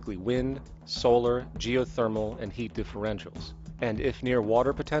 specifically wind, solar, geothermal, and heat differentials, and if near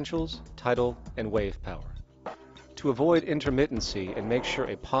water potentials, tidal and wave power. To avoid intermittency and make sure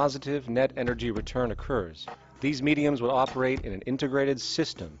a positive net energy return occurs, these mediums would operate in an integrated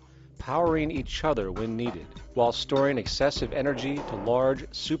system, powering each other when needed, while storing excessive energy to large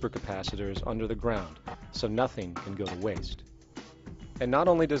supercapacitors under the ground, so nothing can go to waste. And not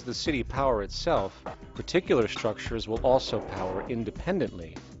only does the city power itself, particular structures will also power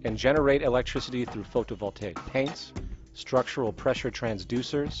independently and generate electricity through photovoltaic paints, structural pressure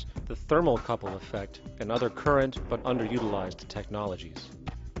transducers, the thermocouple effect, and other current but underutilized technologies.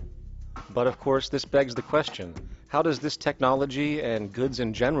 But of course, this begs the question, how does this technology and goods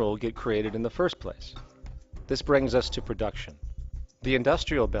in general get created in the first place? This brings us to production. The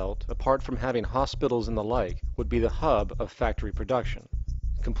industrial belt, apart from having hospitals and the like, would be the hub of factory production.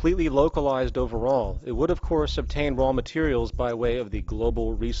 Completely localized overall, it would of course obtain raw materials by way of the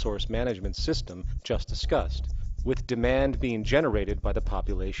global resource management system just discussed, with demand being generated by the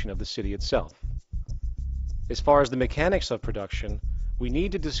population of the city itself. As far as the mechanics of production, we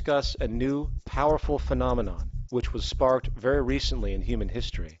need to discuss a new, powerful phenomenon which was sparked very recently in human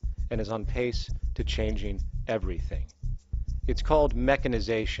history and is on pace to changing everything. It's called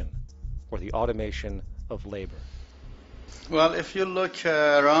mechanization, or the automation of labor. Well, if you look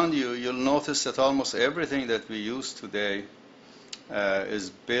around you, you'll notice that almost everything that we use today is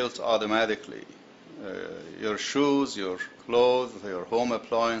built automatically. Your shoes, your clothes, your home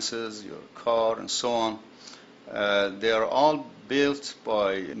appliances, your car, and so on, they are all built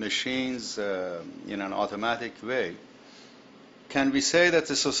by machines in an automatic way. Can we say that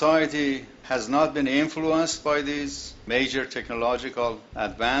the society has not been influenced by these major technological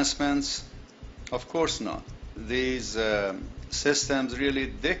advancements? Of course not. These systems really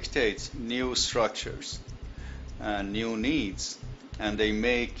dictate new structures and new needs, and they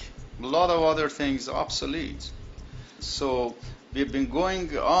make a lot of other things obsolete. So we've been going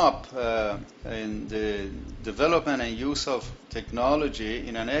up in the development and use of technology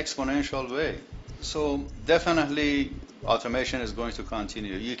in an exponential way. So definitely automation is going to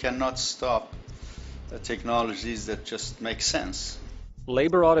continue. You cannot stop technologies that just make sense.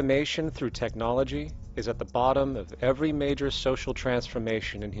 Labor automation through technology is at the bottom of every major social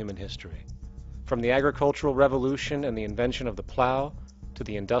transformation in human history. From the agricultural revolution and the invention of the plow, to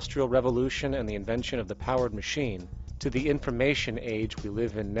the industrial revolution and the invention of the powered machine, to the information age we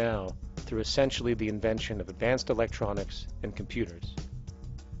live in now through essentially the invention of advanced electronics and computers.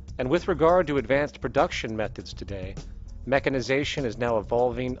 And with regard to advanced production methods today, mechanization is now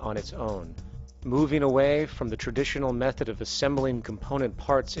evolving on its own, moving away from the traditional method of assembling component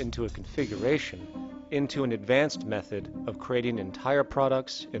parts into a configuration into an advanced method of creating entire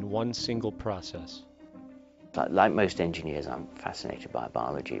products in one single process. Like most engineers, I'm fascinated by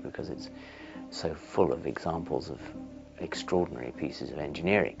biology because it's so full of examples of extraordinary pieces of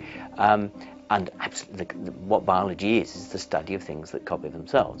engineering. And absolutely, what biology is the study of things that copy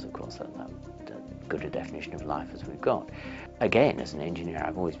themselves. Of course, that's good a definition of life as we've got. Again, as an engineer,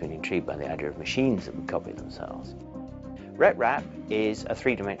 I've always been intrigued by the idea of machines that would copy themselves. RepRap is a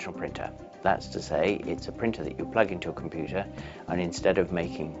three-dimensional printer. That's to say, it's a printer that you plug into a computer, and instead of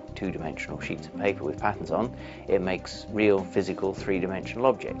making two-dimensional sheets of paper with patterns on, it makes real, physical, three-dimensional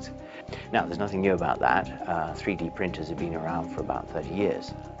objects. Now, there's nothing new about that. 3D printers have been around for about 30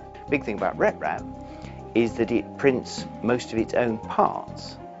 years. Big thing about RepRap is that it prints most of its own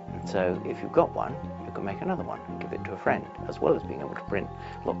parts. And so, if you've got one, you can make another one and give it to a friend, as well as being able to print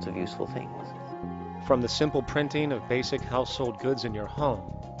lots of useful things. From the simple printing of basic household goods in your home,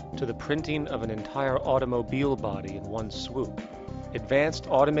 to the printing of an entire automobile body in one swoop, advanced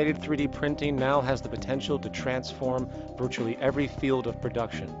automated 3D printing now has the potential to transform virtually every field of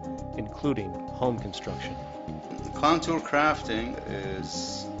production, including home construction. Contour crafting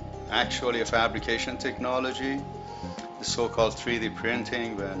is actually a fabrication technology, the so-called 3D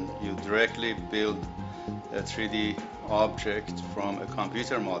printing, when you directly build a 3D object from a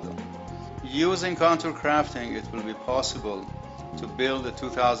computer model. Using contour crafting, it will be possible to build a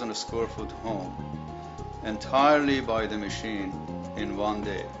 2,000 square foot home entirely by the machine in one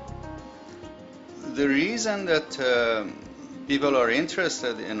day. The reason that people are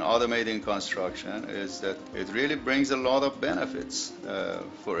interested in automating construction is that it really brings a lot of benefits.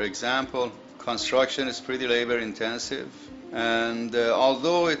 For example, construction is pretty labor intensive, and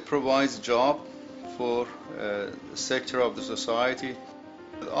although it provides job for a sector of the society,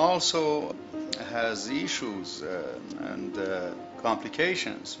 it also has issues and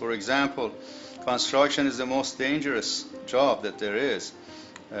complications. For example, construction is the most dangerous job that there is.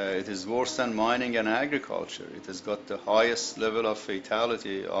 It is worse than mining and agriculture. It has got the highest level of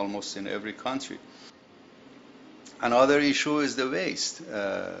fatality almost in every country. Another issue is the waste.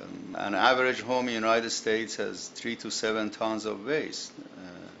 An average home in the United States has 3 to 7 tons of waste.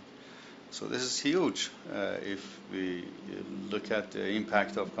 So this is huge if we look at the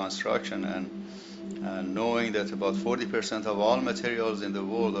impact of construction and knowing that about 40% of all materials in the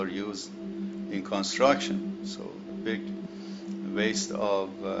world are used in construction. So big waste of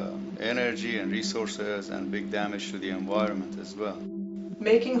energy and resources and big damage to the environment as well.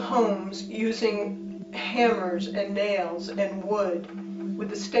 Making homes using hammers and nails and wood with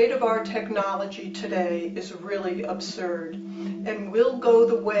the state of our technology today is really absurd and will go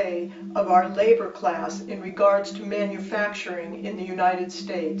the way of our labor class in regards to manufacturing in the United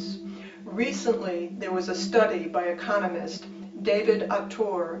States. Recently, there was a study by economist David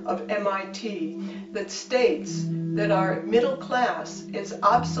Autor of MIT that states that our middle class is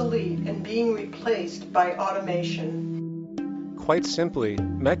obsolete and being replaced by automation. Quite simply,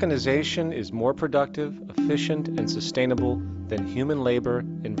 mechanization is more productive, efficient, and sustainable than human labor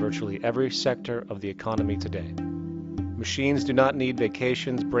in virtually every sector of the economy today. Machines do not need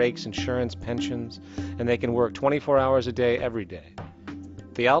vacations, breaks, insurance, pensions, and they can work 24 hours a day every day.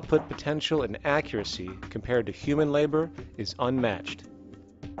 The output potential and accuracy compared to human labor is unmatched.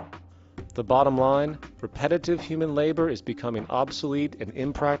 The bottom line, repetitive human labor is becoming obsolete and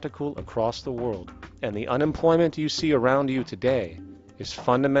impractical across the world, and the unemployment you see around you today is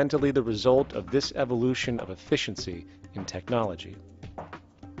fundamentally the result of this evolution of efficiency in technology.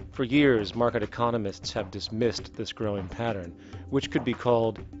 For years, market economists have dismissed this growing pattern, which could be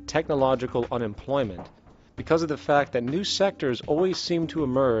called technological unemployment, because of the fact that new sectors always seem to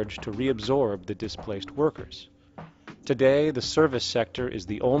emerge to reabsorb the displaced workers. Today, the service sector is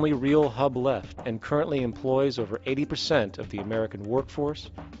the only real hub left and currently employs over 80% of the American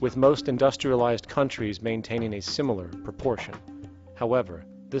workforce, with most industrialized countries maintaining a similar proportion. However,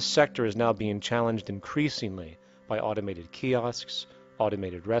 this sector is now being challenged increasingly by automated kiosks,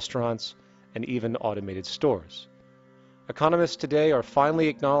 automated restaurants, and even automated stores. Economists today are finally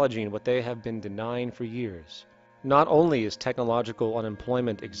acknowledging what they have been denying for years. Not only is technological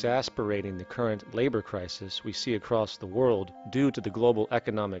unemployment exacerbating the current labor crisis we see across the world due to the global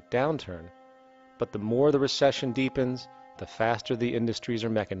economic downturn, but the more the recession deepens, the faster the industries are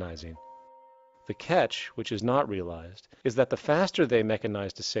mechanizing. The catch, which is not realized, is that the faster they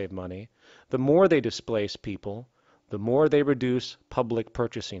mechanize to save money, the more they displace people, the more they reduce public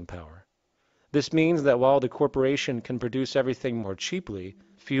purchasing power. This means that while the corporation can produce everything more cheaply,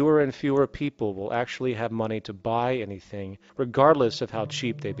 fewer and fewer people will actually have money to buy anything, regardless of how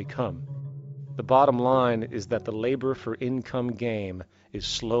cheap they become. The bottom line is that the labor for income game is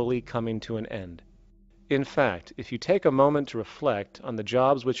slowly coming to an end. In fact, if you take a moment to reflect on the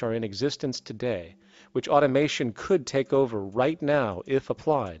jobs which are in existence today, which automation could take over right now if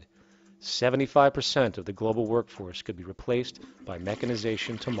applied, 75% of the global workforce could be replaced by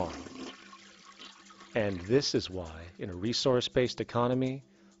mechanization tomorrow. And this is why, in a resource-based economy,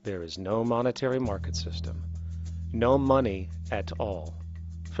 there is no monetary market system, no money at all,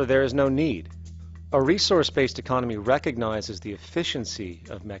 for there is no need. A resource-based economy recognizes the efficiency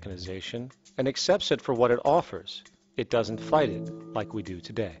of mechanization and accepts it for what it offers. It doesn't fight it like we do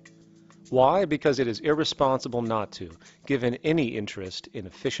today. Why? Because it is irresponsible not to, given any interest in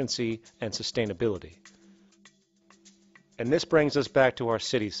efficiency and sustainability. And this brings us back to our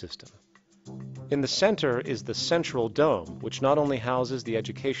city system. In the center is the central dome, which not only houses the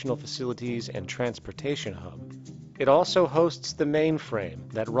educational facilities and transportation hub, it also hosts the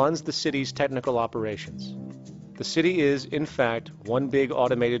mainframe that runs the city's technical operations. The city is, in fact, one big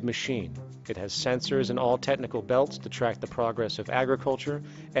automated machine. It has sensors in all technical belts to track the progress of agriculture,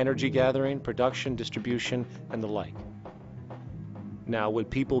 energy gathering, production, distribution, and the like. Now, would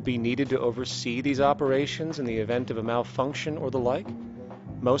people be needed to oversee these operations in the event of a malfunction or the like?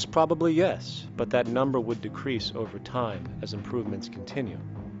 Most probably yes, but that number would decrease over time as improvements continue.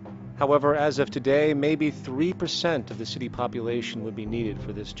 However, as of today, maybe 3% of the city population would be needed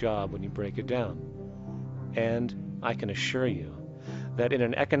for this job when you break it down. And I can assure you that in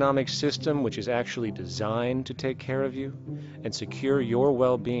an economic system which is actually designed to take care of you and secure your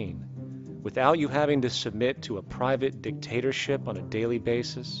well-being, without you having to submit to a private dictatorship on a daily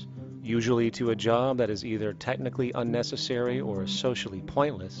basis, usually to a job that is either technically unnecessary or socially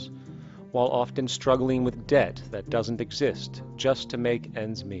pointless, while often struggling with debt that doesn't exist just to make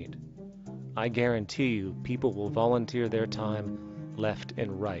ends meet. I guarantee you people will volunteer their time left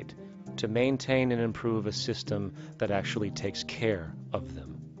and right to maintain and improve a system that actually takes care of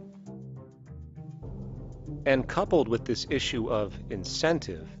them. And coupled with this issue of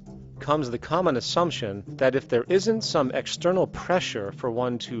incentive comes the common assumption that if there isn't some external pressure for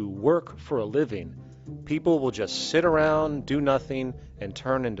one to work for a living, people will just sit around, do nothing, and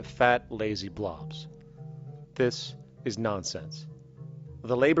turn into fat, lazy blobs. This is nonsense.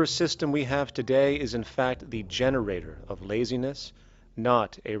 The labor system we have today is in fact the generator of laziness,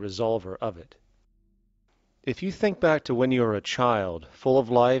 not a resolver of it. If you think back to when you were a child, full of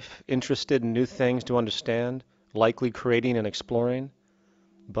life, interested in new things to understand, likely creating and exploring,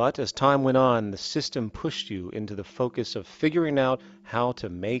 but as time went on, the system pushed you into the focus of figuring out how to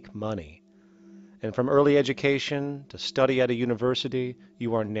make money. And from early education to study at a university,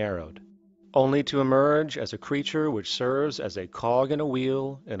 you are narrowed, only to emerge as a creature which serves as a cog in a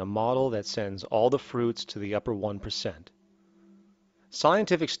wheel in a model that sends all the fruits to the upper 1%.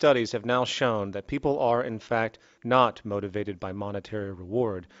 Scientific studies have now shown that people are, in fact, not motivated by monetary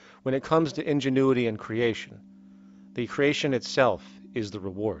reward when it comes to ingenuity and creation. The creation itself is the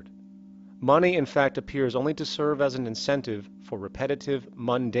reward. Money, in fact, appears only to serve as an incentive for repetitive,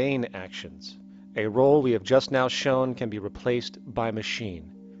 mundane actions, a role we have just now shown can be replaced by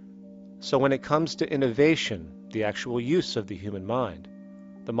machine. So when it comes to innovation, the actual use of the human mind,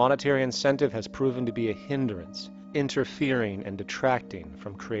 the monetary incentive has proven to be a hindrance, interfering and detracting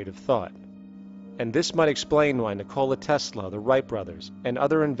from creative thought. And this might explain why Nikola Tesla, the Wright brothers, and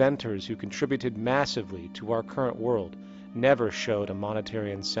other inventors who contributed massively to our current world never showed a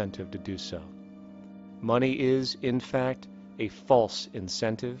monetary incentive to do so. Money is, in fact, a false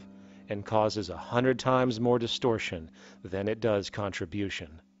incentive and causes 100 times more distortion than it does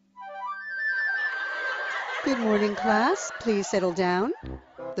contribution. Good morning, class. Please settle down.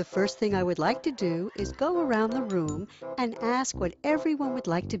 The first thing I would like to do is go around the room and ask what everyone would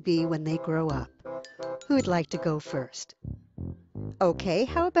like to be when they grow up. Who would like to go first? Okay,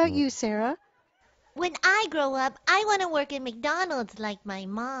 how about you, Sarah? When I grow up, I want to work at McDonald's like my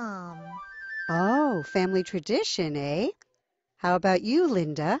mom. Oh, family tradition, eh? How about you,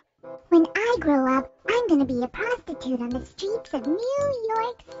 Linda? When I grow up, I'm going to be a prostitute on the streets of New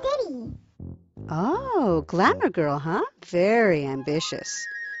York City. Oh, glamour girl, huh? Very ambitious.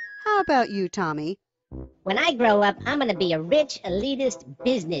 How about you, Tommy? When I grow up, I'm going to be a rich, elitist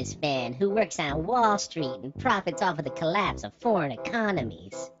businessman who works on Wall Street and profits off of the collapse of foreign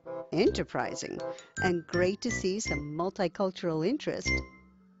economies. Enterprising, and great to see some multicultural interest.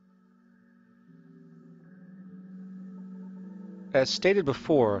 As stated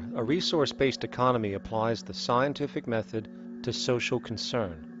before, a resource-based economy applies the scientific method to social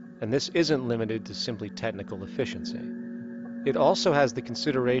concern, and this isn't limited to simply technical efficiency. It also has the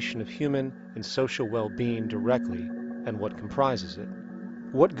consideration of human and social well-being directly and what comprises it.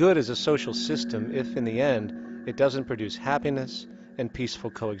 What good is a social system if, in the end, it doesn't produce happiness and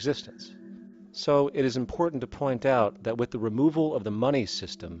peaceful coexistence? So it is important to point out that with the removal of the money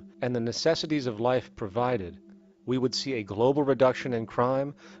system and the necessities of life provided, we would see a global reduction in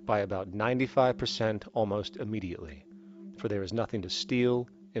crime by about 95% almost immediately, for there is nothing to steal,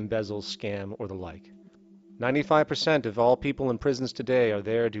 embezzle, scam, or the like. 95% of all people in prisons today are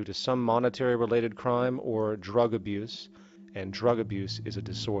there due to some monetary-related crime or drug abuse, and drug abuse is a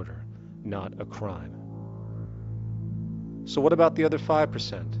disorder, not a crime. So what about the other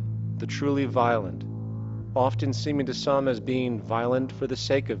 5%, the truly violent, often seeming to some as being violent for the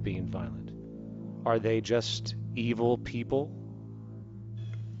sake of being violent? Are they just evil people?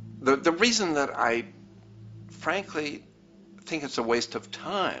 The reason that I frankly think it's a waste of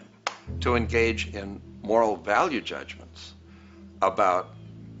time to engage in moral value judgments about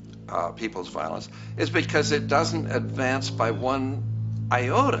people's violence is because it doesn't advance by one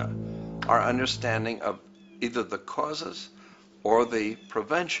iota our understanding of either the causes or the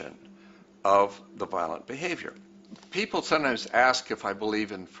prevention of the violent behavior. People sometimes ask if I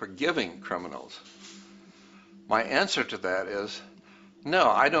believe in forgiving criminals. My answer to that is, no,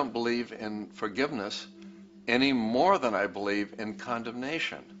 I don't believe in forgiveness any more than I believe in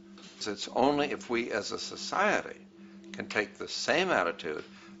condemnation. It's only if we as a society can take the same attitude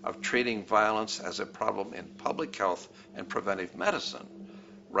of treating violence as a problem in public health and preventive medicine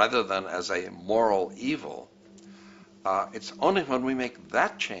rather than as a moral evil, it's only when we make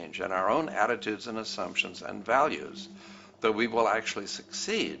that change in our own attitudes and assumptions and values that we will actually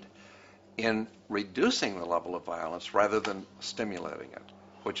succeed in reducing the level of violence rather than stimulating it,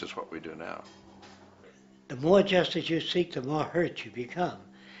 which is what we do now. The more justice you seek, the more hurt you become,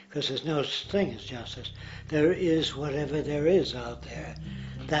 because there's no such thing as justice. There is whatever there is out there.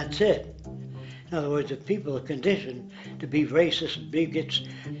 That's it. In other words, if people are conditioned to be racist and bigots,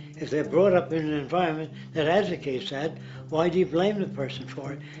 if they're brought up in an environment that advocates that, why do you blame the person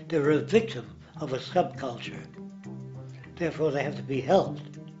for it? They're a victim of a subculture. Therefore, they have to be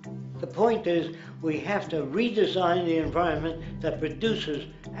helped. The point is, we have to redesign the environment that produces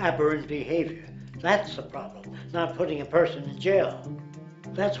aberrant behavior. That's the problem, not putting a person in jail.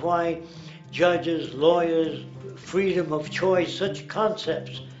 That's why judges, lawyers, freedom of choice, such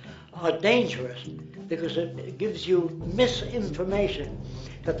concepts are dangerous, because it gives you misinformation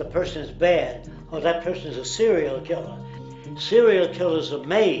that the person is bad or that person is a serial killer. Serial killers are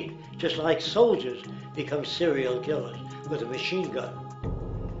made, just like soldiers become serial killers with a machine gun.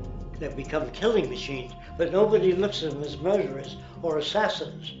 They become killing machines, but nobody looks at them as murderers or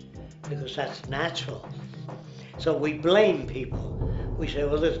assassins, because that's natural. So we blame people. We say,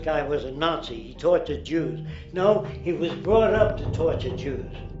 well, this guy was a Nazi, he tortured Jews. No, he was brought up to torture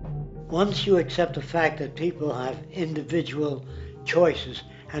Jews. Once you accept the fact that people have individual choices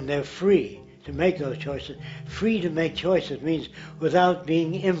and they're free to make those choices, free to make choices means without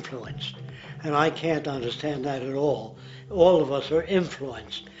being influenced. And I can't understand that at all. All of us are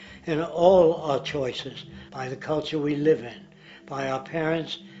influenced in all our choices by the culture we live in, by our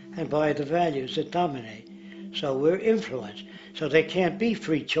parents, and by the values that dominate. So we're influenced. So there can't be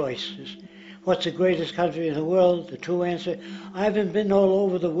free choices. What's the greatest country in the world? The true answer, I haven't been all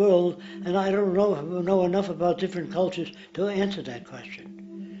over the world, and I don't know enough about different cultures to answer that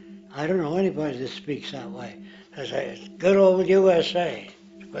question. I don't know anybody that speaks that way. They say, good old USA,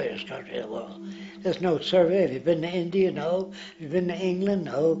 the greatest country in the world. There's no survey. Have you been to India? No. Have you been to England?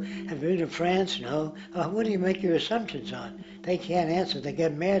 No. Have you been to France? No. What do you make your assumptions on? They can't answer. They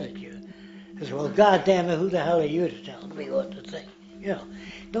get mad at you. They say, well, goddamn it, who the hell are you to tell me what to think? You know,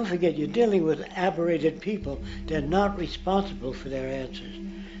 don't forget, you're dealing with aberrated people. They're not responsible for their answers.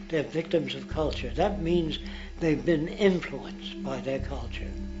 They're victims of culture. That means they've been influenced by their culture.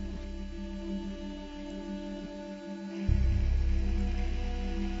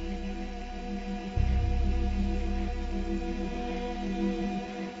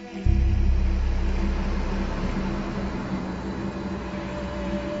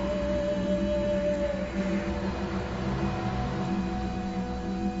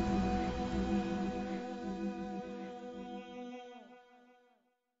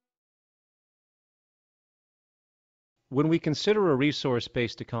 When we consider a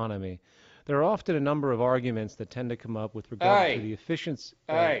resource-based economy, there are often a number of arguments that tend to come up with regard to the efficiency.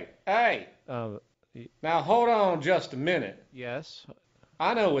 Now hold on just a minute. Yes?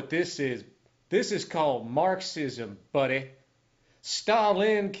 I know what this is. This is called Marxism, buddy.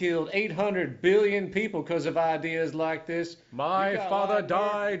 Stalin killed 800 billion people because of ideas like this. My father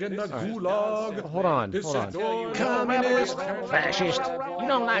died in the gulag. Hold on. Communist, fascist. You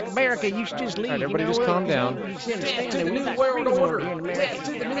don't like America, you should just leave. All right, everybody just calm down. Death to the New World Order. Death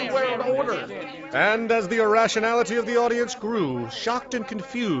to the New World Order. And as the irrationality of the audience grew, shocked and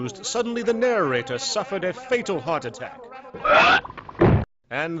confused, suddenly the narrator suffered a fatal heart attack.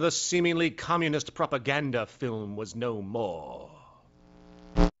 And the seemingly communist propaganda film was no more.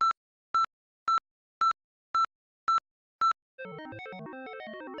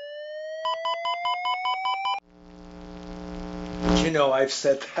 You know, I've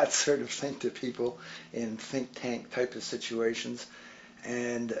said that sort of thing to people in think tank type of situations,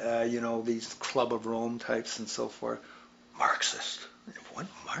 and you know, these Club of Rome types and so forth. Marxist? What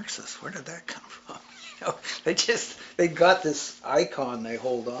Marxist? Where did that come from? You know, they got this icon they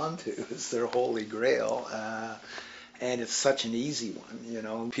hold on to as their holy grail, and it's such an easy one. You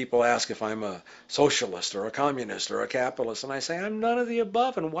know, people ask if I'm a socialist or a communist or a capitalist, and I say I'm none of the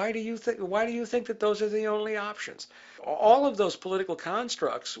above. And why do you think that those are the only options? All of those political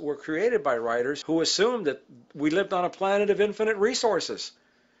constructs were created by writers who assumed that we lived on a planet of infinite resources.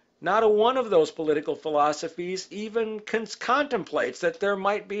 Not a one of those political philosophies even contemplates that there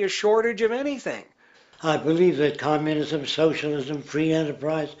might be a shortage of anything. I believe that communism, socialism, free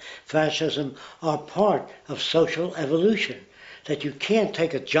enterprise, fascism are part of social evolution, that you can't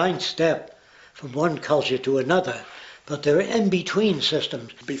take a giant step from one culture to another, but they're in-between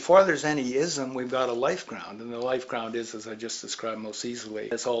systems. Before there's any ism, we've got a life ground, and the life ground is, as I just described most easily,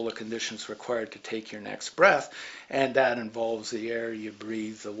 it's all the conditions required to take your next breath, and that involves the air you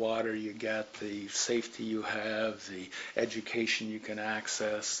breathe, the water you get, the safety you have, the education you can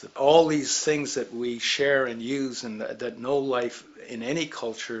access, all these things that we share and use and that no life in any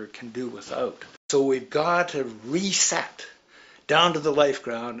culture can do without. So we've got to reset down to the life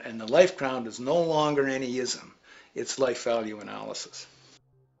ground, and the life ground is no longer any ism. It's life value analysis.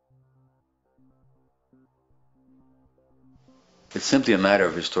 It's simply a matter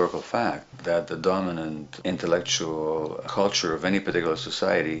of historical fact that the dominant intellectual culture of any particular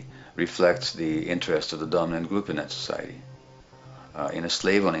society reflects the interest of the dominant group in that society. In a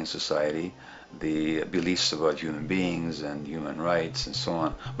slave-owning society, the beliefs about human beings and human rights and so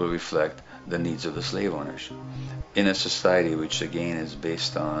on will reflect the needs of the slave owners. In a society which again is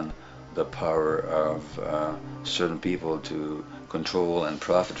based on the power of certain people to control and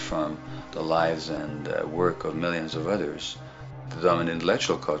profit from the lives and work of millions of others, the dominant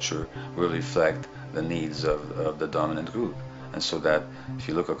intellectual culture will reflect the needs of the dominant group. And so that if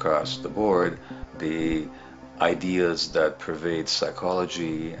you look across the board, the ideas that pervade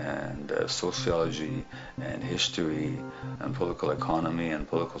psychology and sociology and history and political economy and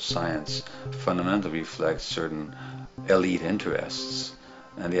political science fundamentally reflect certain elite interests.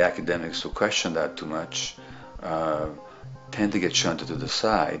 And the academics who question that too much tend to get shunted to the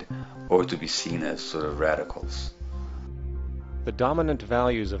side or to be seen as sort of radicals. The dominant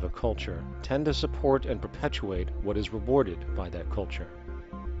values of a culture tend to support and perpetuate what is rewarded by that culture.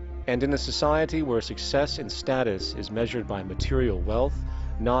 And in a society where success and status is measured by material wealth,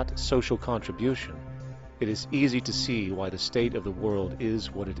 not social contribution, it is easy to see why the state of the world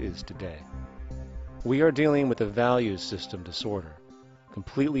is what it is today. We are dealing with a values system disorder,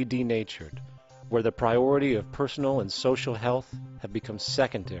 completely denatured, where the priority of personal and social health have become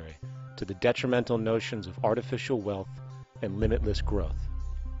secondary to the detrimental notions of artificial wealth and limitless growth.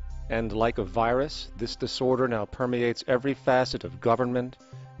 And like a virus, this disorder now permeates every facet of government,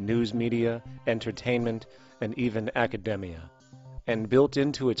 news media, entertainment, and even academia. And built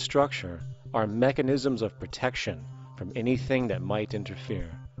into its structure are mechanisms of protection from anything that might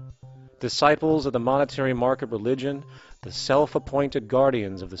interfere. Disciples of the monetary market religion, the self-appointed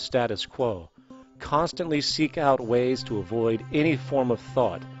guardians of the status quo, constantly seek out ways to avoid any form of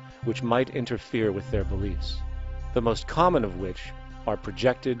thought which might interfere with their beliefs, the most common of which are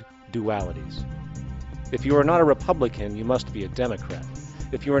projected dualities. If you are not a Republican, you must be a Democrat.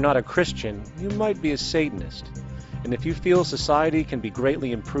 If you are not a Christian, you might be a Satanist. And if you feel society can be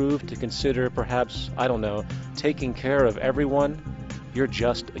greatly improved to consider perhaps, I don't know, taking care of everyone, you're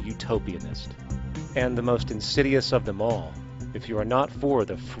just a utopianist. And the most insidious of them all, if you are not for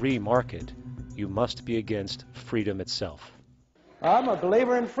the free market, you must be against freedom itself. I'm a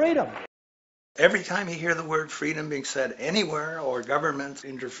believer in freedom. Every time you hear the word freedom being said anywhere or government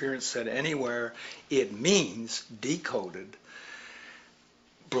interference said anywhere, it means, decoded,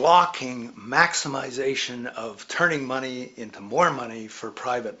 blocking maximization of turning money into more money for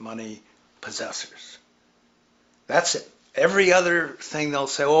private money possessors. That's it. Every other thing they'll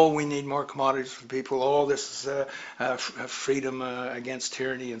say, oh, we need more commodities for people, oh, this is freedom against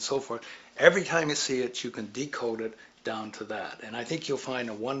tyranny and so forth. Every time you see it, you can decode it down to that. And I think you'll find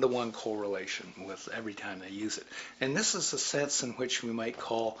a one-to-one correlation with every time they use it. And this is a sense in which we might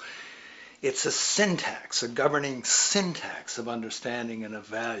call it's a syntax, a governing syntax of understanding and of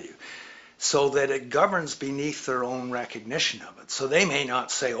value, so that it governs beneath their own recognition of it. So they may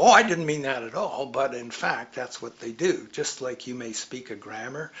not say, oh, I didn't mean that at all, but in fact, that's what they do. Just like you may speak a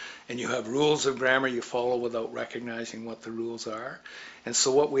grammar, and you have rules of grammar you follow without recognizing what the rules are. And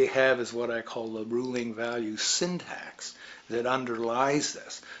so what we have is what I call the ruling value syntax that underlies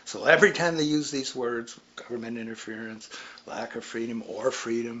this. So every time they use these words, government interference, lack of freedom, or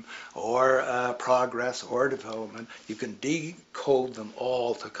progress, or development, you can decode them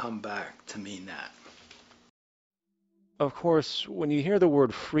all to come back to mean that. Of course, when you hear the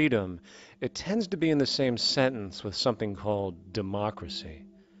word freedom, it tends to be in the same sentence with something called democracy.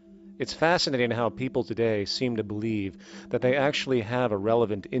 It's fascinating how people today seem to believe that they actually have a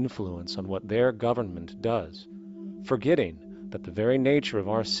relevant influence on what their government does, forgetting that the very nature of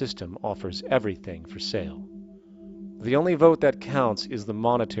our system offers everything for sale. The only vote that counts is the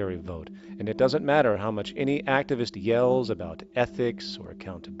monetary vote, and it doesn't matter how much any activist yells about ethics or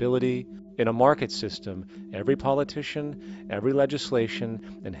accountability. In a market system, every politician, every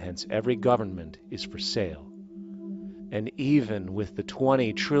legislation, and hence every government is for sale. And even with the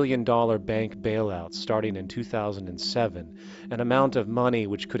 $20 trillion bank bailout starting in 2007, an amount of money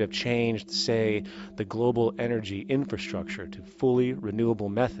which could have changed, say, the global energy infrastructure to fully renewable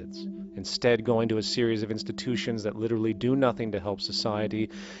methods, instead going to a series of institutions that literally do nothing to help society,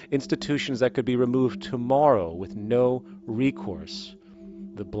 institutions that could be removed tomorrow with no recourse.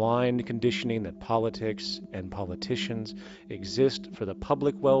 The blind conditioning that politics and politicians exist for the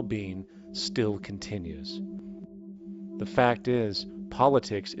public well-being still continues. The fact is,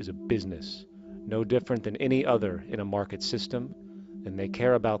 politics is a business, no different than any other in a market system, and they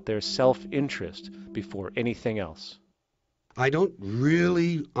care about their self-interest before anything else. I don't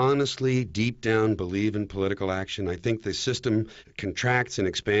really, honestly, deep down believe in political action. I think the system contracts and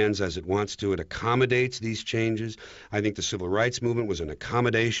expands as it wants to. It accommodates these changes. I think the civil rights movement was an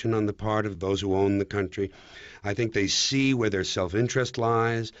accommodation on the part of those who own the country. I think they see where their self-interest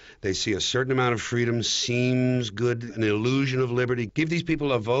lies. They see a certain amount of freedom seems good, an illusion of liberty. Give these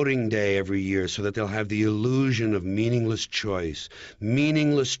people a voting day every year so that they'll have the illusion of meaningless choice.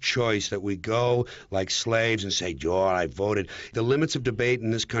 Meaningless choice that we go like slaves and say, "Oh, I voted." The limits of debate in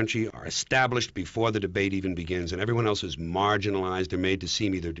this country are established before the debate even begins, and everyone else is marginalized. They're made to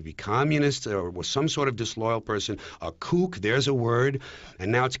seem either to be communists or some sort of disloyal person, a kook, there's a word,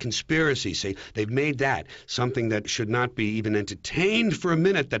 and now it's conspiracy. See, they've made that something that should not be even entertained for a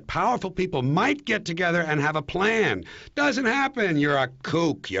minute, that powerful people might get together and have a plan. Doesn't happen. You're a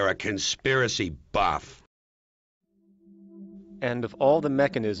kook. You're a conspiracy buff. And of all the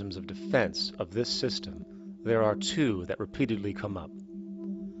mechanisms of defense of this system, there are two that repeatedly come up.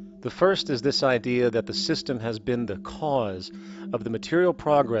 The first is this idea that the system has been the cause of the material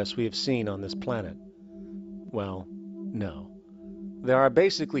progress we have seen on this planet. Well, no. There are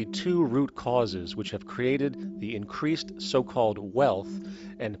basically two root causes which have created the increased so-called wealth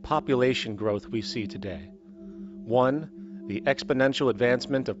and population growth we see today. One, the exponential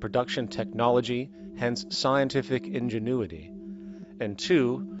advancement of production technology, hence scientific ingenuity. And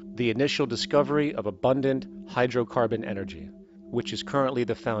two, the initial discovery of abundant hydrocarbon energy, which is currently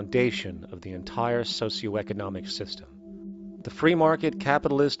the foundation of the entire socioeconomic system. The free market,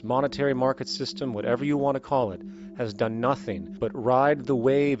 capitalist, monetary market system, whatever you want to call it, has done nothing but ride the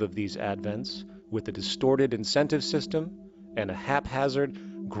wave of these advents with a distorted incentive system and a haphazard,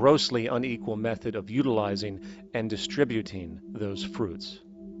 grossly unequal method of utilizing and distributing those fruits.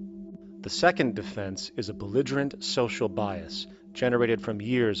 The second defense is a belligerent social bias generated from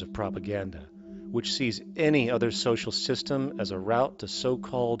years of propaganda, which sees any other social system as a route to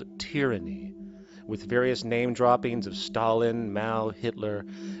so-called tyranny, with various name droppings of Stalin, Mao, Hitler,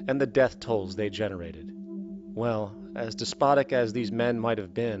 and the death tolls they generated. Well, as despotic as these men might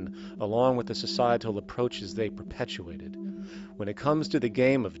have been, along with the societal approaches they perpetuated, when it comes to the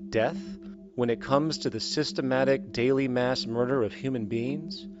game of death, when it comes to the systematic daily mass murder of human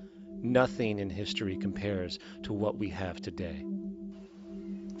beings, nothing in history compares to what we have today.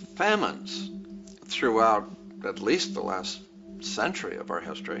 Famines throughout at least the last century of our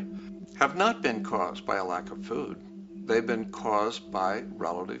history have not been caused by a lack of food. They've been caused by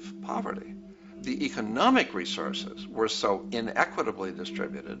relative poverty. The economic resources were so inequitably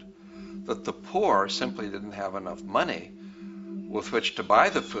distributed that the poor simply didn't have enough money with which to buy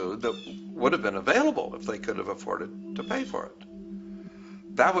the food that would have been available if they could have afforded to pay for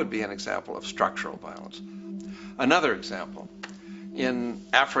it. That would be an example of structural violence. Another example, in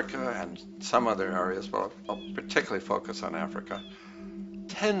Africa and some other areas, but I'll particularly focus on Africa,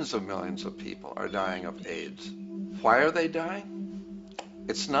 tens of millions of people are dying of AIDS. Why are they dying?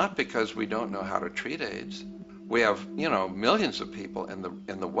 It's not because we don't know how to treat AIDS. We have, millions of people in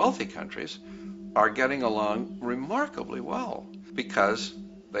the wealthy countries are getting along remarkably well because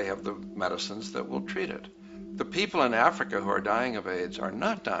they have the medicines that will treat it. The people in Africa who are dying of AIDS are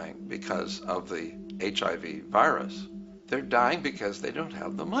not dying because of the HIV virus. They're dying because they don't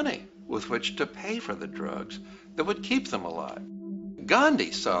have the money with which to pay for the drugs that would keep them alive.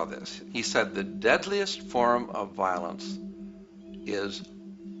 Gandhi saw this. He said the deadliest form of violence is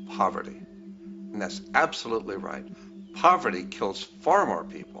poverty. And that's absolutely right. Poverty kills far more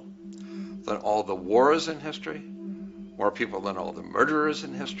people than all the wars in history, more people than all the murderers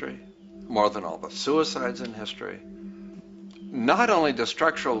in history, more than all the suicides in history. Not only does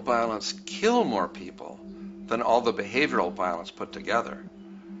structural violence kill more people than all the behavioral violence put together,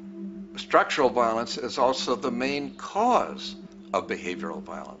 structural violence is also the main cause of behavioral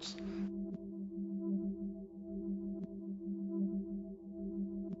violence.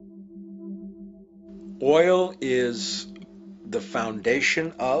 Oil is the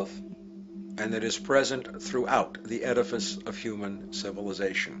foundation of, and it is present throughout the edifice of human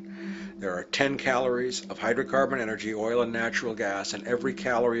civilization. There are 10 calories of hydrocarbon energy, oil and natural gas, in every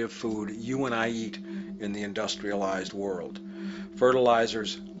calorie of food you and I eat in the industrialized world.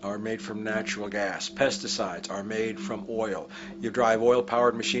 Fertilizers are made from natural gas. Pesticides are made from oil. You drive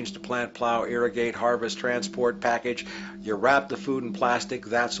oil-powered machines to plant, plow, irrigate, harvest, transport, package. You wrap the food in plastic,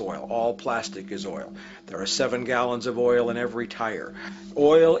 that's oil. All plastic is oil. There are 7 gallons of oil in every tire.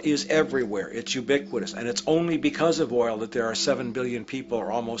 Oil is everywhere. It's ubiquitous. And it's only because of oil that there are 7 billion people,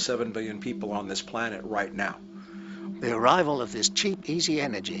 or almost 7 billion people on this planet right now. The arrival of this cheap, easy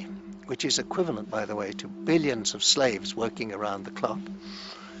energy, which is equivalent, by the way, to billions of slaves working around the clock,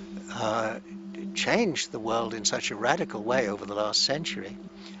 changed the world in such a radical way over the last century,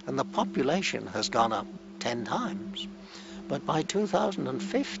 and the population has gone up 10 times. But by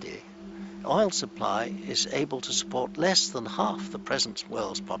 2050, oil supply is able to support less than half the present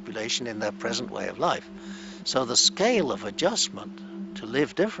world's population in their present way of life. So the scale of adjustment to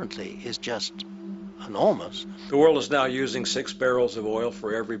live differently is just enormous. The world is now using 6 barrels of oil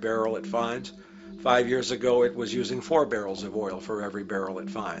for every barrel it finds. 5 years ago, it was using 4 barrels of oil for every barrel it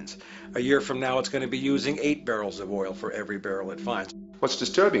finds. A year from now, it's going to be using 8 barrels of oil for every barrel it finds. What's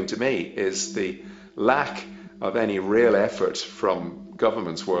disturbing to me is the lack of any real effort from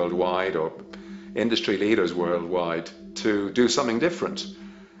governments worldwide or industry leaders worldwide to do something different.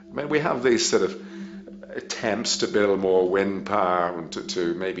 I mean, we have these sort of attempts to build more wind power and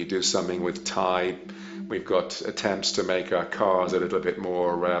to maybe do something with tide. We've got attempts to make our cars a little bit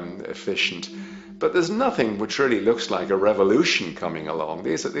more efficient. But there's nothing which really looks like a revolution coming along.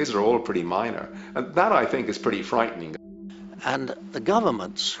 These are all pretty minor. And that, I think, is pretty frightening. And the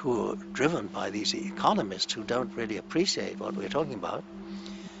governments who are driven by these economists who don't really appreciate what we're talking about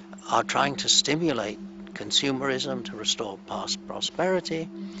are trying to stimulate consumerism to restore past prosperity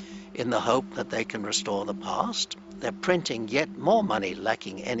in the hope that they can restore the past. They're printing yet more money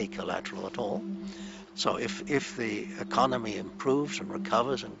lacking any collateral at all. So if the economy improves and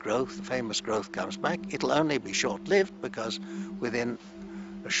recovers and growth, the famous growth comes back, it'll only be short-lived because within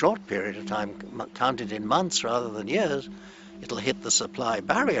a short period of time, counted in months rather than years, it'll hit the supply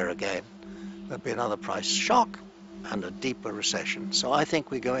barrier again. There'll be another price shock and a deeper recession. So I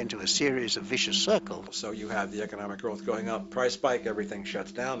think we go into a series of vicious circles. So you have the economic growth going up, price spike, everything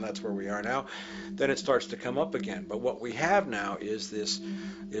shuts down. That's where we are now. Then it starts to come up again. But what we have now is this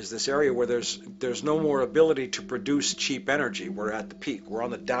area where there's no more ability to produce cheap energy. We're at the peak. We're on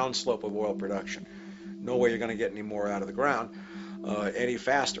the downslope of oil production. No way you're going to get any more out of the ground any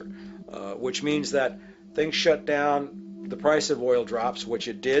faster, which means that things shut down. The price of oil drops, which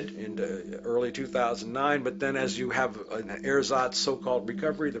it did in early 2009, but then as you have an ersatz so-called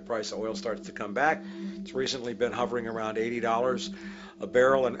recovery, the price of oil starts to come back. It's recently been hovering around $80 a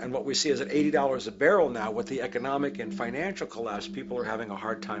barrel, and what we see is at $80 a barrel now, with the economic and financial collapse, people are having a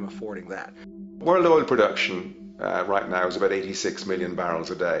hard time affording that. World oil production right now is about 86 million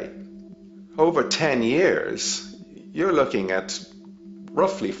barrels a day. Over 10 years, you're looking at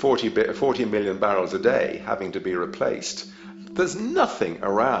roughly 40 million barrels a day having to be replaced. There's nothing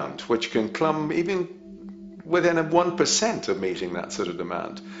around which can come even within 1% of meeting that sort of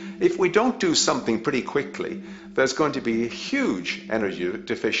demand. If we don't do something pretty quickly, there's going to be a huge energy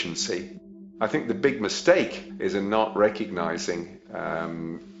deficiency. I think the big mistake is in not recognizing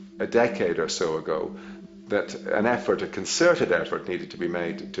a decade or so ago that a concerted effort needed to be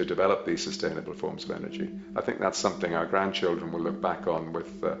made to develop these sustainable forms of energy. I think that's something our grandchildren will look back on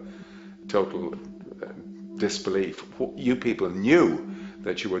with total disbelief. You people knew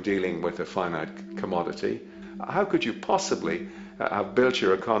that you were dealing with a finite commodity. How could you possibly have built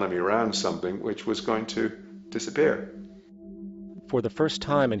your economy around something which was going to disappear? For the first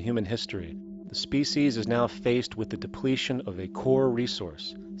time in human history, the species is now faced with the depletion of a core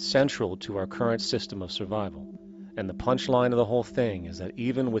resource central to our current system of survival. And the punchline of the whole thing is that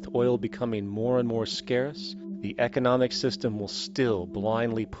even with oil becoming more and more scarce, the economic system will still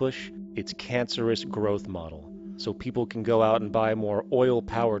blindly push its cancerous growth model, so people can go out and buy more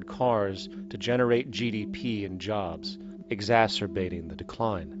oil-powered cars to generate GDP and jobs, exacerbating the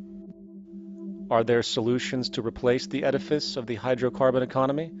decline. Are there solutions to replace the edifice of the hydrocarbon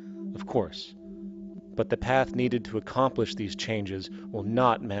economy? Of course. But the path needed to accomplish these changes will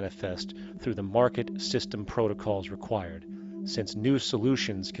not manifest through the market system protocols required, since new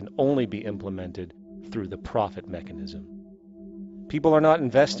solutions can only be implemented through the profit mechanism. People are not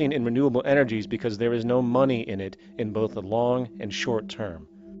investing in renewable energies because there is no money in it in both the long and short term,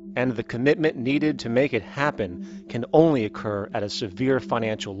 and the commitment needed to make it happen can only occur at a severe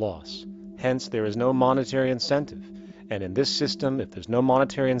financial loss. Hence, there is no monetary incentive, and in this system, if there's no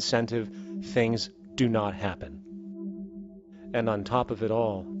monetary incentive, things do not happen. And on top of it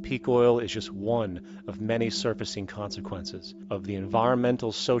all, peak oil is just one of many surfacing consequences of the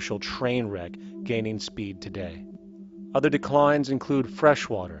environmental social train wreck gaining speed today. Other declines include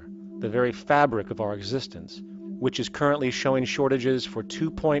freshwater, the very fabric of our existence, which is currently showing shortages for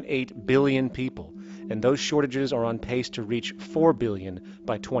 2.8 billion people, and those shortages are on pace to reach 4 billion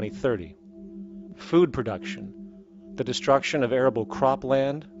by 2030. Food production, the destruction of arable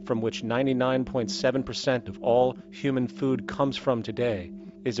cropland, from which 99.7% of all human food comes from today,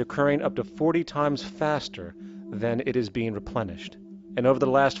 is occurring up to 40 times faster than it is being replenished. And over the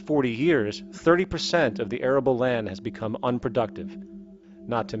last 40 years, 30% of the arable land has become unproductive.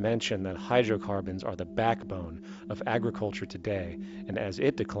 not to mention that hydrocarbons are the backbone of agriculture today, and as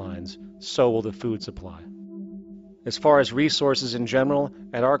it declines, so will the food supply. As far as resources in general,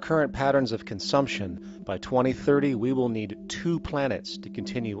 at our current patterns of consumption, by 2030 we will need 2 planets to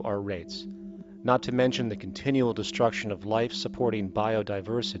continue our rates, not to mention the continual destruction of life-supporting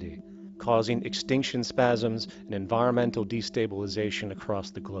biodiversity, causing extinction spasms and environmental destabilization across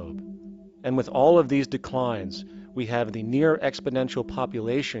the globe. And with all of these declines, we have the near exponential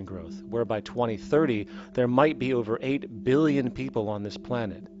population growth, where by 2030 there might be over 8 billion people on this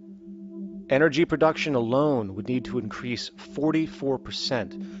planet. Energy production alone would need to increase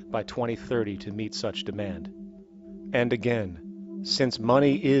 44% by 2030 to meet such demand. And again, since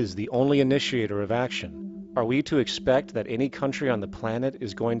money is the only initiator of action, are we to expect that any country on the planet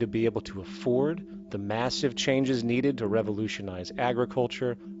is going to be able to afford the massive changes needed to revolutionize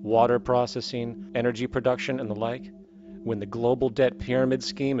agriculture, water processing, energy production, and the like, when the global debt pyramid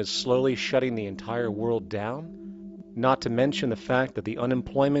scheme is slowly shutting the entire world down? Not to mention the fact that the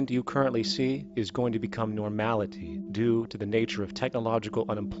unemployment you currently see is going to become normality due to the nature of technological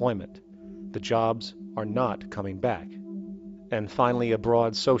unemployment. The jobs are not coming back. And finally, a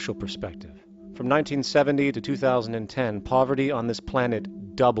broad social perspective. From 1970 to 2010, poverty on this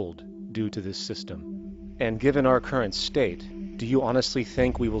planet doubled due to this system. And given our current state, do you honestly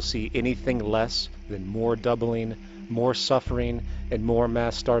think we will see anything less than more doubling, more suffering, and more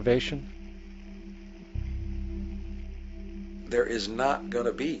mass starvation? There is not going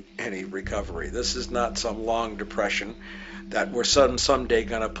to be any recovery. This is not some long depression that we're someday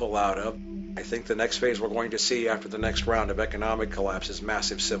going to pull out of. I think the next phase we're going to see after the next round of economic collapse is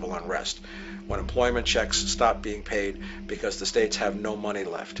massive civil unrest, when employment checks stop being paid because the states have no money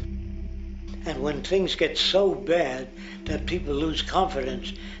left. And when things get so bad that people lose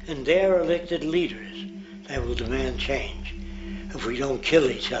confidence in their elected leaders, they will demand change if we don't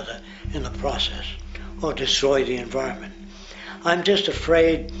kill each other in the process or destroy the environment. I'm just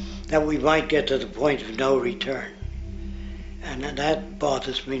afraid that we might get to the point of no return. And that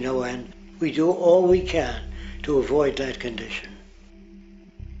bothers me no end. We do all we can to avoid that condition.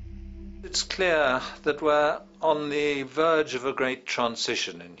 It's clear that we're on the verge of a great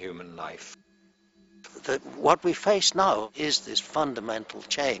transition in human life. What we face now is this fundamental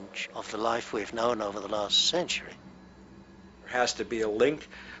change of the life we've known over the last century. There has to be a link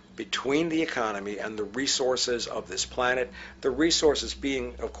between the economy and the resources of this planet, the resources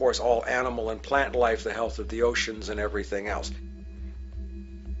being, of course, all animal and plant life, the health of the oceans and everything else.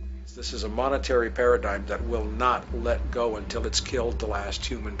 This is a monetary paradigm that will not let go until it's killed the last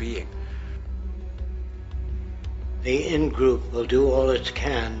human being. The in-group will do all it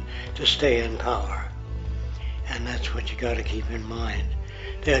can to stay in power. And that's what you got to keep in mind.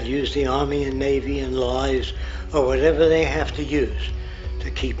 They'll use the Army and Navy and lives or whatever they have to use to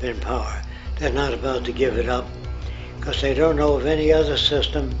keep in power. They're not about to give it up because they don't know of any other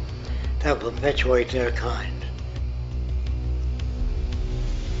system that will perpetuate their kind.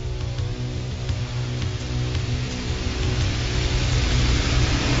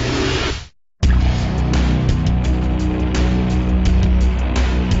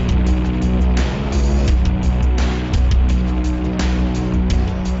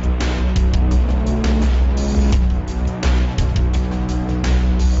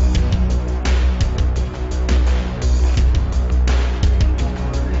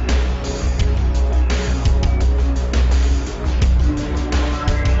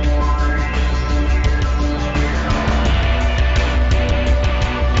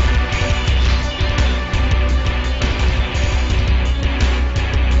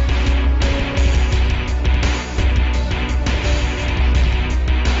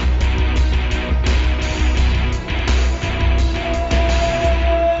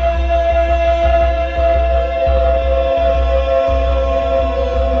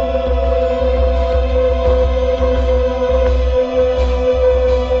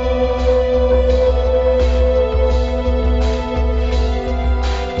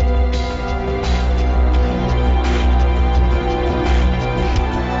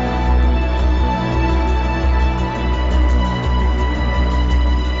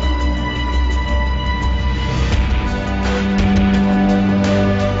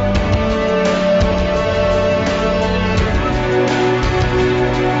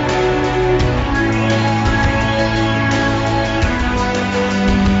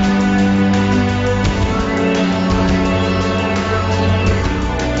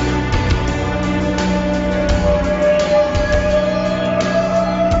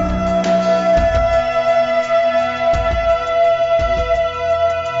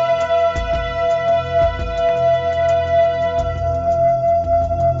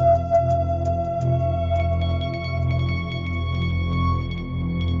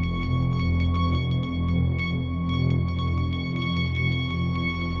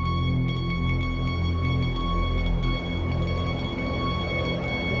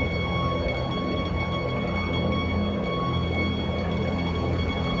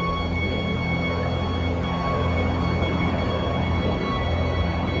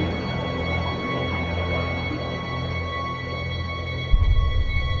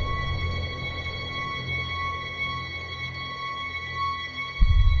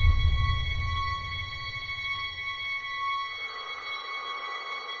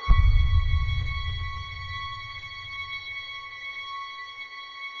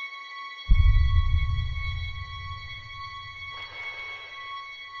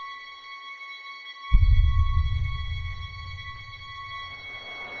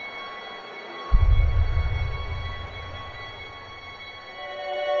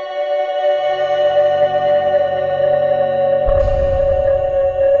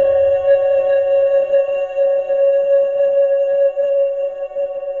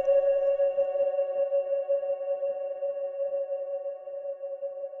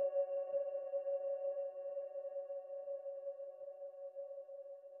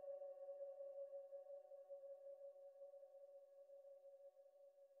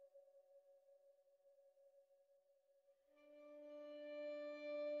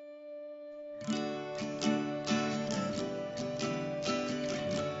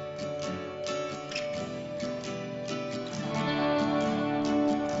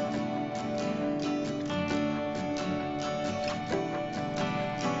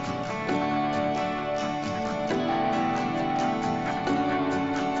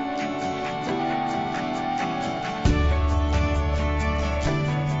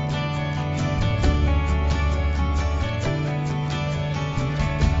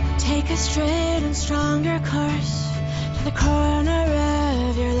 a straight and stronger course to the corner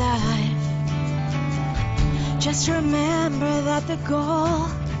of your life. Just remember that the goal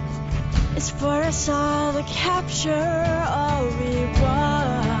is for us all to capture all we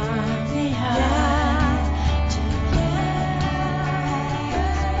want. We have to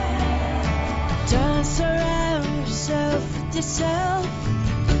don't surround yourself with yourself.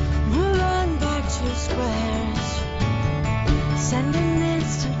 Move on back to squares. Send an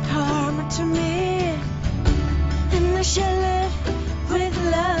instant karma to me, and I shall live with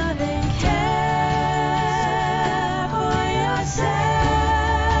love and care for yourself.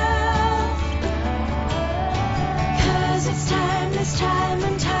 'Cause it's time, this time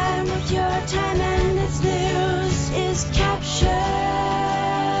and time with your time, and its news is captured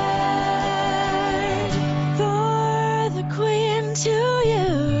for the queen to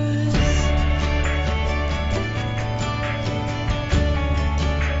use.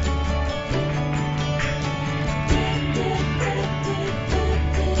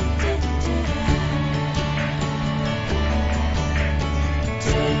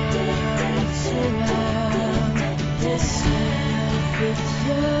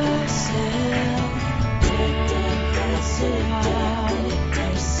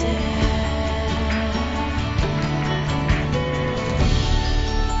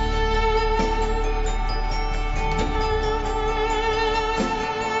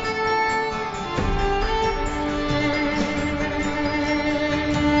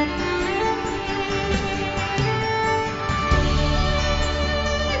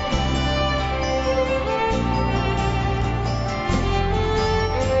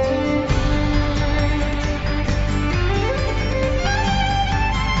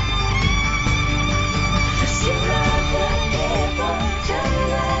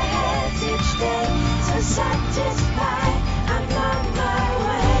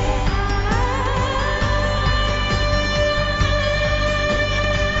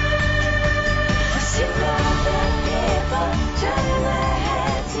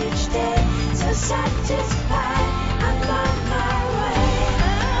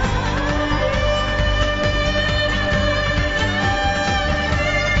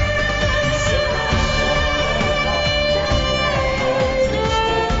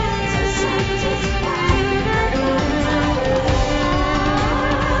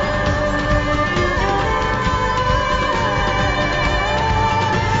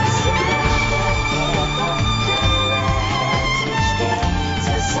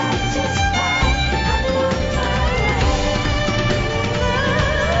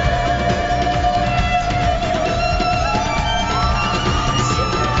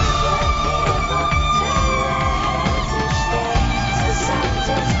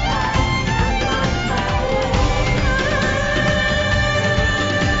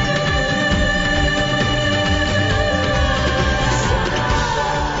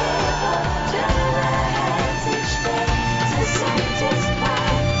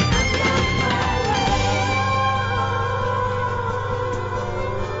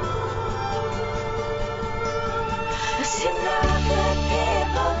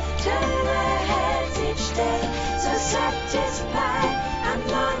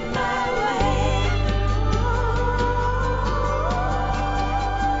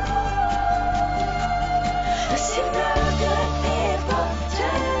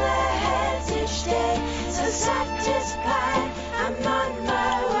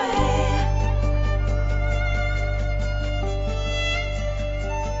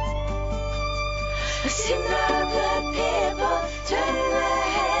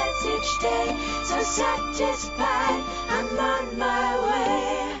 Satisfied, I'm on my way.